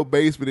here in your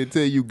basement and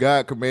tell you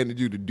God commanded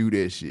you to do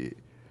that shit?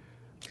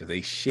 Because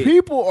they shit.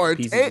 People are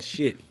pieces of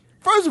shit.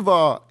 First of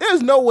all,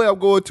 there's no way I'm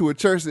going to a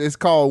church that's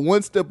called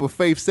One Step of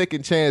Faith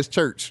Second Chance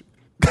Church.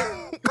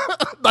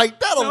 Like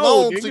that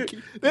alone should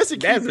keep That's a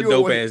you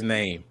dope away. ass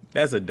name.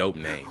 That's a dope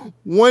name.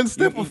 One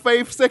step of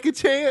faith, second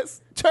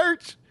chance,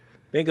 church.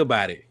 Think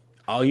about it.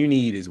 All you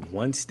need is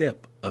one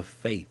step of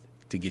faith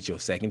to get your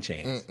second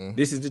chance.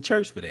 This is the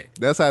church for that.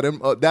 That's how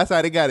them. That's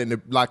how they got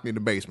locked in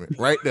the basement,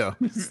 right there.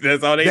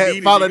 That's all they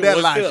needed. Follow nigga, that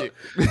one logic.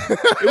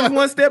 It was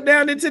one step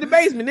down into the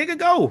basement, nigga.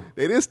 Go.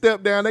 They didn't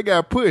step down. They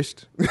got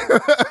pushed.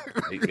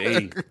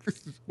 Hey,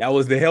 that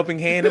was the helping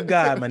hand of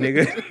God, my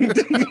nigga.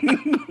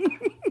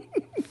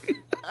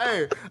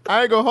 Hey,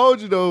 I ain't gonna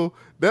hold you though.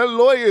 That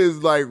lawyer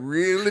is like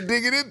really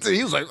digging into it.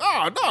 He was like,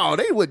 "Oh no,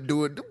 they wouldn't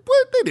do it.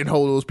 What? They didn't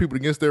hold those people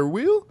against their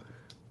will.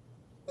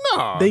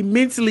 No, They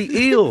mentally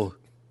ill.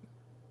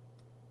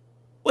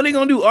 What they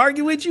gonna do?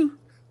 Argue with you?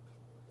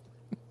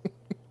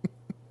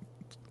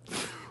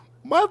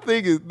 My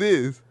thing is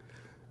this.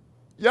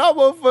 Y'all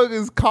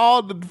motherfuckers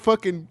called the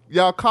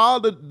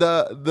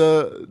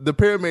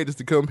paramedics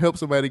to come help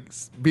somebody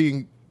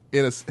being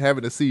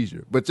having a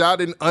seizure, but y'all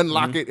didn't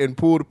unlock it and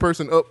pull the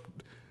person up.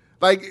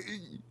 Like,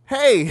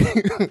 hey,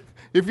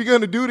 if you're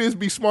gonna do this,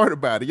 be smart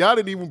about it. Y'all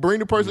didn't even bring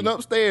the person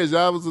upstairs.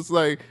 Y'all was just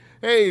like,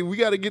 hey, we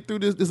got to get through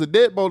this. There's a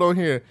deadbolt on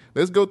here.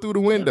 Let's go through the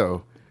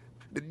window.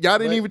 Y'all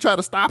didn't even try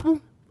to stop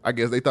him. I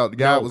guess they thought the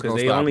guy was going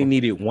to stop him. They only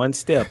needed one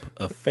step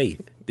of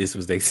faith. This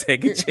was their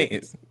second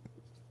chance.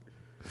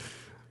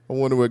 I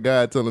wonder what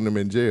God telling them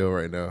in jail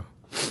right now.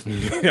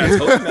 I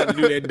told you not to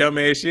do that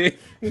dumbass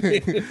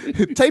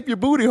shit. Tape your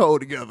booty hole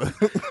together.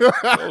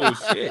 Oh,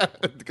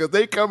 shit. Because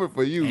they coming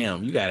for you.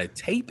 Damn, you got to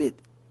tape it?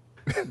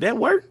 That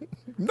work?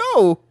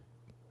 No.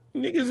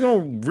 Niggas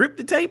going to rip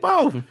the tape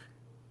off.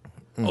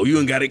 Oh, you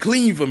ain't got it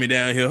clean for me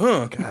down here,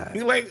 huh? God.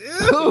 You're like,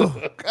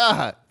 oh,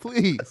 God,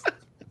 please.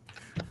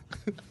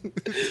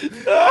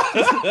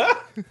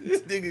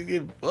 This nigga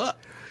getting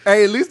fucked.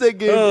 Hey, at least they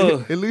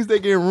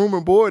get room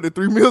and board and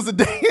 3 meals a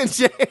day in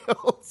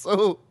jail.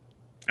 So,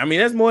 I mean,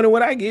 that's more than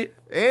what I get.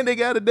 And they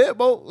got a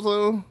deadbolt,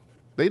 so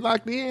they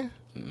locked in.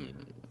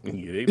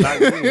 Yeah, they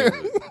locked in.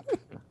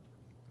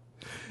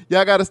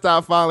 Y'all got to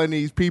stop following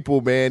these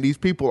people, man. These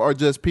people are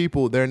just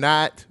people. They're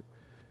not.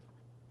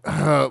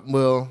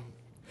 Well,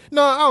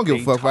 no, I don't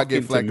give a fuck if I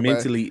get flack about it.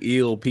 Mentally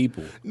ill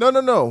people.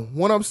 No.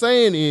 What I'm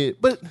saying is,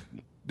 but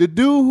the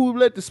dude who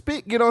let the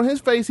spit get on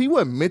his face, he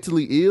wasn't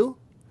mentally ill.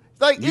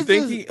 Like, you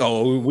think he?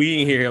 Oh, we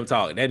didn't hear him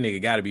talk. That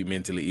nigga got to be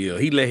mentally ill.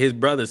 He let his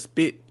brother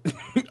spit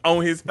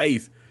on his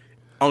face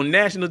on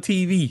national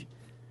TV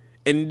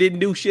and didn't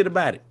do shit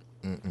about it.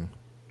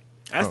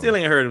 I still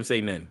ain't heard him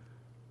say nothing.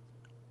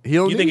 He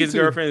don't you think need his to.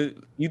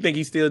 girlfriend? You think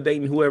he's still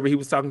dating whoever he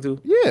was talking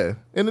to? Yeah,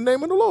 in the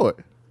name of the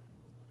Lord.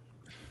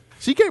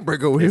 She can't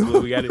break over That's him.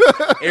 what we got.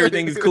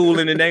 Everything is cool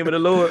in the name of the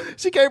Lord.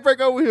 She can't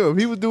break over him.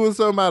 He was doing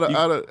something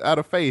out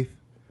of faith.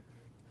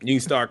 You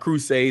can start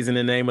crusades in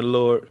the name of the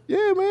Lord.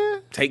 Yeah,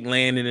 man. Take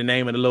land in the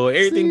name of the Lord.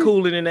 Everything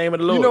cool in the name of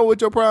the Lord. You know what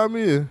your problem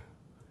is?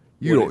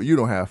 You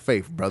don't have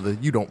faith, brother.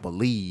 You don't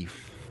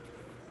believe.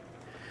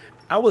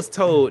 I was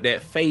told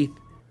that faith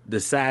the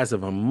size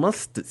of a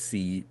mustard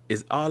seed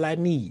is all I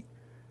need.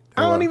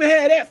 I don't even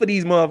have that for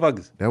these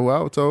motherfuckers. That's what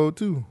I was told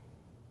too.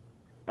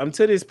 I'm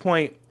to this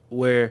point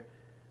where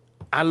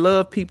I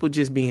love people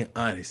just being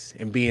honest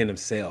and being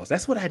themselves.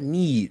 That's what I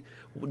need.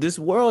 This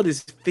world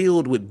is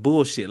filled with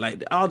bullshit.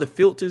 Like all the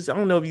filters. I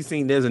don't know if you've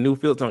seen, there's a new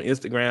filter on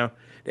Instagram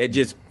that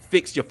just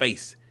fix your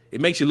face.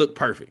 It makes you look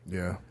perfect.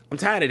 Yeah. I'm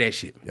tired of that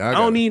shit. I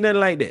don't need nothing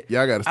like that.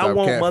 Y'all gotta stop I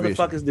want catfishing.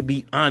 motherfuckers to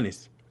be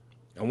honest.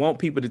 I want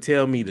people to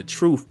tell me the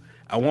truth.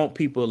 I want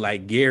people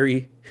like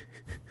Gary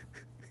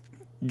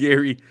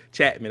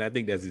Chapman. I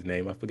think that's his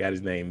name. I forgot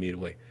his name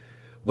midway.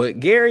 But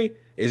Gary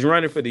is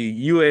running for the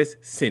U.S.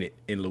 Senate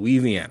in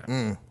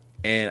Louisiana.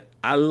 And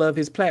I love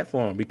his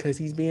platform because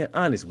he's being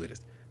honest with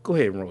us. Go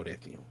ahead and roll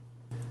that film.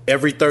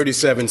 Every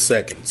 37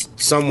 seconds,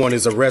 someone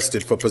is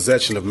arrested for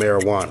possession of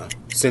marijuana.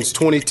 Since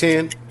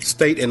 2010,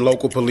 state and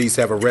local police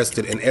have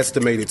arrested an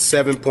estimated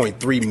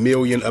 7.3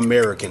 million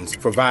Americans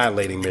for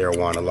violating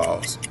marijuana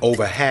laws,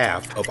 over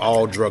half of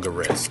all drug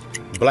arrests.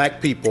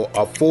 Black people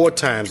are 4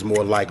 times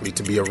more likely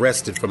to be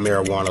arrested for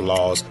marijuana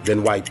laws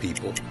than white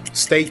people.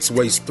 States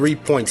waste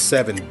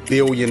 $3.7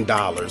 billion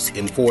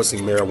enforcing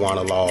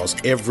marijuana laws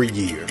every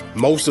year.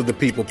 Most of the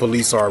people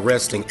police are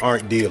arresting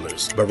aren't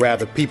dealers, but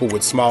rather people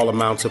with small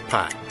amounts of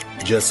pot,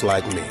 just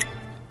like me.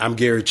 I'm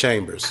Gary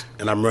Chambers,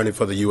 and I'm running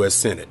for the U.S.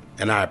 Senate,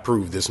 and I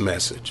approve this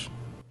message.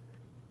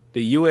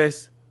 The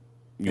U.S.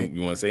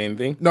 You want to say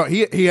anything? No,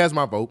 he has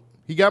my vote.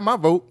 He got my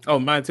vote. Oh,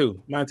 mine too.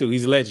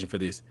 He's a legend for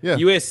this. Yeah.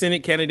 U.S.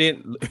 Senate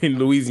candidate in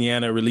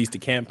Louisiana released a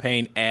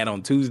campaign ad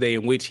on Tuesday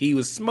in which he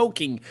was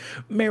smoking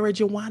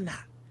marijuana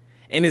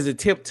in his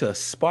attempt to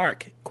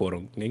spark, quote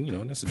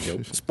unquote, that's a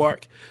joke,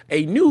 spark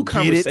a new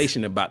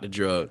conversation about the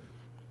drug.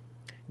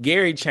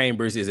 Gary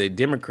Chambers is a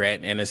Democrat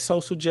and a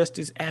social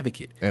justice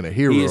advocate. And a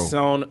hero. He is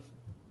on...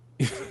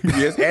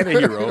 Yes, and a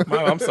hero.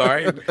 I'm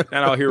sorry.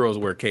 Not all heroes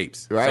wear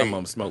capes. Right. Some of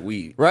them smoke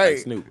weed. Right.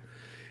 Like Snoop.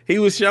 He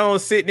was shown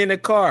sitting in a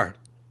car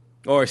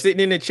or sitting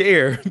in a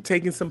chair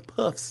taking some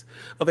puffs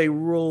of a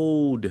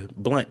rolled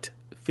blunt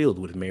filled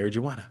with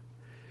marijuana.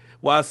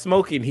 While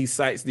smoking, he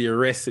cites the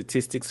arrest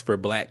statistics for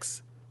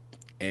blacks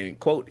And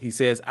quote, he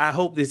says, "I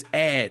hope this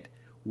ad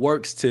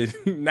works to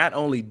not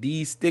only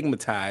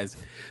destigmatize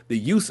the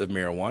use of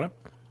marijuana,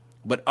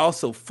 but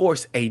also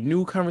force a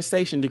new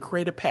conversation to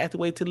create a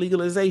pathway to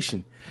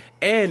legalization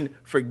and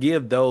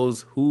forgive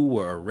those who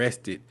were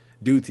arrested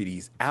due to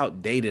these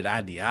outdated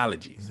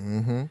ideologies."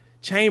 Mm-hmm.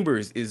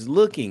 Chambers is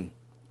looking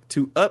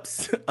to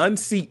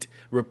unseat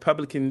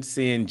Republican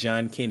Sen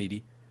John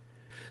Kennedy.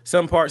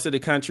 Some parts of the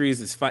country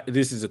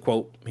this is a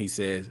quote. He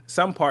says,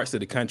 "Some parts of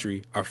the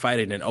country are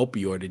fighting an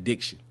opioid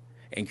addiction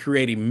and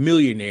creating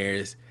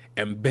millionaires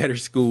and better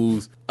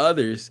schools.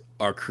 Others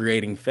are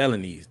creating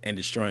felonies and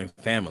destroying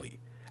family.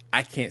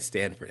 I can't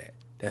stand for that."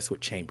 That's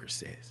what Chambers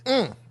says.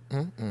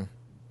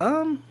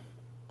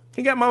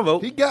 He got my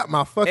vote. He got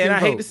my fucking and I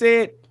vote. hate to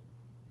say it,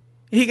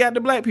 he got the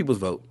black people's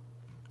vote.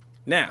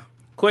 Now,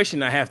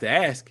 question I have to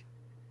ask,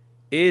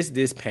 is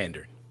this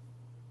pandering?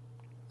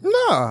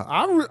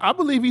 Nah, I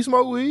believe he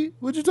smoked weed.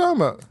 What you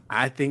talking about?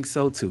 I think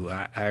so too.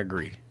 I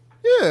agree.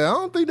 Yeah, I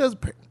don't think that's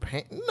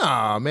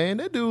nah, man.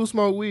 That dude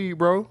smoke weed,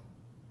 bro.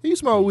 He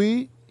smoke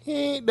weed. That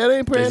ain't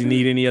pandering. Does he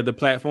need any other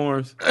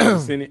platforms in the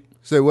Senate?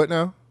 Say what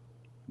now?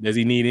 Does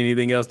he need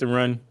anything else to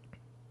run?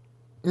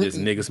 This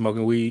nigga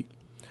smoking weed?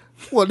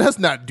 Well, let's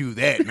not do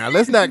that. Now,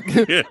 let's not.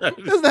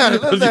 Let's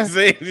not. I'm just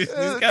saying, this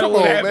Come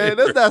on, man.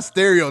 Let's not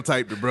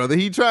stereotype the brother.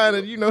 He trying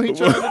to, he trying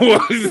to. Well,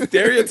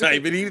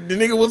 stereotyping. The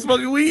nigga was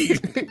smoking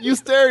weed. You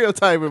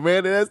stereotyping, man.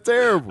 And that's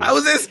terrible. I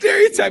was that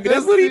stereotyping.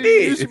 That's what he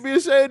did. You should be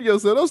ashamed of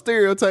yourself. Don't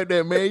stereotype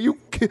that, man. You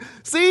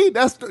see,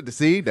 that's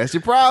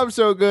your problem,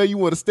 Shogun. You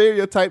want to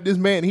stereotype this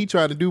man. He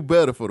trying to do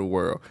better for the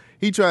world.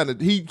 He trying to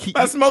he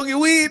by smoking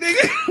weed,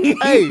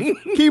 nigga. Hey,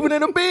 keep it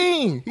in a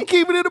bean. He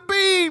keep it in a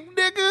bean,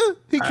 nigga.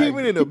 He keep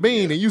it in a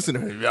bean, and you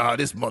saying, "Oh,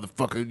 this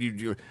motherfucker,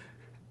 you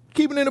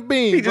keep it in a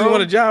bean." He just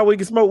want a job where he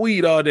can smoke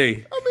weed all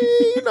day. I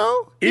mean,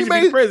 he should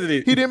be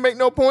president. He didn't make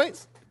no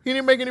points. He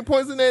didn't make any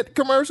points in that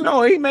commercial.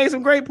 No, he made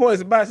some great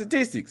points about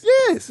statistics.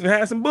 Yes, and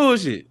had some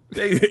bullshit.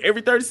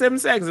 Every 37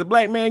 seconds, a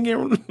black man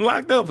getting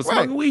locked up for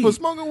smoking weed. For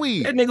smoking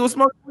weed, that nigga was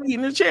smoking weed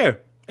in the chair.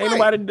 Ain't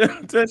nobody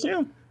touch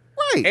him.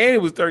 Right, and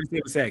it was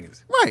 37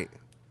 seconds. Right.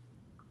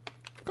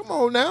 Come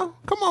on now.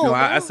 Come on. No,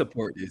 now. I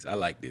support this. I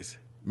like this.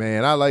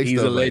 Man, I like He's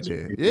stuff a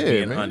legend. like that. Yeah,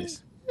 being man.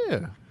 honest.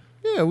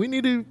 Yeah. We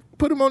need to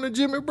put him on the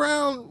Jimmy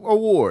Brown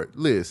Award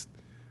list.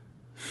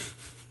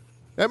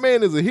 That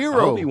man is a hero.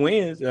 I hope he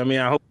wins. I mean,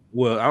 I hope.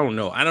 Well, I don't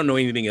know. I don't know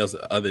anything else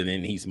other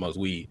than he smokes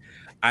weed.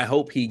 I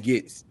hope he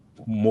gets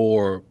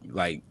more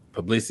like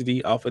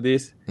publicity off of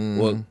this. Mm-hmm.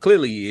 Well,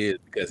 clearly he is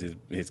because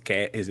his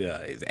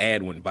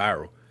ad went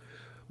viral.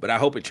 But I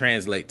hope it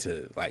translates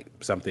to like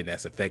something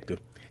that's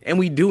effective. And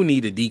we do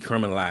need to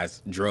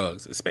decriminalize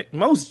drugs.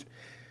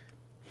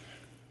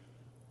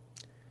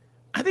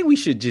 I think we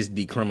should just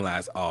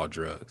decriminalize all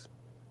drugs.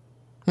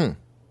 Like,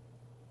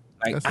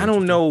 I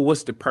don't know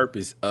what's the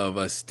purpose of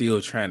us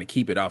still trying to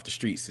keep it off the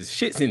streets. This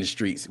shit's in the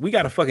streets. We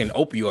got a fucking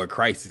opioid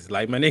crisis.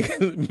 Like, my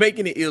nigga,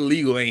 making it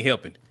illegal ain't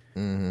helping.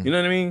 Mm-hmm. You know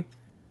what I mean?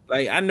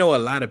 Like, I know a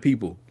lot of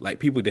people, like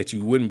people that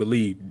you wouldn't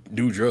believe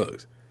do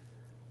drugs.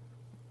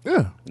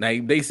 Yeah.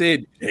 Like, they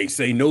said, they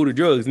say no to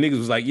drugs. Niggas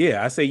was like,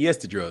 yeah, I say yes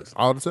to drugs.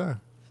 All the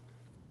time.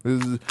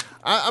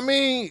 I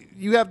mean,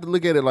 you have to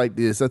look at it like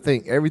this. I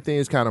think everything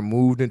is kind of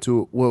moved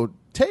into, well,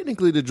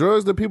 technically the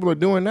drugs that people are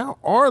doing now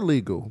are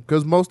legal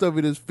because most of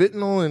it is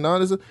fentanyl and all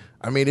this.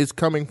 I mean, it's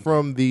coming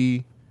from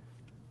the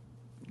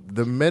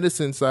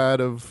medicine side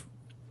of,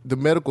 the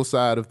medical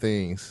side of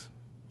things.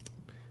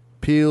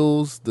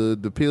 Pills,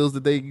 the pills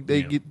that they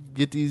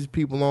get these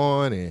people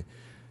on, and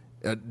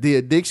the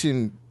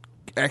addiction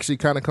actually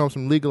kind of comes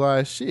from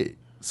legalized shit.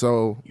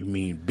 So you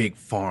mean Big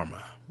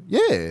Pharma?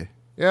 Yeah,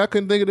 I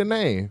couldn't think of the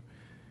name.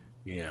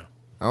 Yeah,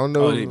 I don't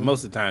know.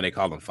 Most of the time they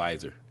call them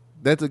Pfizer.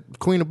 That's the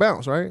Queen of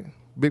Bounce, right?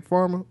 Big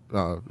Pharma.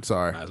 Oh,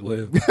 sorry. Might as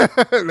well.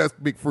 That's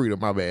Big Frida.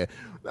 My bad.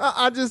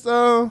 I just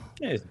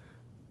yes.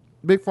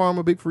 Big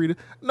Pharma, Big Frida.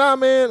 Nah,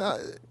 man.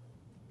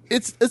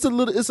 It's a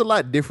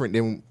lot different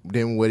than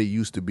what it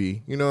used to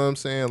be. You know what I'm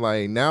saying?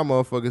 Like now,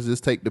 motherfuckers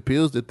just take the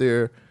pills that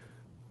they're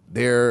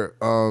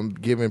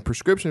giving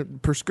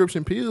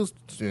prescription pills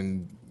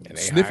and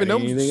sniffing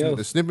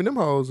them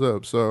hoes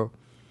up. So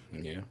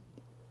yeah,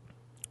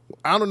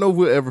 I don't know if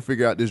we'll ever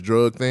figure out this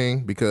drug thing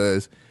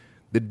because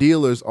the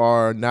dealers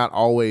are not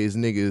always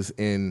niggas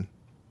in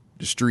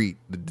the street.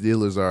 The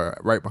dealers are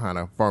right behind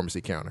a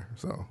pharmacy counter.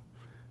 So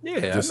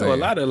yeah, I know a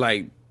lot of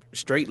like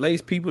straight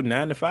laced people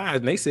 9 to 5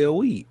 and they sell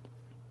weed.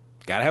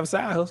 Gotta have a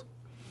side hustle.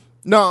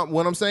 No,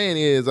 what I'm saying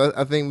is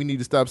I think we need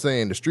to stop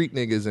saying the street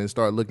niggas and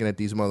start looking at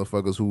these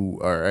motherfuckers who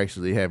are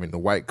actually having the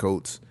white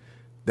coats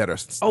that are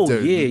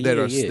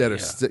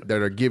that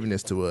are giving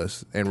this to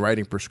us and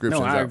writing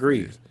prescriptions. No, I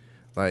agree.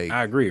 Like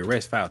I agree.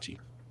 Arrest Fauci.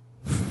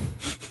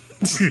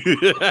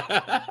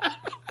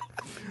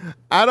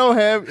 I don't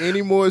have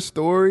any more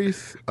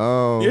stories.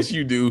 Yes,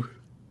 you do.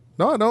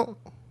 No, I don't.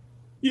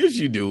 Yes,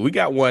 you do. We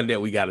got one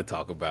that we got to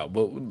talk about,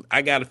 but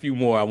I got a few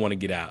more I want to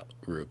get out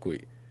real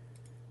quick.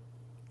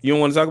 You don't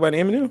want to talk about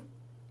Eminem?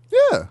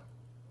 Yeah.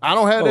 I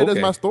don't have that as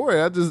my story.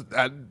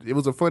 It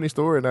was a funny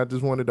story, and I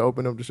just wanted to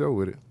open up the show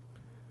with it.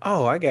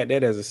 Oh, I got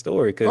that as a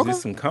story because Okay.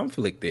 there's some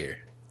conflict there.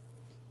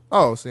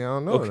 Oh, see, I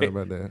don't know Okay.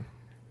 about that.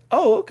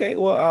 Oh, okay.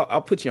 Well,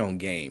 I'll put you on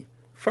game.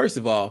 First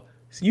of all,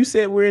 you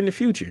said we're in the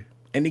future,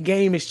 and the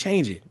game is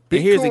changing.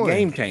 And here's a Bitcoin.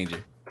 game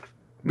changer.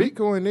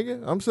 Bitcoin,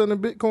 nigga. I'm selling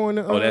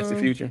Bitcoin. Oh, that's the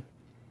future?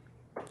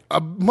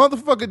 A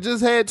motherfucker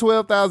just had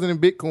 12,000 in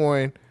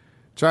Bitcoin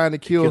trying to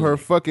kill her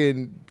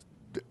fucking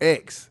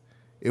ex.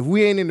 If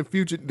we ain't in the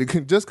future,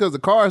 just because the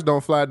cars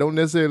don't fly don't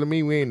necessarily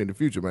mean we ain't in the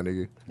future, my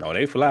nigga. No,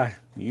 they fly.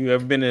 You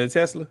ever been in a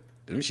Tesla?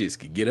 Them shits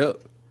could get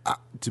up.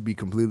 To be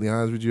completely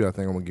honest with you, I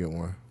think I'm going to get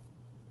one.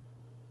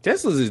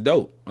 Teslas is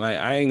dope. Like,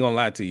 I ain't gonna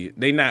lie to you.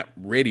 They not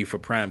ready for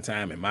prime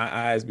time in my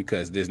eyes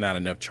because there's not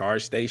enough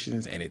charge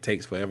stations and it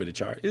takes forever to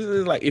charge.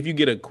 It's like if you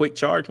get a quick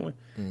charge one,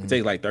 it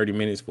takes like 30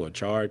 minutes for a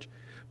charge.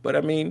 But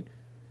I mean,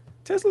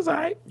 Tesla's all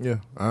right. Yeah,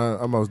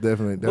 I most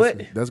definitely.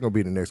 That's going to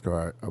be the next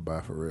car I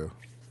buy for real.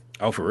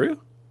 Oh, for real?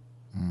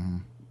 Mm-hmm.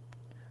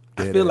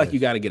 I feel like you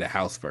got to get a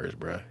house first,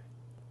 bro.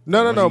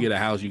 No. You get a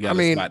house, you got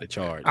a spot to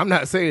charge. I'm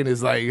not saying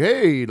it's like,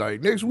 hey,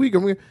 like next week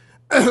I'm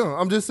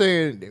I'm just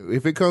saying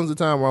if it comes a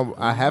time where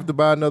I have to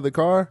buy another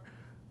car,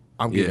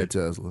 I'm getting a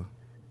Tesla.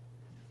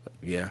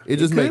 Yeah. It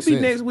just makes could be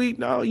sense. next week.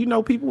 No, you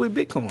know people with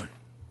Bitcoin.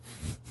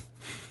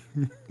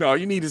 All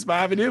you need is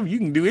 5 of them. You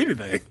can do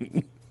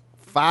anything.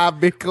 5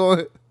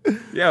 Bitcoin?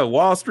 Yeah,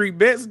 Wall Street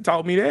Bets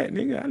taught me that,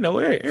 nigga. I know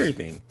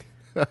everything.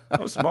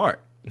 I'm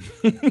smart.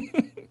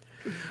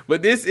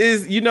 But this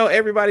is,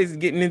 everybody's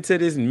getting into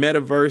this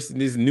metaverse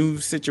and this new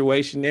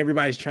situation.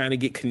 Everybody's trying to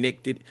get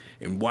connected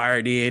and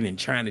wired in and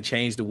trying to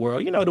change the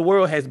world. The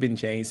world has been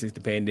changed since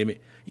the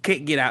pandemic. You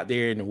can't get out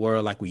there in the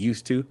world like we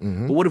used to.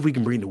 Mm-hmm. But what if we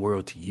can bring the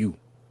world to you?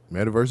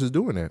 Metaverse is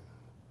doing that.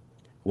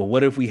 Well,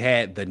 what if we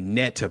had the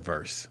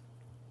Netaverse?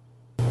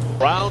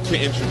 Proud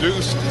to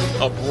introduce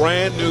a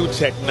brand new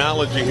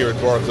technology here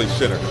at Barclays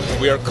Center.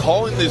 We are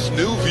calling this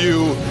new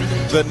view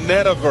the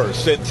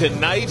Netaverse, and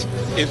tonight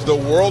is the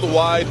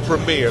worldwide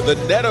premiere. The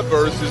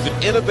Netaverse is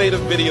an innovative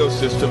video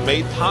system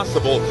made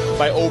possible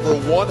by over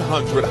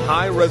 100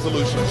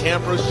 high-resolution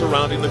cameras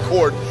surrounding the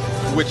court,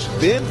 which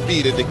then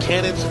feed into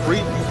Canon's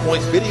free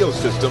viewpoint video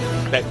system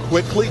that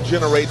quickly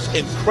generates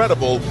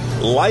incredible,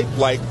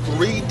 lifelike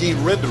 3D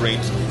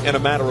renderings in a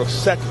matter of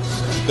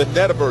seconds. The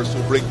Netaverse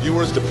will bring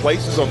viewers to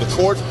places on the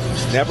court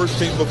never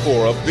seen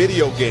before. A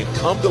video game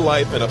come to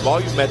life in a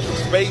volumetric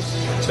space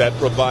that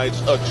provides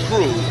a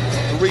true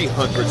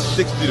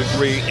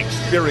 360-degree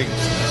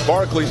experience.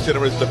 Barclays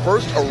Center is the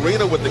first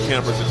arena with the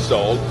cameras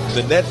installed.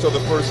 The Nets are the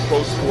first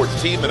pro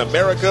sports team in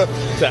America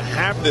to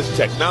have this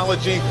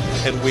technology,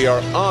 and we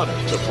are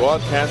honored to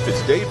broadcast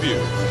its debut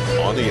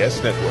on the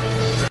S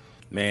Network.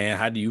 Man,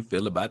 how do you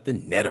feel about the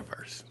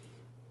Netaverse?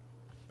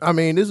 I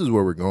mean, this is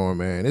where we're going,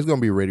 man. It's going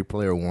to be Ready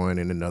Player One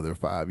in another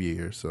 5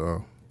 years.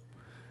 So,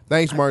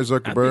 thanks, Mark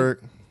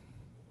Zuckerberg.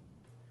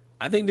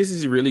 I think this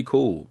is really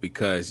cool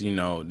because,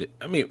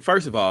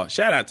 first of all,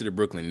 shout out to the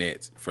Brooklyn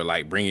Nets for,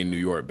 bringing New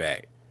York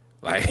back.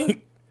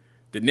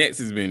 The Nets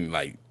has been,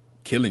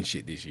 killing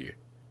shit this year.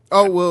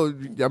 Oh, well,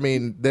 I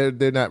mean,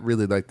 they're not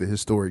really like the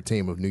historic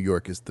team of New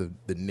York. It's the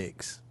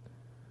Knicks.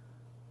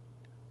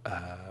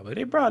 But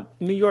they brought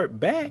New York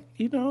back,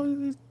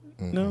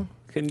 no.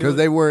 Because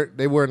they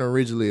weren't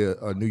originally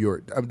a New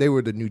York. They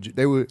were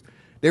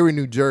they were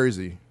New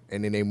Jersey,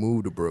 and then they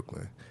moved to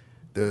Brooklyn.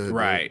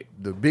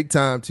 The big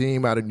time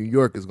team out of New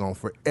York is gonna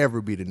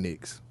forever be the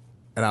Knicks,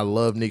 and I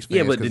love Knicks fans.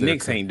 Yeah, but the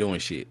Knicks ain't doing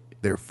shit.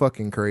 They're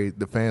fucking crazy.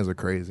 The fans are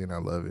crazy, and I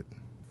love it.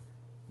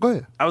 Go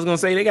ahead. I was gonna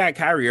say they got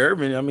Kyrie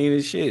Irving. I mean,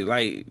 it's shit.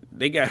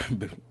 They got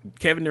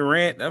Kevin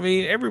Durant. I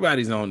mean,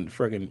 everybody's on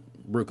freaking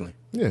Brooklyn.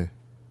 Yeah,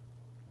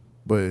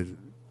 but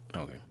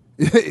okay.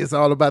 It's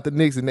all about the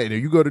Knicks and that.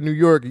 If you go to New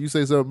York and you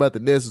say something about the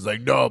Nets, it's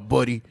like, no,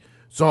 buddy,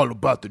 it's all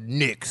about the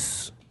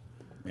Knicks.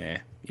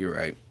 Yeah, you're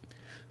right.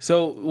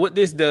 So what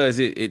this does,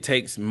 it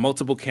takes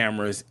multiple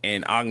cameras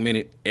and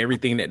augmented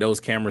everything that those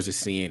cameras are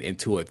seeing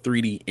into a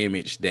 3D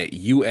image that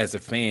you as a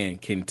fan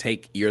can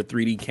take your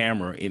 3D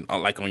camera in,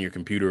 like on your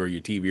computer or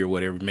your TV or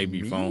whatever, maybe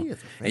your phone,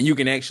 and you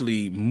can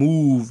actually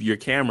move your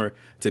camera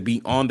to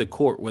be on the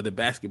court where the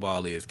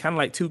basketball is, kind of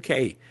like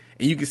 2K,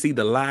 and you can see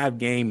the live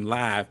game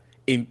live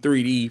in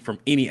 3D from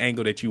any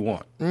angle that you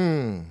want.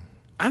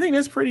 I think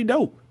that's pretty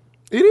dope.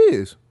 It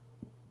is.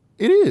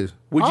 It is.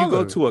 Would you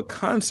go to a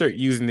concert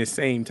using this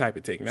same type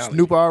of technology?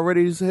 Snoop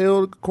already has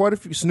held quite a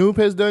few. Snoop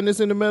has done this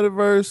in the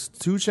metaverse.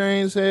 2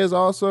 Chainz has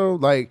also.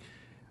 I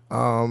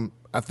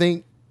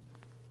think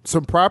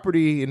some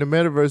property in the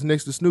metaverse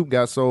next to Snoop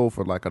got sold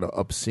for an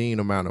obscene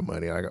amount of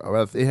money.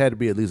 It had to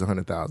be at least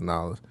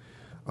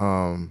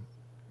 $100,000.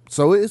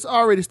 So it's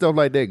already stuff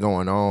like that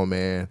going on,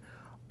 man.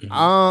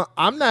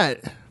 I'm not.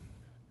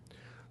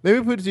 Let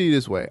me put it to you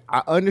this way.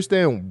 I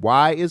understand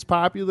why it's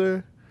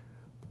popular,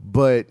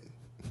 but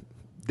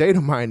data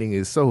mining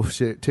is so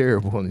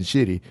terrible and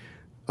shitty.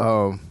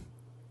 And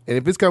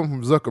if it's coming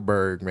from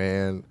Zuckerberg,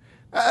 man,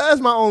 that's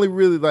my only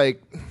really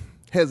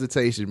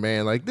hesitation,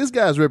 man. This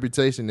guy's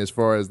reputation as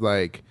far as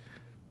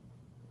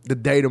the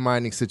data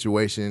mining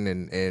situation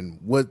and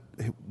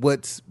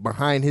what's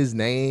behind his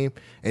name,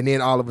 and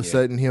then all of a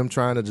sudden him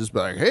trying to just be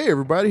like, hey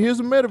everybody, here's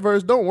a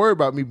metaverse. Don't worry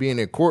about me being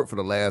in court for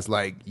the last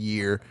like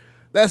year.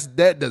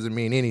 That doesn't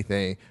mean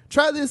anything.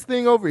 Try this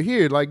thing over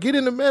here. Like get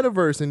in the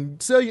metaverse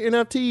and sell your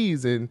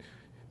NFTs, and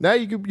now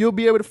you'll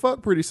be able to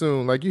fuck pretty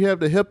soon. Like you have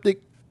the haptic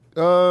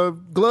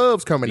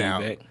gloves coming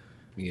out.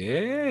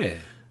 Yeah.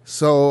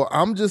 So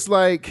I'm just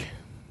like,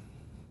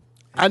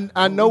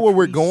 I know where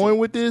we're going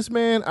with this,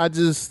 man.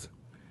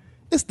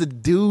 It's the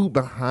dude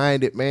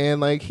behind it,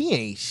 man. Like, he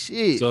ain't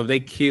shit. So if they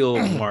killed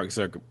Mark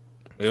Zuckerberg,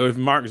 if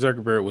Mark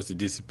Zuckerberg was to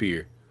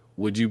disappear,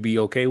 would you be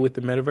okay with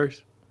the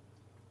metaverse?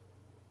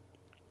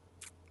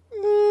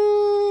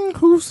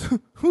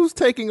 Who's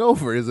taking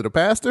over? Is it a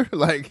pastor?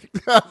 Like,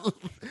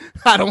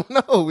 I don't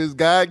know. Is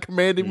God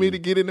commanding me to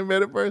get in the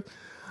metaverse?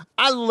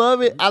 I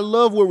love it. I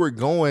love where we're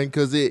going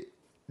because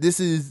this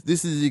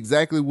is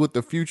exactly what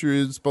the future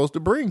is supposed to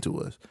bring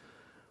to us.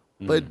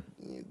 But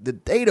the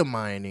data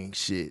mining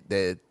shit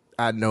that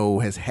I know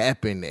has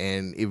happened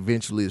and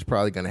eventually is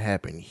probably going to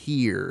happen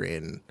here,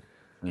 and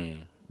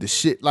the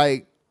shit,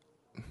 like,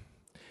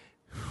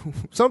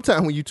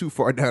 sometimes when you too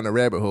far down the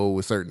rabbit hole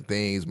with certain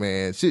things,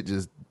 man, shit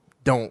just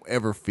don't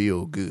ever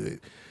feel good.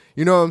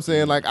 You know what I'm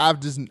saying? Like, I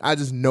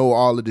just know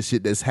all of the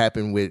shit that's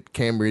happened with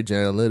Cambridge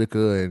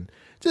Analytica and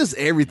just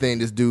everything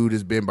this dude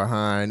has been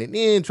behind, and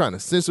then trying to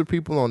censor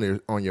people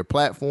on your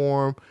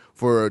platform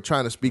for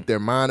trying to speak their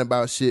mind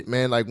about shit,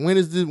 man. Like, when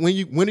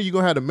are you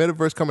gonna have the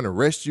metaverse come and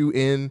arrest you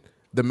in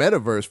the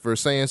metaverse for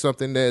saying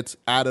something that's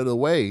out of the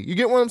way? You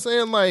get what I'm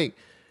saying? Like,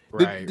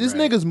 this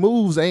nigga's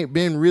moves ain't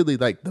been really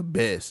like the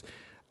best.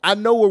 I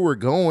know where we're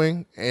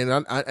going, and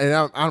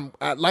I'm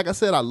like I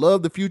said, I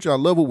love the future. I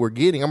love what we're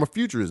getting. I'm a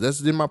futurist.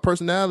 That's in my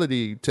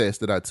personality test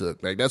that I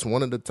took. Like, that's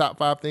one of the top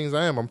 5 things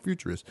I am. I'm a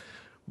futurist.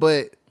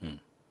 But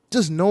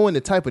just knowing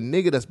the type of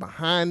nigga that's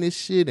behind this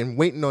shit and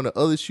waiting on the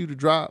other shoe to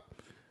drop,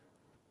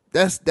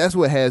 that's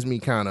what has me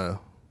kind of.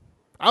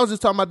 I was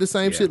just talking about the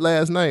same shit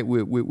last night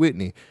with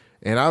Whitney,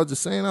 and I was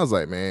just saying, I was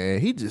like, man,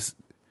 he just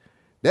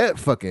that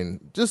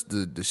fucking just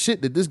the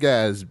shit that this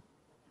guy's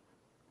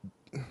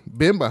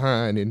been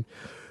behind and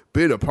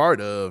been a part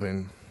of,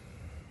 and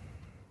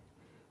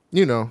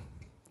you know,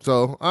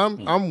 so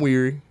I'm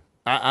weary.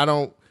 I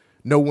don't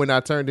know when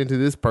I turned into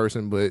this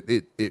person, but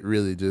it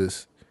really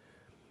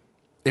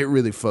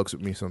fucks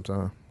with me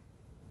sometimes.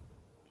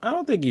 I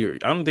don't think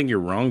you're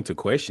wrong to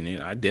question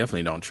it. I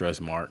definitely don't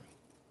trust Mark.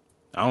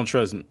 I don't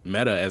trust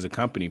Meta as a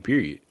company,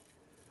 period.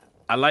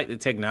 I like the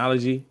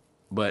technology,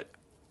 but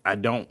I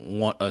don't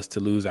want us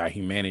to lose our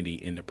humanity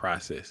in the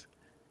process.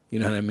 You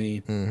know what I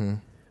mean? Mm-hmm.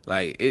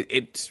 Like,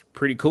 it's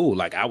pretty cool.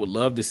 Like, I would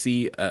love to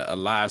see a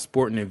live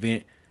sporting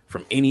event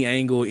from any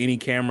angle, any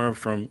camera,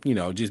 from, you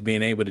know, just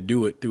being able to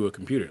do it through a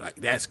computer. Like,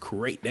 that's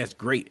great. That's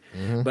great.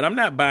 Mm-hmm. But I'm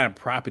not buying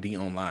property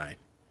online.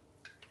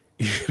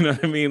 You know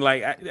what I mean?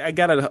 Like, I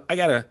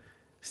gotta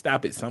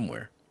stop it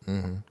somewhere.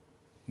 Mm-hmm.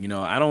 You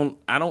know, I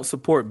don't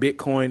support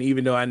Bitcoin,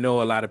 even though I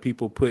know a lot of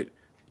people put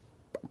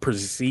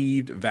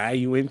perceived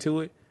value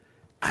into it.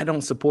 I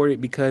don't support it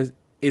because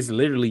it's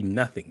literally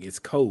nothing. It's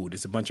code.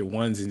 It's a bunch of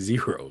ones and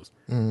zeros.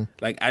 Mm-hmm.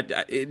 Like,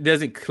 it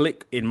doesn't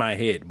click in my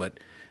head,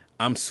 but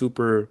I'm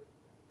super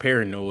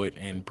paranoid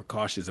and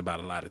precautious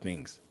about a lot of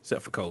things,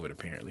 except for COVID,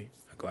 apparently.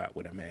 I go out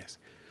with a mask.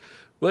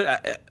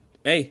 But,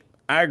 I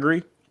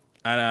agree.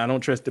 I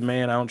don't trust the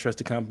man. I don't trust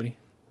the company.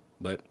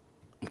 But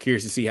I'm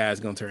curious to see how it's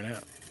going to turn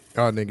out.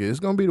 Oh, nigga, it's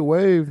going to be the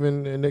wave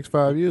in the next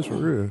 5 years for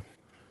real.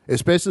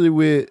 Especially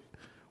with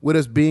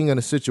us being in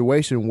a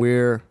situation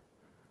where,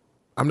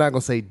 I'm not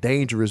going to say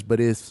dangerous, but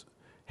it's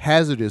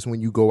hazardous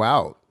when you go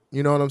out.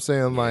 You know what I'm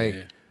saying? Yeah. Like,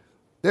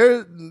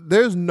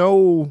 there's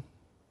no...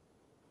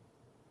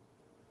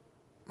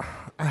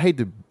 I hate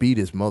to be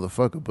this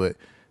motherfucker, but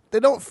they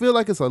don't feel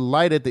like it's a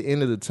light at the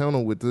end of the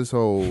tunnel with this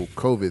whole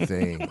COVID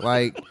thing.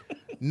 Like,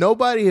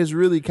 nobody has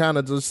really kind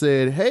of just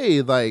said,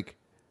 hey, like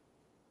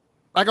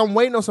I'm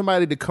waiting on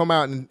somebody to come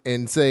out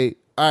and say,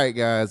 all right,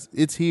 guys,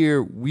 it's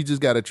here. We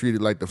just got to treat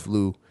it like the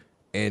flu,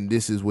 and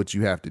this is what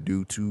you have to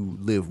do to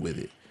live with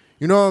it.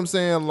 You know what I'm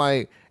saying?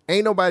 Like,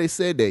 ain't nobody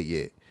said that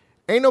yet.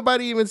 Ain't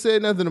nobody even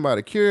said nothing about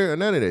a cure or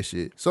none of that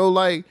shit. So,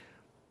 like,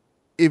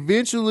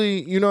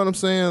 eventually, you know what I'm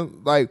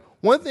saying? Like,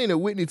 one thing that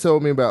Whitney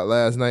told me about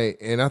last night,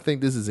 and I think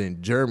this is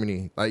in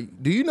Germany,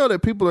 like, do you know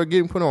that people are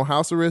getting put on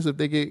house arrest if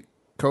they get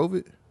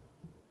COVID?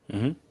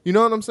 Mm-hmm. You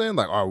know what I'm saying?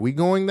 Like, are we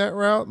going that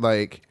route?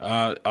 Like,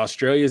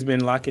 Australia's been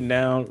locking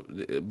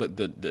down, but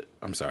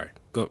I'm sorry.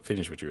 Go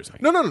finish what you were saying.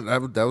 No.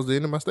 That was the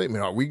end of my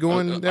statement. Are we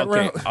going that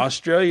route?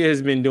 Australia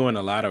has been doing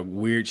a lot of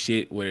weird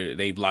shit where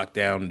they've locked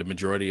down the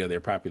majority of their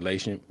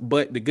population.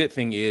 But the good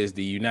thing is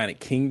the United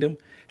Kingdom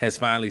has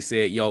finally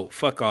said, yo,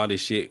 fuck all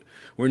this shit.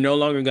 We're no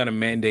longer going to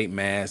mandate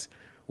masks.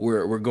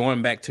 We're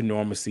going back to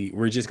normalcy.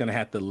 We're just going to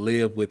have to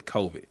live with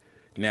COVID.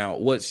 Now,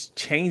 what's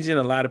changing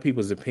a lot of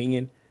people's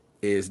opinion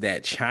is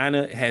that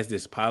China has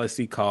this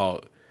policy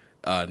called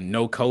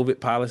no COVID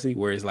policy,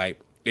 where it's like,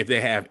 if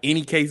they have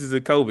any cases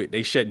of COVID,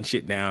 they shutting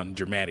shit down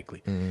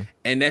dramatically. Mm-hmm.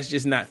 And that's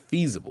just not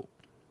feasible.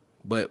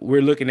 But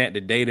we're looking at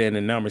the data and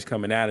the numbers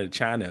coming out of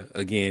China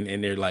again,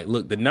 and they're like,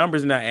 look, the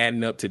numbers are not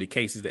adding up to the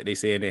cases that they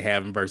say they're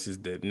having versus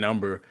the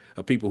number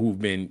of people who've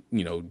been,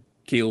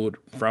 killed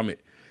from it.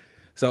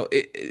 So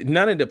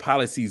none of the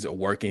policies are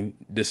working.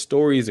 The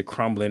stories are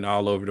crumbling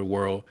all over the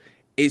world.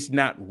 It's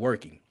not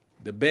working.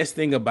 The best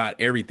thing about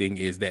everything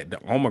is that the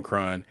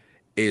Omicron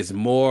is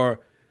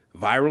more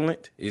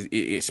virulent.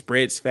 It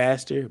spreads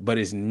faster, but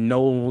it's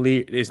no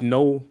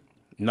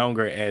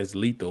longer as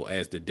lethal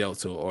as the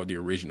Delta or the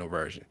original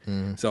version.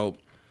 So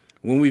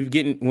when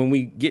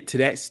we get to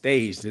that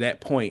stage, to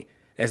that point,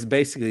 that's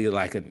basically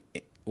like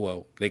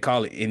they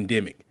call it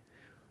endemic,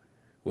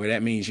 where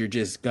that means you're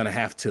just gonna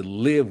have to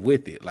live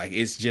with it. Like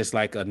it's just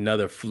like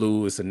another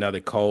flu, it's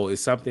another cold.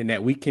 It's something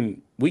that we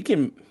can.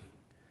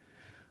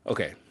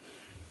 Okay,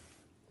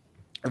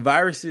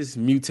 viruses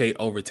mutate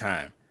over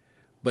time,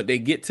 but they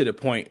get to the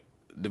point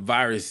the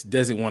virus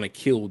doesn't want to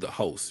kill the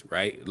host,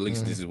 right? At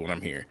least this is what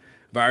I'm hearing.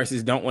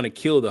 Viruses don't want to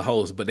kill the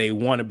host, but they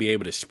want to be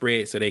able to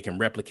spread so they can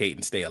replicate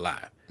and stay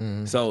alive.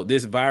 So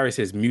this virus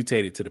has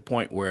mutated to the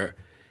point where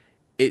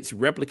it's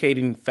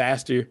replicating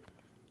faster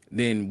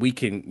than we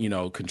can,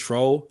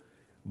 control,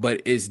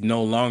 but it's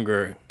no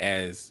longer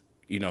as,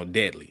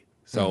 deadly.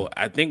 So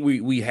I think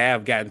we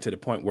have gotten to the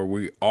point where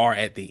we are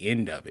at the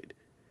end of it.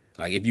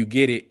 Like if you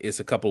get it, it's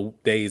a couple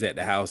days at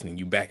the house and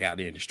you back out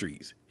there in the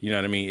streets. You know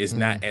what I mean? It's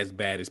not as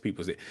bad as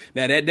people say.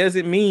 Now that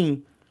doesn't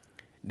mean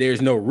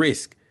there's no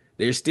risk.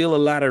 There's still a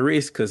lot of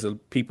risk because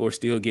people are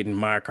still getting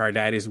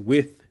myocarditis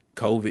with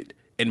COVID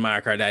and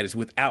myocarditis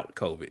without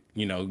COVID,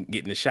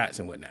 getting the shots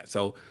and whatnot.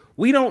 So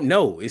we don't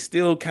know. It's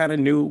still kind of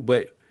new,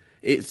 but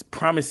it's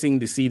promising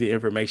to see the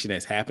information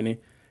that's happening.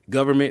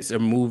 Governments are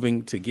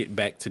moving to get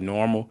back to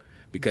normal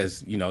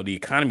because, the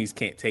economies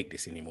can't take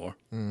this anymore.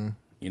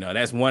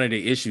 That's one of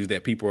the issues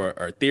that people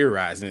are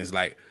theorizing. It's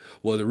like,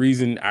 well, the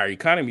reason our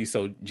economy is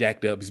so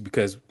jacked up is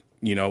because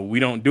we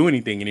don't do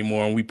anything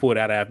anymore, and we pulled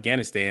out of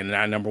Afghanistan, and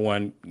our number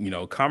one,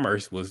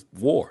 commerce was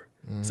war.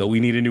 So we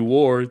need a new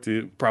war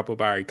to prop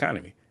up our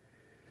economy.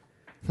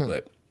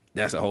 But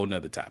that's a whole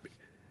nother topic.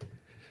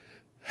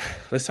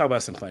 Let's talk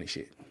about some funny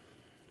shit.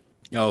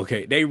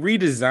 Okay,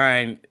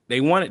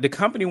 the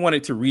company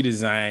wanted to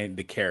redesign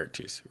the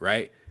characters,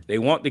 right? They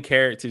want the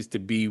characters to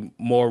be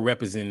more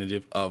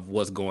representative of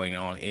what's going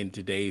on in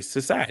today's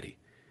society.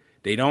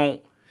 They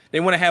want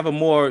to have a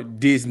more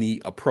Disney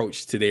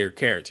approach to their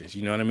characters.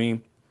 You know what I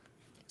mean?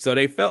 So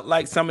they felt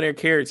like some of their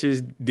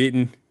characters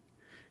didn't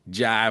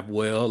jive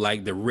well,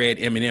 like the red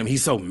M&M.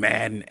 He's so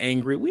mad and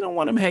angry. We don't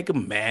want to make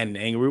him mad and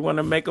angry. We want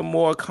to make him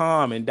more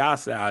calm and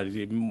docile,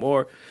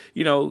 more,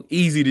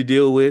 easy to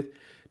deal with.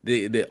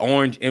 The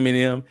orange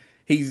M&M,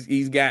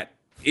 he's got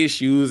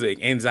issues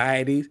and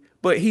anxieties,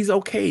 but he's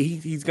okay.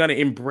 He's going to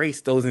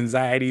embrace those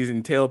anxieties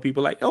and tell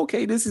people like,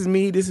 okay, this is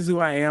me. This is who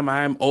I am.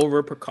 I'm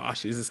over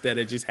precautious instead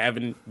of just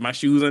having my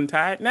shoes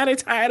untied. Now they're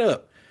tied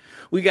up.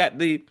 We got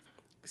the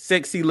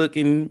sexy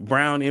looking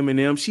brown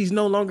M&M. She's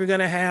no longer going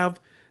to have,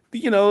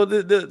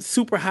 the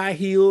super high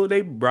heel.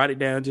 They brought it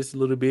down just a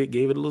little bit,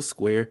 gave it a little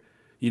square.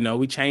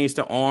 We changed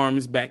the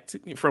arms back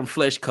from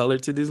flesh color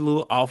to this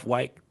little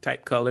off-white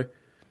type color.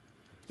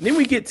 And then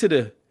we get to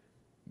the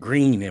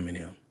green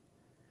M&M.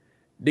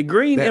 The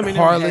green M&M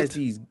has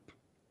these.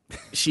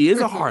 She is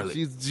a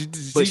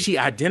harlot, but she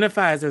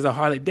identifies as a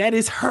harlot. That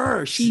is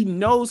her. She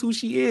knows who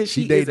she is.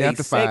 She is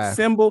a sex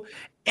symbol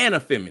and a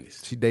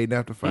feminist. She dating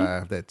after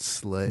 5. That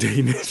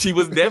slut. She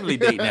was definitely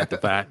dating after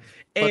 5,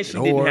 and she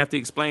didn't have to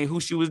explain who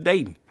she was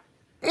dating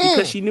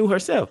because she knew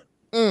herself.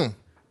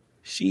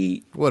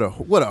 She what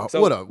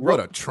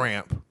a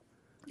tramp.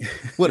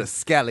 What a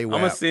scallywag.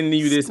 I'm gonna send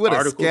you this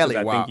article because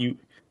I think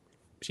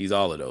she's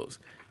all of those.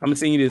 I'm gonna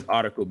send you this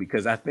article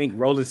because I think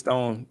Rolling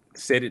Stone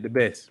said it the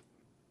best.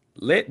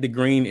 Let the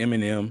green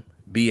M&M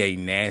be a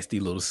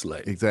nasty little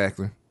slut.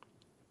 Exactly.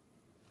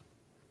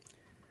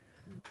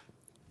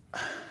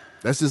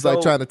 That's just like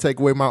trying to take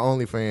away my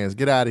OnlyFans.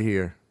 Get out of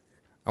here.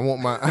 I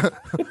want my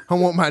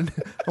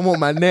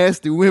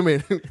nasty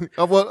women.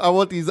 I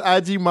want these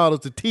IG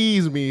models to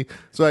tease me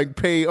so I can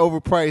pay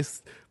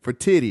overpriced for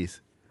titties.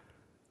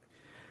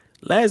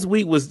 Last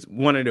week was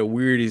one of the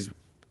weirdest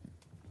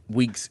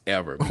weeks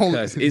ever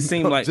because it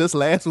seemed like just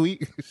last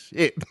week.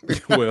 Shit.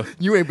 Well,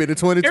 you ain't been in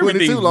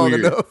 2022 long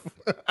enough.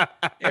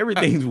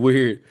 Everything's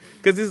weird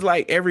because it's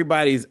like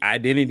everybody's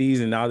identities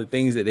and all the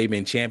things that they've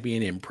been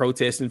championing and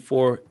protesting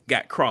for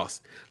got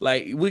crossed.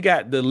 Like we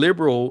got the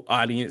liberal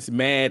audience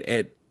mad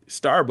at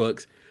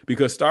Starbucks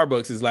because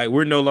Starbucks is like,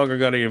 we're no longer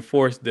going to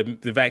enforce the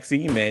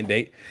vaccine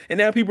mandate, and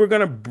now people are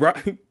going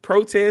to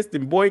protest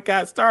and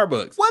boycott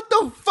Starbucks. What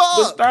the fuck?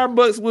 But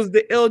Starbucks was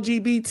the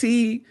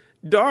LGBT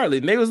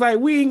darling. They was like,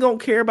 we ain't gonna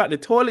care about the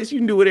toilets. You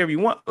can do whatever you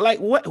want. Like,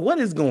 what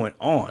is going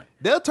on?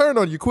 They'll turn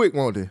on you quick,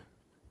 won't they?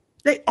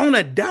 They on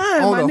a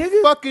dime, my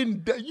nigga.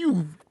 Fucking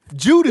you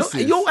Judas.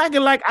 You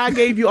acting like I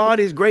gave you all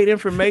this great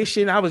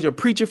information. I was your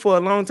preacher for a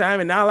long time,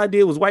 and all I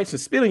did was wipe some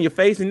spit on your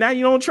face, and now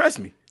you don't trust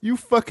me. You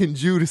fucking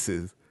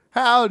Judases.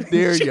 How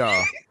dare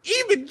y'all?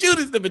 Even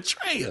Judas the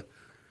betrayer.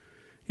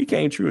 He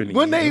came true in the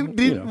When they end,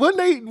 did, when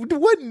they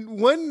wasn't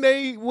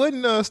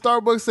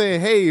Starbucks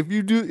saying, "Hey, if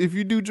you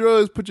do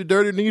drugs, put your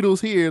dirty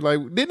needles here." Like,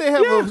 didn't they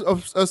have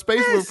a space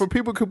where for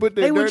people could put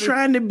their They were dirty?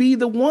 trying to be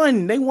the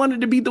one. They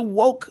wanted to be the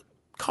woke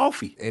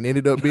coffee, and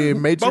ended up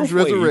being Matrix Both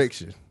ways.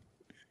 Resurrection,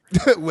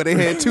 where they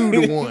had 2 to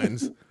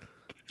 1s.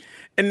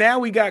 And now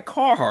we got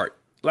Carhartt.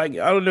 Like,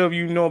 I don't know if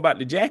you know about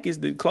the jackets,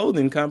 the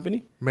clothing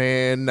company.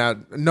 Man,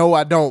 no,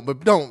 I don't.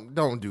 But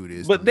don't do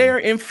this. But they're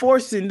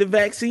enforcing the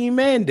vaccine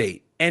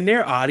mandate. And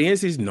their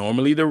audience is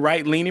normally the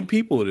right-leaning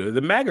people,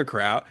 the MAGA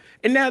crowd.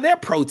 And now they're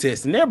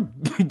protesting. They're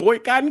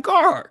boycotting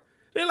Carhartt.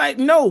 They're like,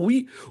 no,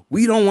 we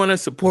don't want to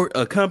support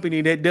a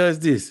company that does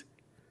this.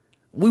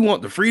 We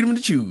want the freedom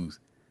to choose.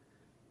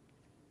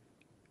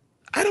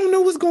 I don't know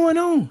what's going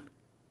on.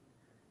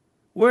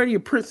 Where are your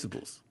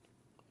principles?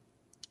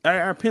 Are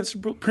our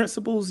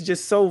principles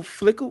just so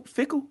fickle?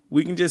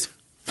 We can just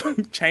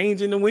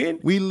change in the wind?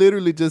 We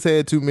literally just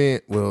had 2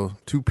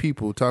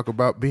 people talk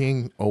about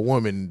being a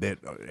woman that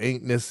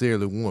ain't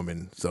necessarily a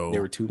woman. So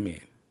there were 2 men.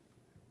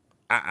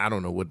 I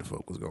don't know what the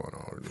fuck was going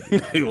on.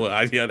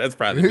 Well, yeah, that's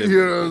probably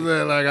you know what I'm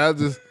saying.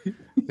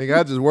 Like,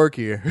 I just work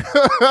here.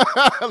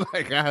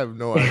 Like, I have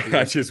no idea.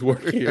 I just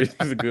work here. This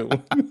is a good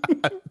one.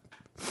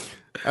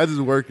 I just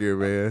work here,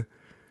 man.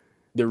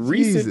 The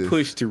recent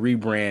push to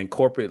rebrand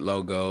corporate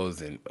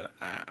logos, and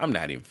I'm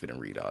not even finna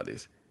read all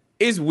this.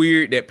 It's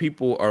weird that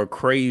people are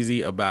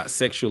crazy about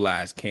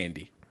sexualized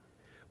candy,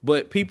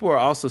 but people are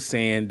also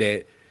saying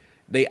that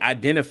they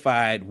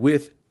identified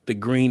with the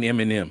green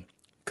M&M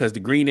because the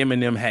green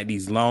M&M had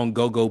these long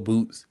go-go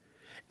boots,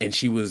 and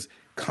she was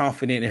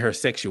confident in her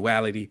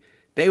sexuality.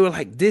 They were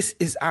like, "This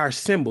is our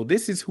symbol.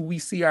 This is who we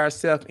see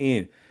ourselves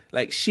in."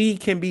 Like, she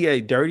can be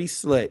a dirty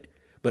slut,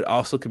 but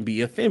also can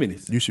be a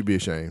feminist. You should be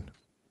ashamed.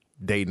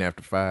 Dating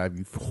after 5,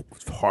 you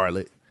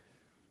harlot.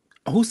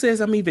 Who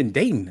says I'm even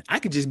dating? I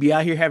could just be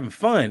out here having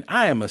fun.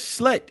 I am a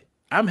slut.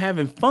 I'm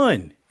having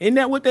fun. Isn't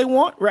that what they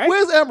want, right?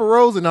 Where's Amber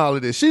Rose in all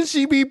of this? Shouldn't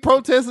she be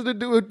protesting to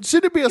do it?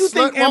 Should it be a you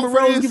slut think Amber walk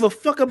for Rose this? give a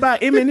fuck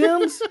about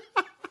M&Ms?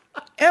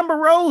 Amber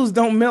Rose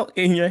don't melt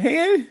in your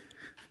hand.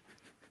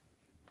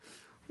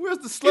 Where's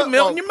the slut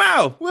melt walk? in your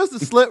mouth. Where's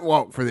the slut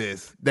walk for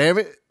this? Damn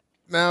it.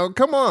 Now,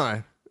 come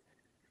on.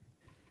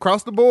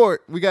 Across the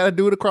board. We got to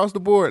do it across the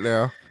board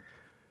now.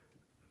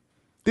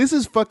 This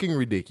is fucking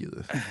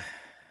ridiculous.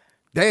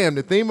 Damn,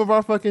 the theme of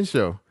our fucking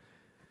show.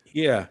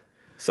 Yeah.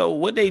 So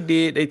what they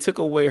did, they took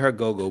away her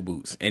go-go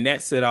boots, and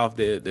that set off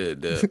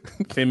the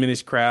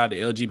feminist crowd,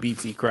 the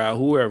LGBT crowd,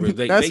 whoever.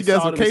 Now they she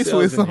got saw some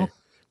K-Swiss on.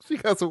 She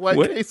got some white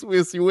What?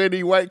 K-Swiss. You wear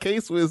these white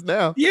K-Swiss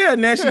now. Yeah,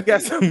 now she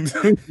got some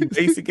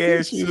basic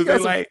ass shoes. She They're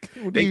got like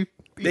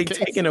they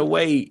taking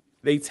away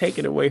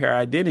her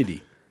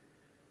identity.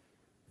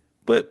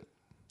 But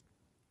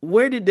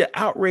where did the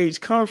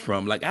outrage come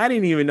from? Like, I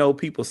didn't even know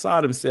people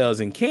saw themselves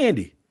in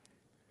candy.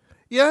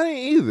 Yeah, I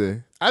ain't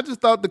either. I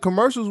just thought the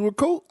commercials were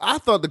cool. I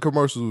thought the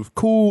commercials was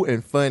cool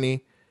and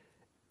funny,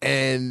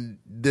 and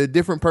the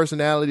different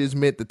personalities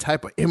meant the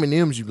type of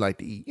M&Ms you like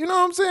to eat. You know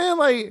what I'm saying?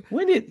 Like,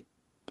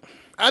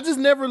 I just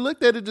never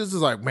looked at it just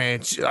as like, man,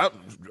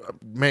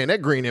 that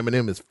green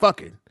M&M is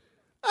fucking.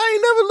 I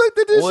ain't never looked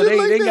at this shit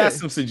like that. They got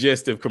some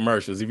suggestive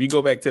commercials. If you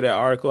go back to that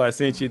article I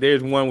sent you,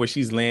 there's one where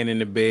she's laying in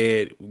the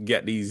bed,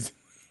 got these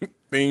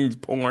things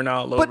pouring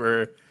all over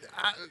her.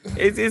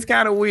 It's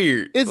kind of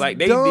weird. It's like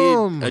they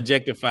dumb. did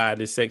objectify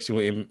the sexual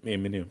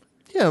M&M.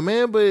 Yeah,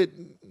 man, but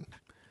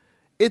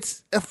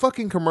it's a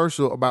fucking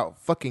commercial about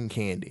fucking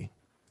candy.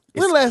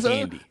 Let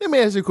me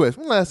ask you a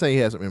question. When last time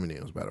you had some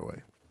M&Ms, by the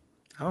way?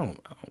 I don't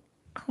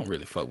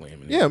really fuck with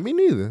M&Ms. Yeah, me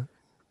neither.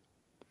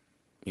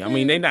 Yeah, I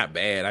mean, they not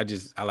bad.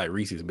 I like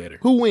Reese's better.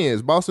 Who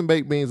wins, Boston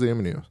baked beans or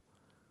M&Ms?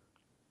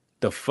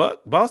 The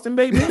fuck? Boston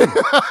baked beans?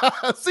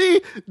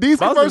 See, these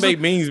Boston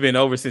baked beans been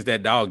over since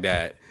that dog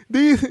died.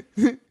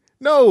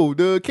 No,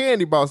 the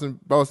candy Boston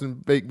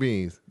baked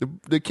beans.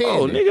 The candy.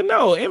 Oh, nigga,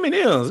 no.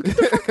 M&Ms.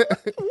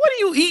 What are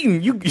you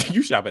eating?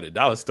 You shop at a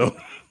dollar store.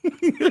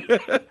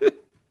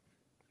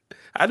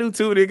 I do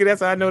too, nigga.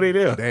 That's how I know they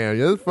there. Damn,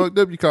 that's fucked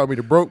up. You called me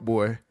the broke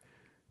boy.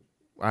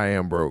 I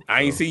am broke.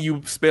 I ain't see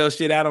you spell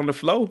shit out on the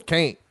floor.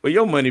 Can't. Where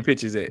your money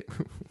pictures at?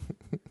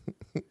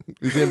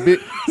 It's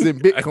in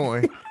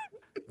Bitcoin.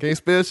 Can't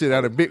spell shit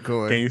out of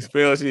Bitcoin. Can't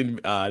spell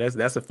shit.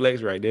 That's a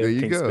flex right there. There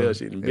you Can't go. spell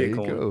shit in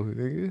Bitcoin.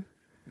 There you go, nigga.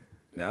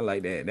 I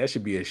like that. That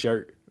should be a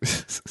shirt.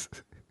 This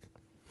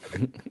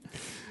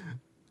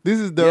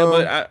is dumb. Yeah,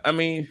 but I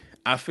mean,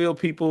 I feel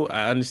people.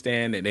 I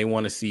understand that they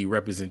want to see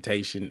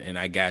representation, and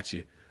I got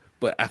you.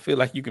 But I feel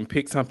like you can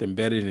pick something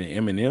better than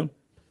Eminem.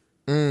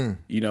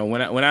 You know,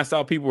 when I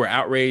saw people were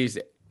outraged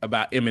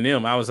about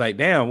Eminem, I was like,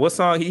 damn, what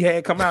song he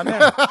had come out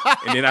now?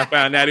 And then I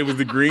found out it was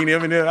the green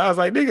Eminem. I was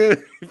like,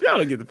 nigga, if y'all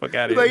don't get the fuck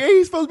out of here. Like, hey,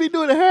 he's supposed to be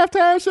doing a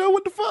halftime show.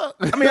 What the fuck?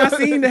 I mean, I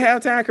seen the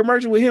halftime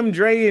commercial with him,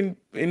 Dre, and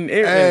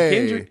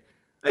Kendrick.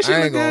 That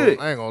shit look good.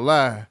 I ain't gonna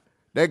lie.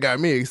 That got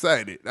me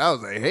excited. I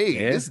was like,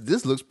 hey,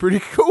 this looks pretty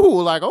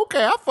cool. Like,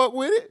 okay, I fuck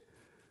with it.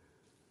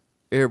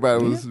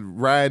 Everybody was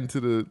riding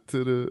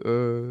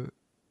to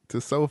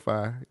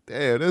SoFi.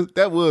 Damn,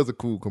 that was a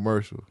cool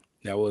commercial.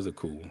 That was a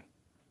cool one.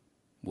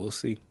 We'll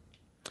see.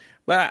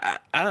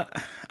 But I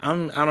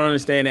don't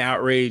understand the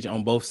outrage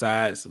on both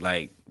sides.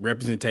 Like,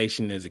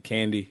 representation is a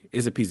candy.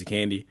 It's a piece of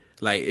candy.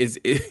 Like,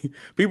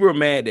 people are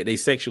mad that they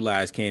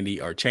sexualize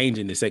candy or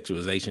changing the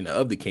sexualization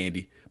of the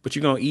candy, but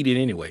you're gonna eat it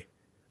anyway.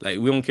 Like,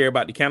 we don't care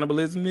about the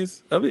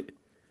cannibalismness of it.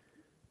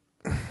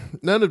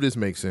 None of this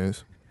makes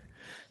sense.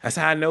 That's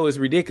how I know it's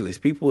ridiculous.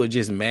 People are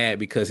just mad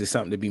because it's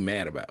something to be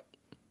mad about.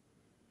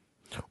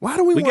 Why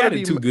do we got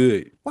it too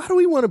good? Why do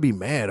we want to be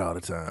mad all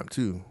the time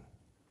too?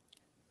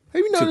 Have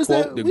you noticed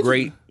that?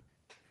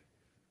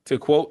 To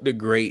quote the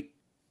great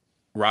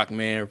rock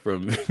man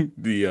from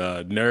the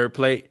Nerd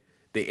Plate,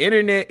 the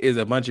internet is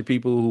a bunch of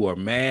people who are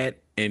mad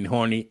and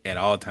horny at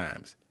all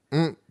times.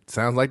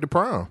 Sounds like the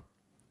prom.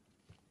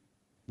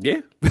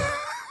 Yeah.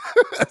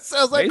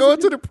 Sounds like going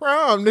to the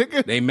prom,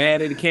 nigga. They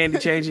mad at the candy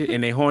changer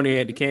and they horny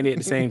at the candy at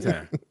the same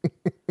time.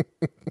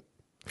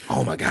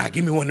 Oh my God,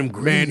 give me one of them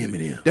green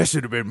M&Ms. That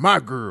should have been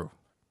my girl.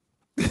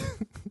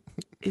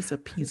 It's a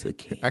piece of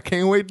candy. I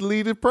can't wait to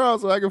leave the prom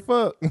so I can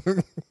fuck.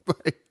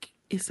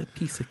 It's a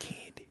piece of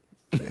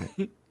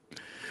candy.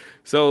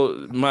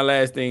 So my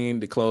last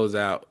thing to close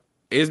out,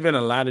 it's been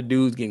a lot of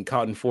dudes getting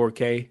caught in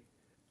 4K.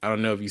 I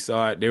don't know if you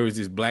saw it. There was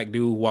this black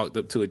dude who walked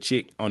up to a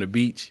chick on the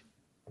beach.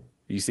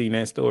 You seen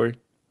that story?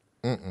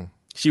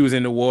 She was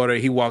in the water.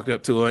 He walked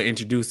up to her,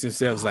 introduced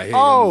himself. Was like, hey,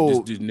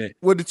 oh, that.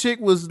 Well, the chick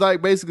was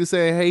like basically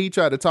saying, hey, he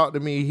tried to talk to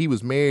me. He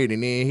was married,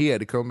 and then he had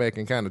to come back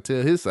and kind of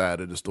tell his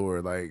side of the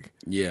story. Like,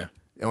 yeah.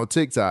 On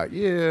TikTok.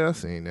 Yeah, I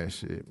seen that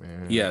shit,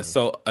 man. Yeah,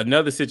 so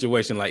another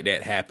situation like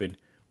that happened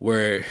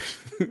where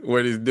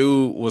this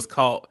dude was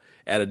caught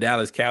at a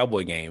Dallas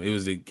Cowboy game. It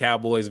was the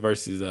Cowboys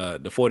versus the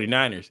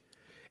 49ers.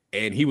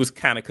 And he was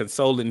kind of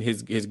consoling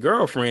his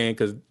girlfriend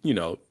because, you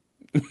know,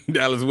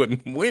 Dallas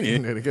wasn't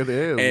winning.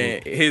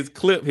 And his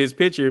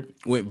picture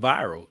went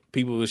viral.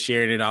 People were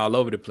sharing it all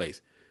over the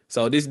place.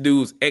 So this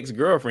dude's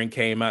ex-girlfriend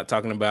came out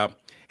talking about,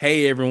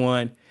 hey,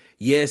 everyone,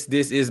 yes,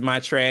 this is my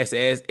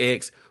trash-ass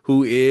ex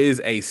who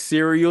is a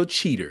serial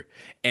cheater.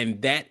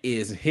 And that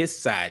is his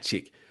side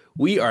chick.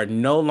 We are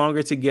no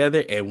longer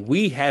together, and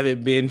we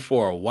haven't been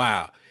for a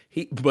while.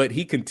 But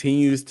he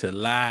continues to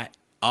lie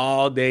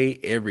all day,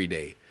 every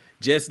day.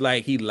 Just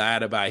like he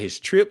lied about his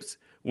trips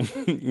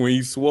when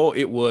he swore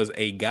it was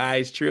a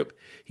guy's trip.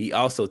 He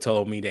also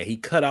told me that he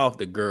cut off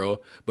the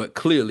girl, but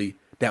clearly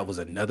that was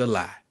another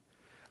lie.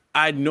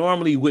 I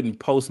normally wouldn't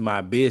post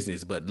my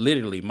business, but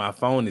literally my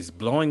phone is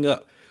blowing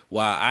up.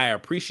 While I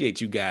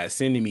appreciate you guys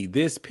sending me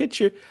this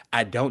picture,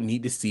 I don't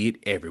need to see it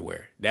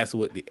everywhere. That's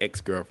what the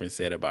ex-girlfriend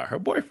said about her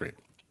boyfriend.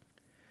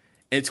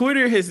 And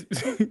Twitter has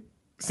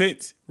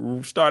since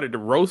started to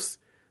roast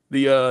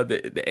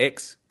the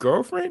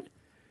ex-girlfriend,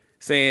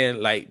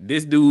 saying like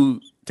this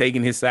dude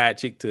taking his side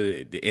chick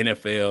to the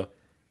NFL,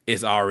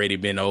 it's already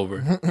been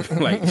over.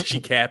 Like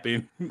she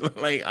capping.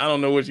 Like I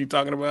don't know what she's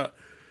talking about.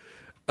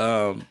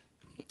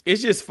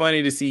 It's just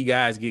funny to see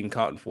guys getting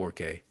caught in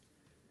 4K.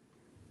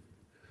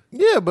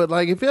 Yeah, but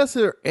like if that's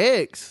her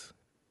ex,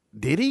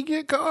 did he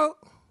get caught?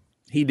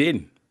 He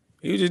didn't.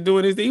 He was just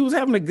doing his thing. He was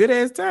having a good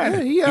ass time.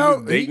 Yeah, he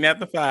was dating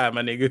after 5,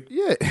 my nigga.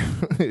 Yeah.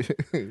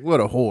 What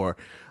a whore.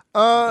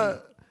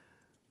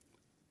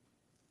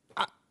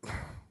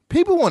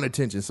 People want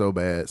attention so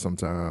bad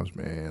sometimes,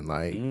 man.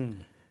 Like,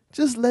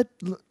 just let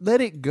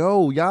it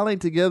go. Y'all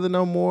ain't together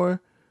no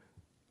more.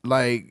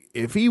 Like,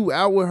 if he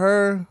out with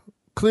her,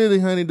 clearly,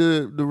 honey,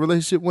 the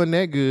relationship wasn't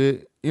that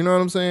good. You know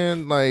what I'm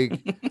saying?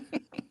 Like,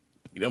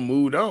 you done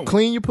moved on.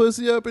 Clean your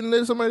pussy up and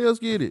let somebody else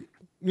get it.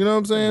 You know what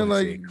I'm saying?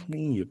 Like,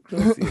 clean your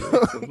pussy and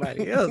let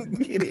somebody else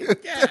get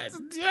it. God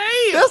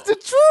damn. That's the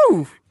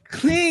truth.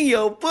 Clean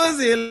your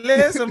pussy and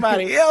let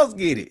somebody else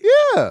get it.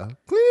 Yeah,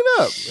 clean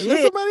it up and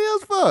let somebody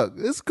else fuck.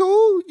 It's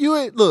cool. You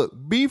ain't look.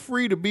 Be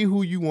free to be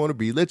who you want to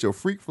be. Let your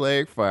freak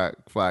flag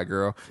fly,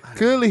 girl.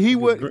 Clearly he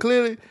would.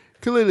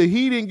 Clearly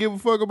he didn't give a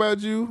fuck about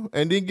you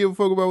and didn't give a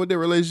fuck about what their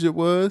relationship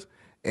was.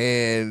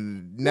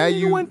 And now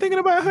you weren't thinking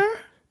about her.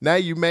 Now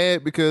you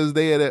mad because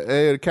they had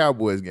a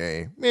Cowboys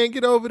game. Man,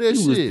 get over that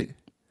shit.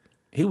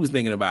 He was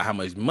thinking about how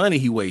much money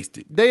he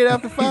wasted. Date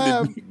after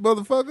 5,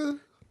 motherfucker.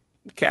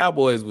 The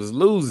Cowboys was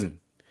losing.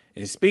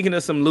 And speaking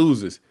of some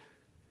losers,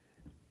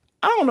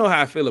 I don't know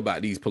how I feel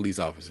about these police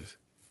officers.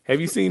 Have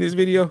you seen this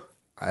video?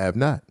 I have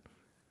not.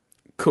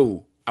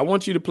 Cool. I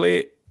want you to play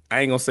it.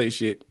 I ain't gonna say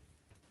shit.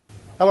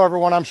 Hello,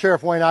 everyone. I'm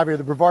Sheriff Wayne Ivey of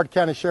the Brevard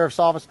County Sheriff's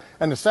Office.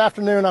 And this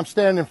afternoon, I'm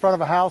standing in front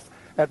of a house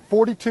at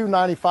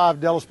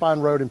 4295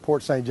 Delaspine Road in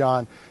Port St.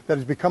 John that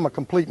has become a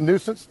complete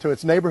nuisance to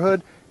its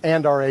neighborhood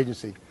and our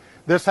agency.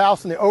 This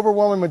house and the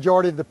overwhelming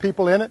majority of the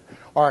people in it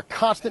are a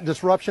constant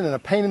disruption and a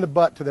pain in the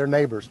butt to their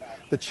neighbors,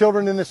 the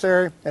children in this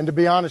area, and to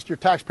be honest, your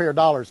taxpayer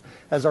dollars,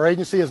 as our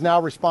agency has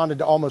now responded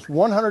to almost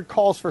 100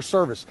 calls for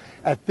service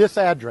at this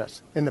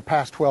address in the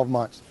past 12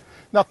 months.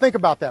 Now think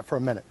about that for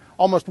a minute.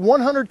 Almost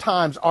 100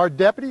 times our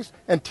deputies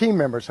and team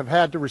members have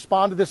had to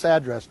respond to this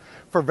address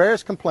for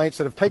various complaints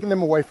that have taken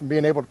them away from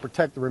being able to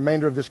protect the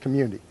remainder of this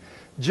community,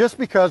 just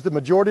because the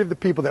majority of the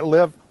people that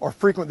live or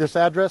frequent this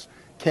address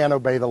can't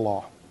obey the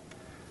law.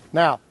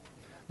 Now,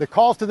 The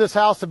calls to this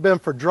house have been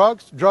for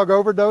drugs, drug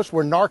overdose,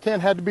 where Narcan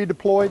had to be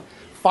deployed,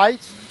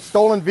 fights,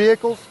 stolen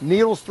vehicles,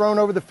 needles thrown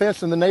over the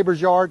fence in the neighbor's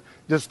yard,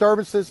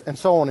 disturbances, and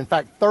so on. In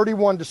fact,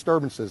 31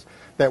 disturbances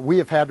that we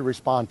have had to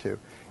respond to.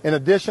 In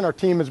addition, our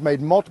team has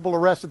made multiple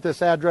arrests at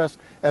this address,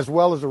 as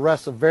well as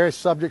arrests of various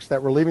subjects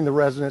that were leaving the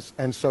residence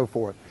and so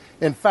forth.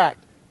 In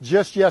fact,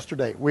 just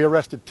yesterday, we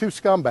arrested 2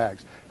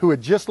 scumbags who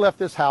had just left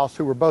this house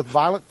who were both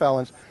violent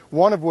felons,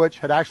 one of which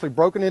had actually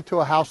broken into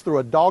a house through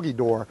a doggy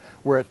door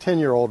where a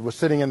 10-year-old was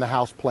sitting in the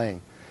house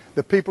playing.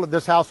 The people at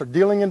this house are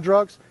dealing in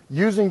drugs,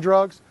 using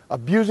drugs,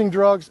 abusing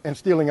drugs, and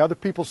stealing other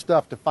people's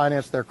stuff to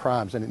finance their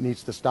crimes, and it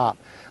needs to stop.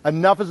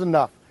 Enough is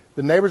enough.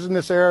 The neighbors in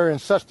this area are in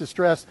such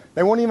distress,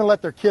 they won't even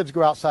let their kids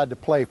go outside to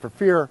play for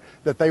fear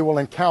that they will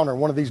encounter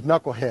one of these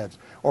knuckleheads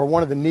or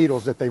one of the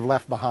needles that they've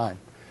left behind.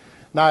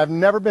 Now, I've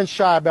never been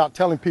shy about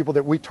telling people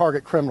that we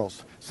target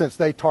criminals since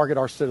they target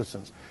our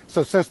citizens.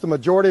 So since the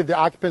majority of the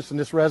occupants in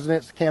this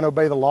residence can't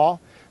obey the law,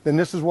 then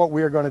this is what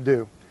we are going to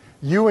do.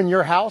 You and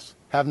your house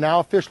have now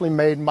officially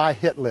made my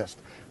hit list,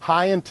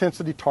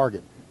 high-intensity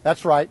target.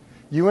 That's right.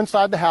 You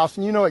inside the house,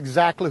 and you know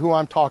exactly who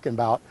I'm talking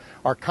about,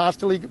 are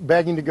constantly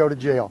begging to go to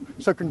jail.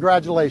 So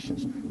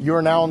congratulations. You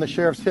are now on the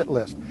sheriff's hit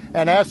list.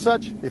 And as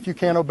such, if you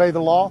can't obey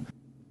the law...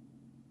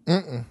 I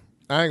ain't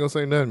gonna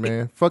say nothing,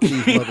 man. Fuck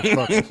these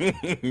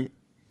motherfuckers.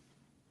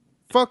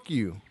 Fuck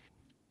you.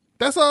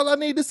 That's all I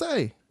need to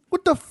say.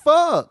 What the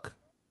fuck?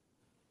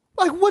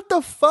 Like, what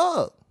the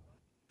fuck?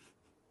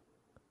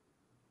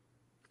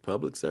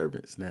 Public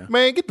servants now.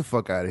 Man, get the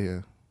fuck out of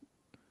here.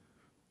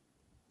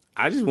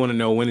 I just want to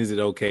know, when is it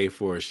okay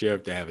for a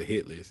sheriff to have a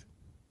hit list?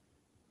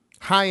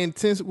 High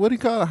intensity. What do you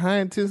call it? High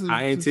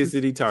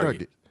intensity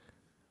target.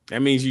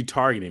 That means you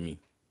targeting me.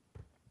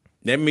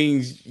 That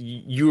means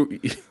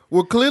you.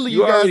 Well, clearly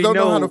you guys don't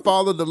know how to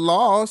follow the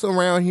laws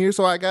around here,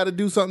 so I got to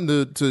do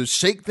something to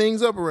shake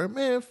things up around.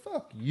 Man,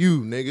 fuck you,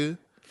 nigga.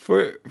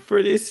 For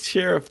this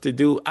sheriff to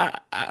do, I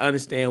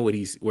understand where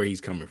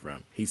he's coming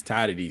from. He's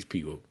tired of these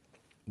people,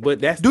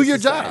 but that's the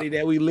society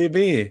that we live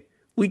in.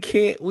 We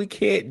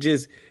can't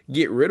just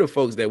get rid of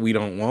folks that we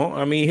don't want.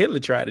 I mean,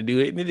 Hitler tried to do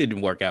it and it didn't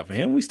work out for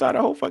him. We started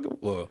a whole fucking,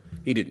 well,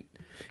 he didn't.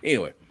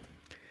 Anyway,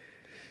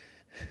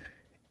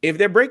 if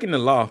they're breaking the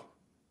law,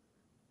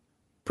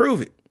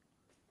 prove it.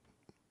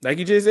 Like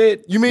you just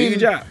said, do your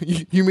job.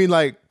 You mean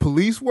like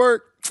police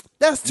work?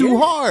 That's too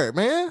hard,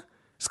 man.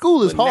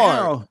 School is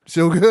hard.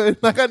 So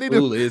good. Like I need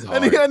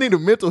a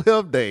mental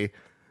health day.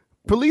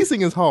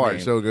 Policing is hard,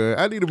 man. So good.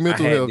 I need a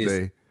mental health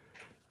day.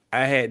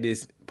 I had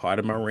this part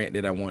of my rant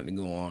that I wanted to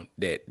go on,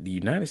 that the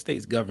United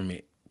States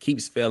government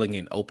keeps failing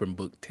an open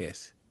book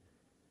test.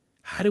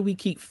 How do we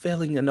keep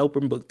failing an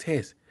open book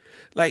test?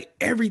 Like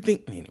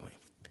everything. Anyway,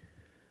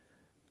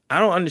 I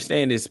don't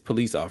understand this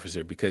police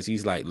officer, because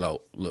he's like,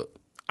 look,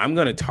 I'm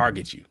going to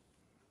target you.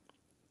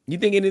 You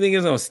think anything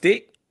is going to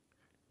stick?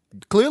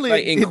 Clearly,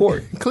 like in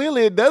court.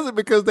 Clearly it doesn't,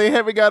 because they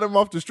haven't got him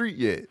off the street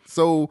yet.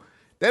 So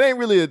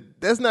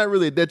that's not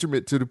really a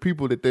detriment to the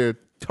people that they're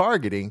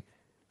targeting.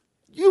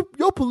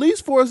 Your police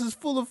force is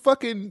full of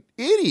fucking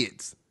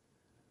idiots.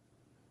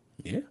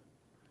 Yeah.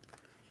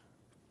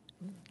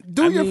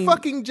 Do your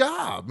fucking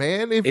job,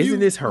 man. Isn't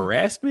this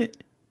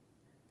harassment?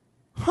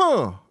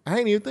 Huh. I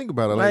ain't even think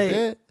about it like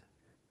that.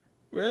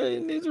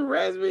 Really, this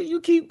harassment? You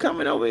keep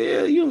coming over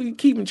here. You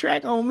keeping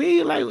track on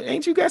me. Like,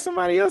 ain't you got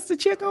somebody else to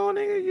check on,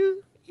 nigga?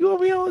 You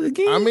over here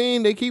again? I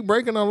mean, they keep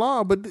breaking the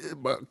law, but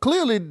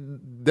clearly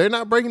they're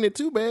not breaking it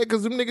too bad,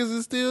 because them niggas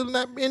is still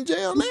not in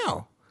jail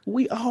now.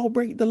 We all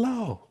break the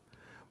law.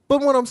 But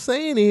what I'm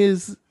saying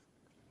is,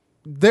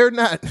 they're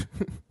not,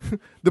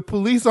 the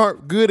police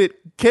aren't good at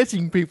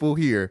catching people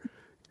here.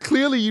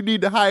 Clearly you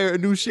need to hire a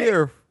new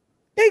sheriff.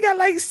 They got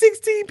like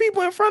 16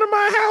 people in front of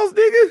my house,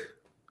 nigga.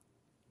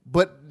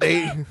 But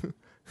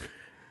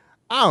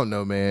I don't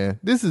know, man.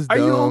 This is dumb.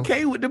 Are you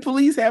okay with the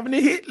police having a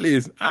hit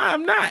list?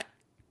 I'm not.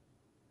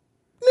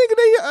 Nigga,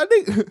 I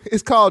think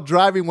it's called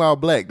driving while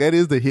black. That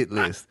is the hit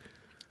list.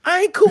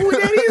 I ain't cool with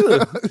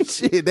that either.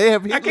 Shit, they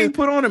have. I can't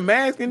put on a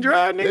mask and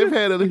drive, nigga. They've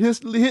had a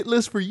hit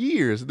list for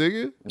years,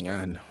 nigga.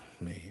 I know,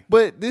 man.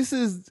 But this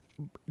is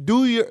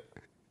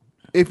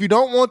if you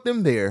don't want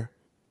them there,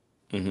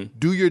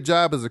 do your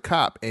job as a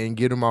cop and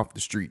get them off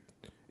the street.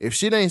 If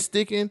shit ain't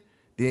sticking,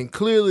 then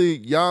clearly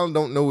y'all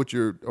don't know what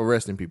you're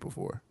arresting people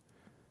for.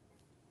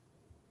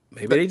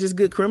 Maybe they just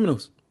good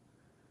criminals.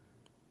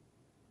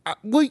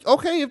 Well,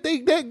 okay, if they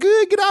that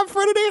good, get out in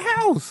front of their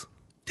house.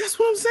 That's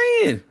what I'm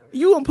saying.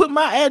 You gonna put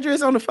my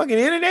address on the fucking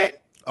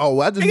internet? Oh,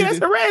 that's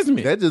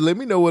harassment. That just let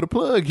me know what a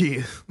plug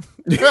is.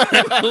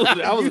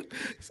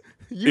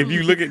 If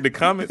you look at the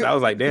comments, I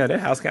was like, damn, that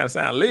house kind of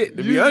sound lit.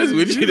 To be honest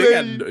with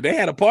you, they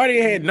had a party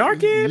and had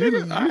Narcan.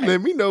 You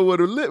let me know what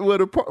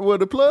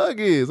a plug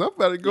is. I'm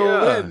about to go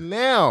over there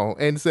now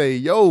and say,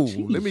 yo,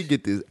 let me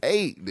get this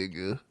 8,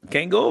 nigga.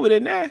 Can't go over there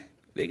now.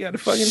 They got a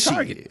fucking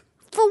target.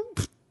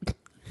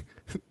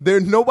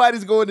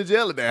 Nobody's going to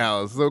jail at that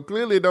house, so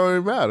clearly it don't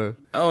even matter.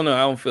 I don't know. I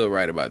don't feel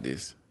right about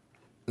this.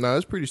 No,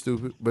 it's pretty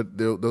stupid, but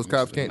those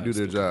cops can't do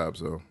their job,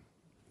 so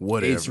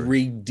whatever. It's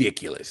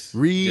ridiculous.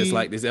 Just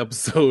like this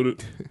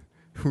episode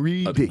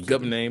Ridiculous.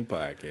 Government Name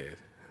Podcast.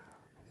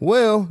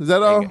 Well, is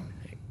that all?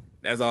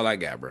 That's all I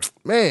got, bro.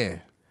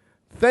 Man,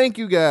 thank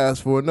you guys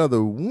for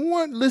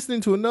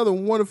listening to another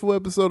wonderful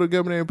episode of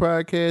Government Name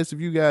Podcast. If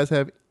you guys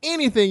have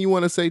anything you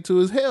want to say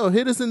to us, hell,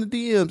 hit us in the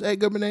DMs at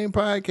Government Name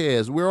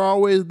Podcast. We're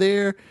always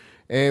there,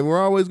 and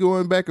we're always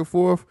going back and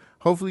forth.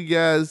 Hopefully, you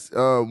guys,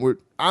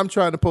 I'm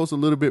trying to post a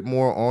little bit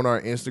more on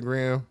our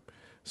Instagram,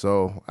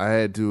 so I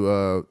had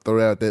to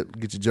throw out that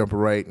get your jumper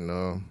right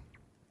and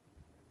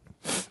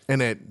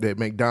that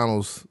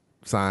McDonald's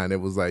sign that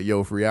was like,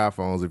 yo, free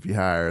iPhones if you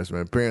hire us,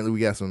 man. Apparently we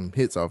got some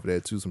hits off of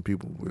that too. Some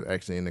people were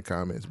actually in the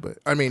comments,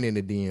 in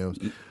the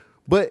DMs.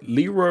 But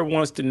Leroy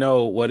wants to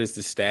know what is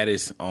the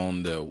status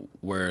on the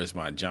where's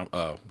my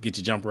get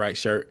your jumper right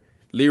shirt.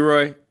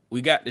 Leroy,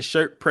 we got the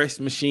shirt press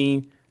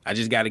machine. I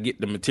just got to get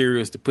the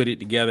materials to put it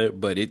together,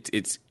 but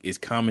it's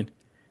coming.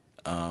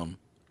 I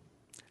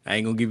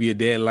ain't gonna give you a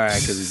deadline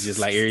because it's just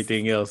like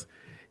everything else.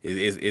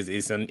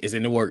 It's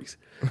in the works.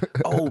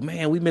 Oh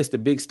man, we missed a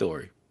big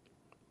story.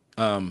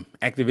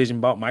 Activision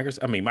bought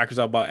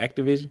Microsoft bought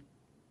Activision.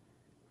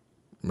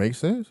 Makes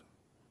sense.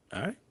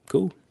 All right,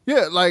 cool.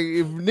 Yeah, like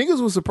if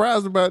niggas was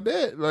surprised about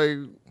that, like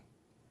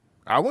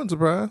I wasn't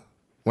surprised.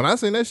 When I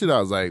seen that shit, I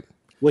was like,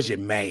 was you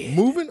mad?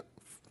 Moving?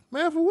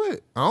 Man, for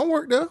what? I don't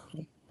work there.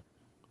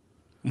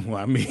 Well,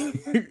 I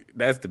mean,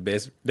 that's the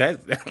best.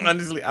 That's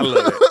honestly, I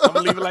love it. I'm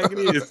gonna leave it like it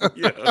is.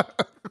 Yeah.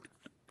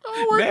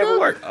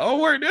 I don't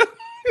work there.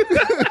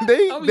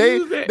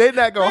 They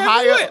not gonna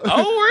hire.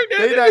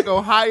 They not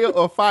gonna hire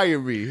or fire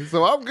me,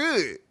 so I'm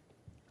good.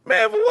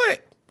 Man, for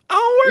what? I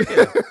don't work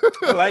there.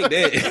 I like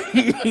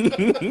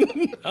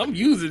that. I'm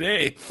using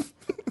that.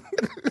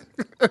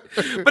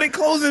 But they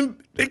closing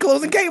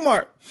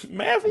Kmart.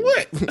 Man, for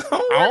what?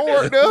 I don't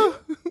work there.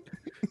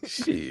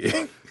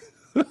 Shit.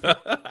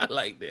 I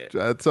like that.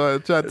 Try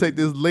to take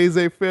this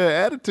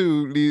laissez-faire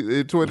attitude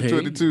in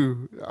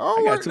 2022.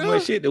 I got too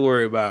much shit to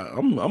worry about.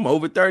 I'm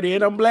over 30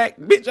 and I'm black.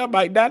 Bitch, I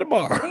might die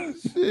tomorrow.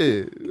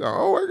 Shit. I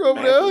don't work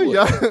over there.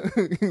 Y'all,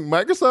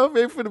 Microsoft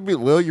ain't finna be,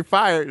 well, you're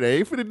fired. They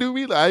ain't finna do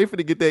me. I ain't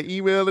finna get that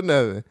email or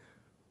nothing.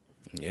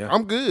 Yeah.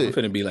 I'm good. I'm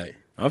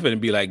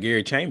finna be like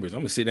Gary Chambers.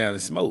 I'm gonna sit down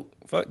and smoke.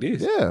 Fuck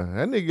this. Yeah,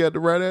 that nigga got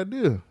the right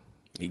idea.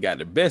 He got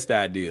the best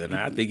idea, and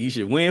I think he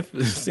should win for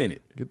the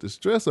Senate. Get the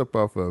stress up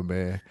off of him,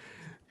 man.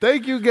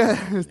 Thank you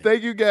guys.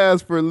 Thank you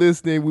guys for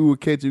listening. We will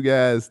catch you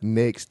guys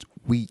next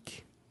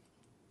week.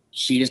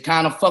 She just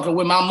kind of fucking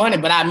with my money,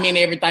 but I meant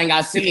everything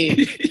I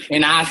said,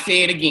 and I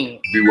say it again.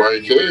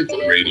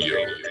 BYK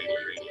Radio.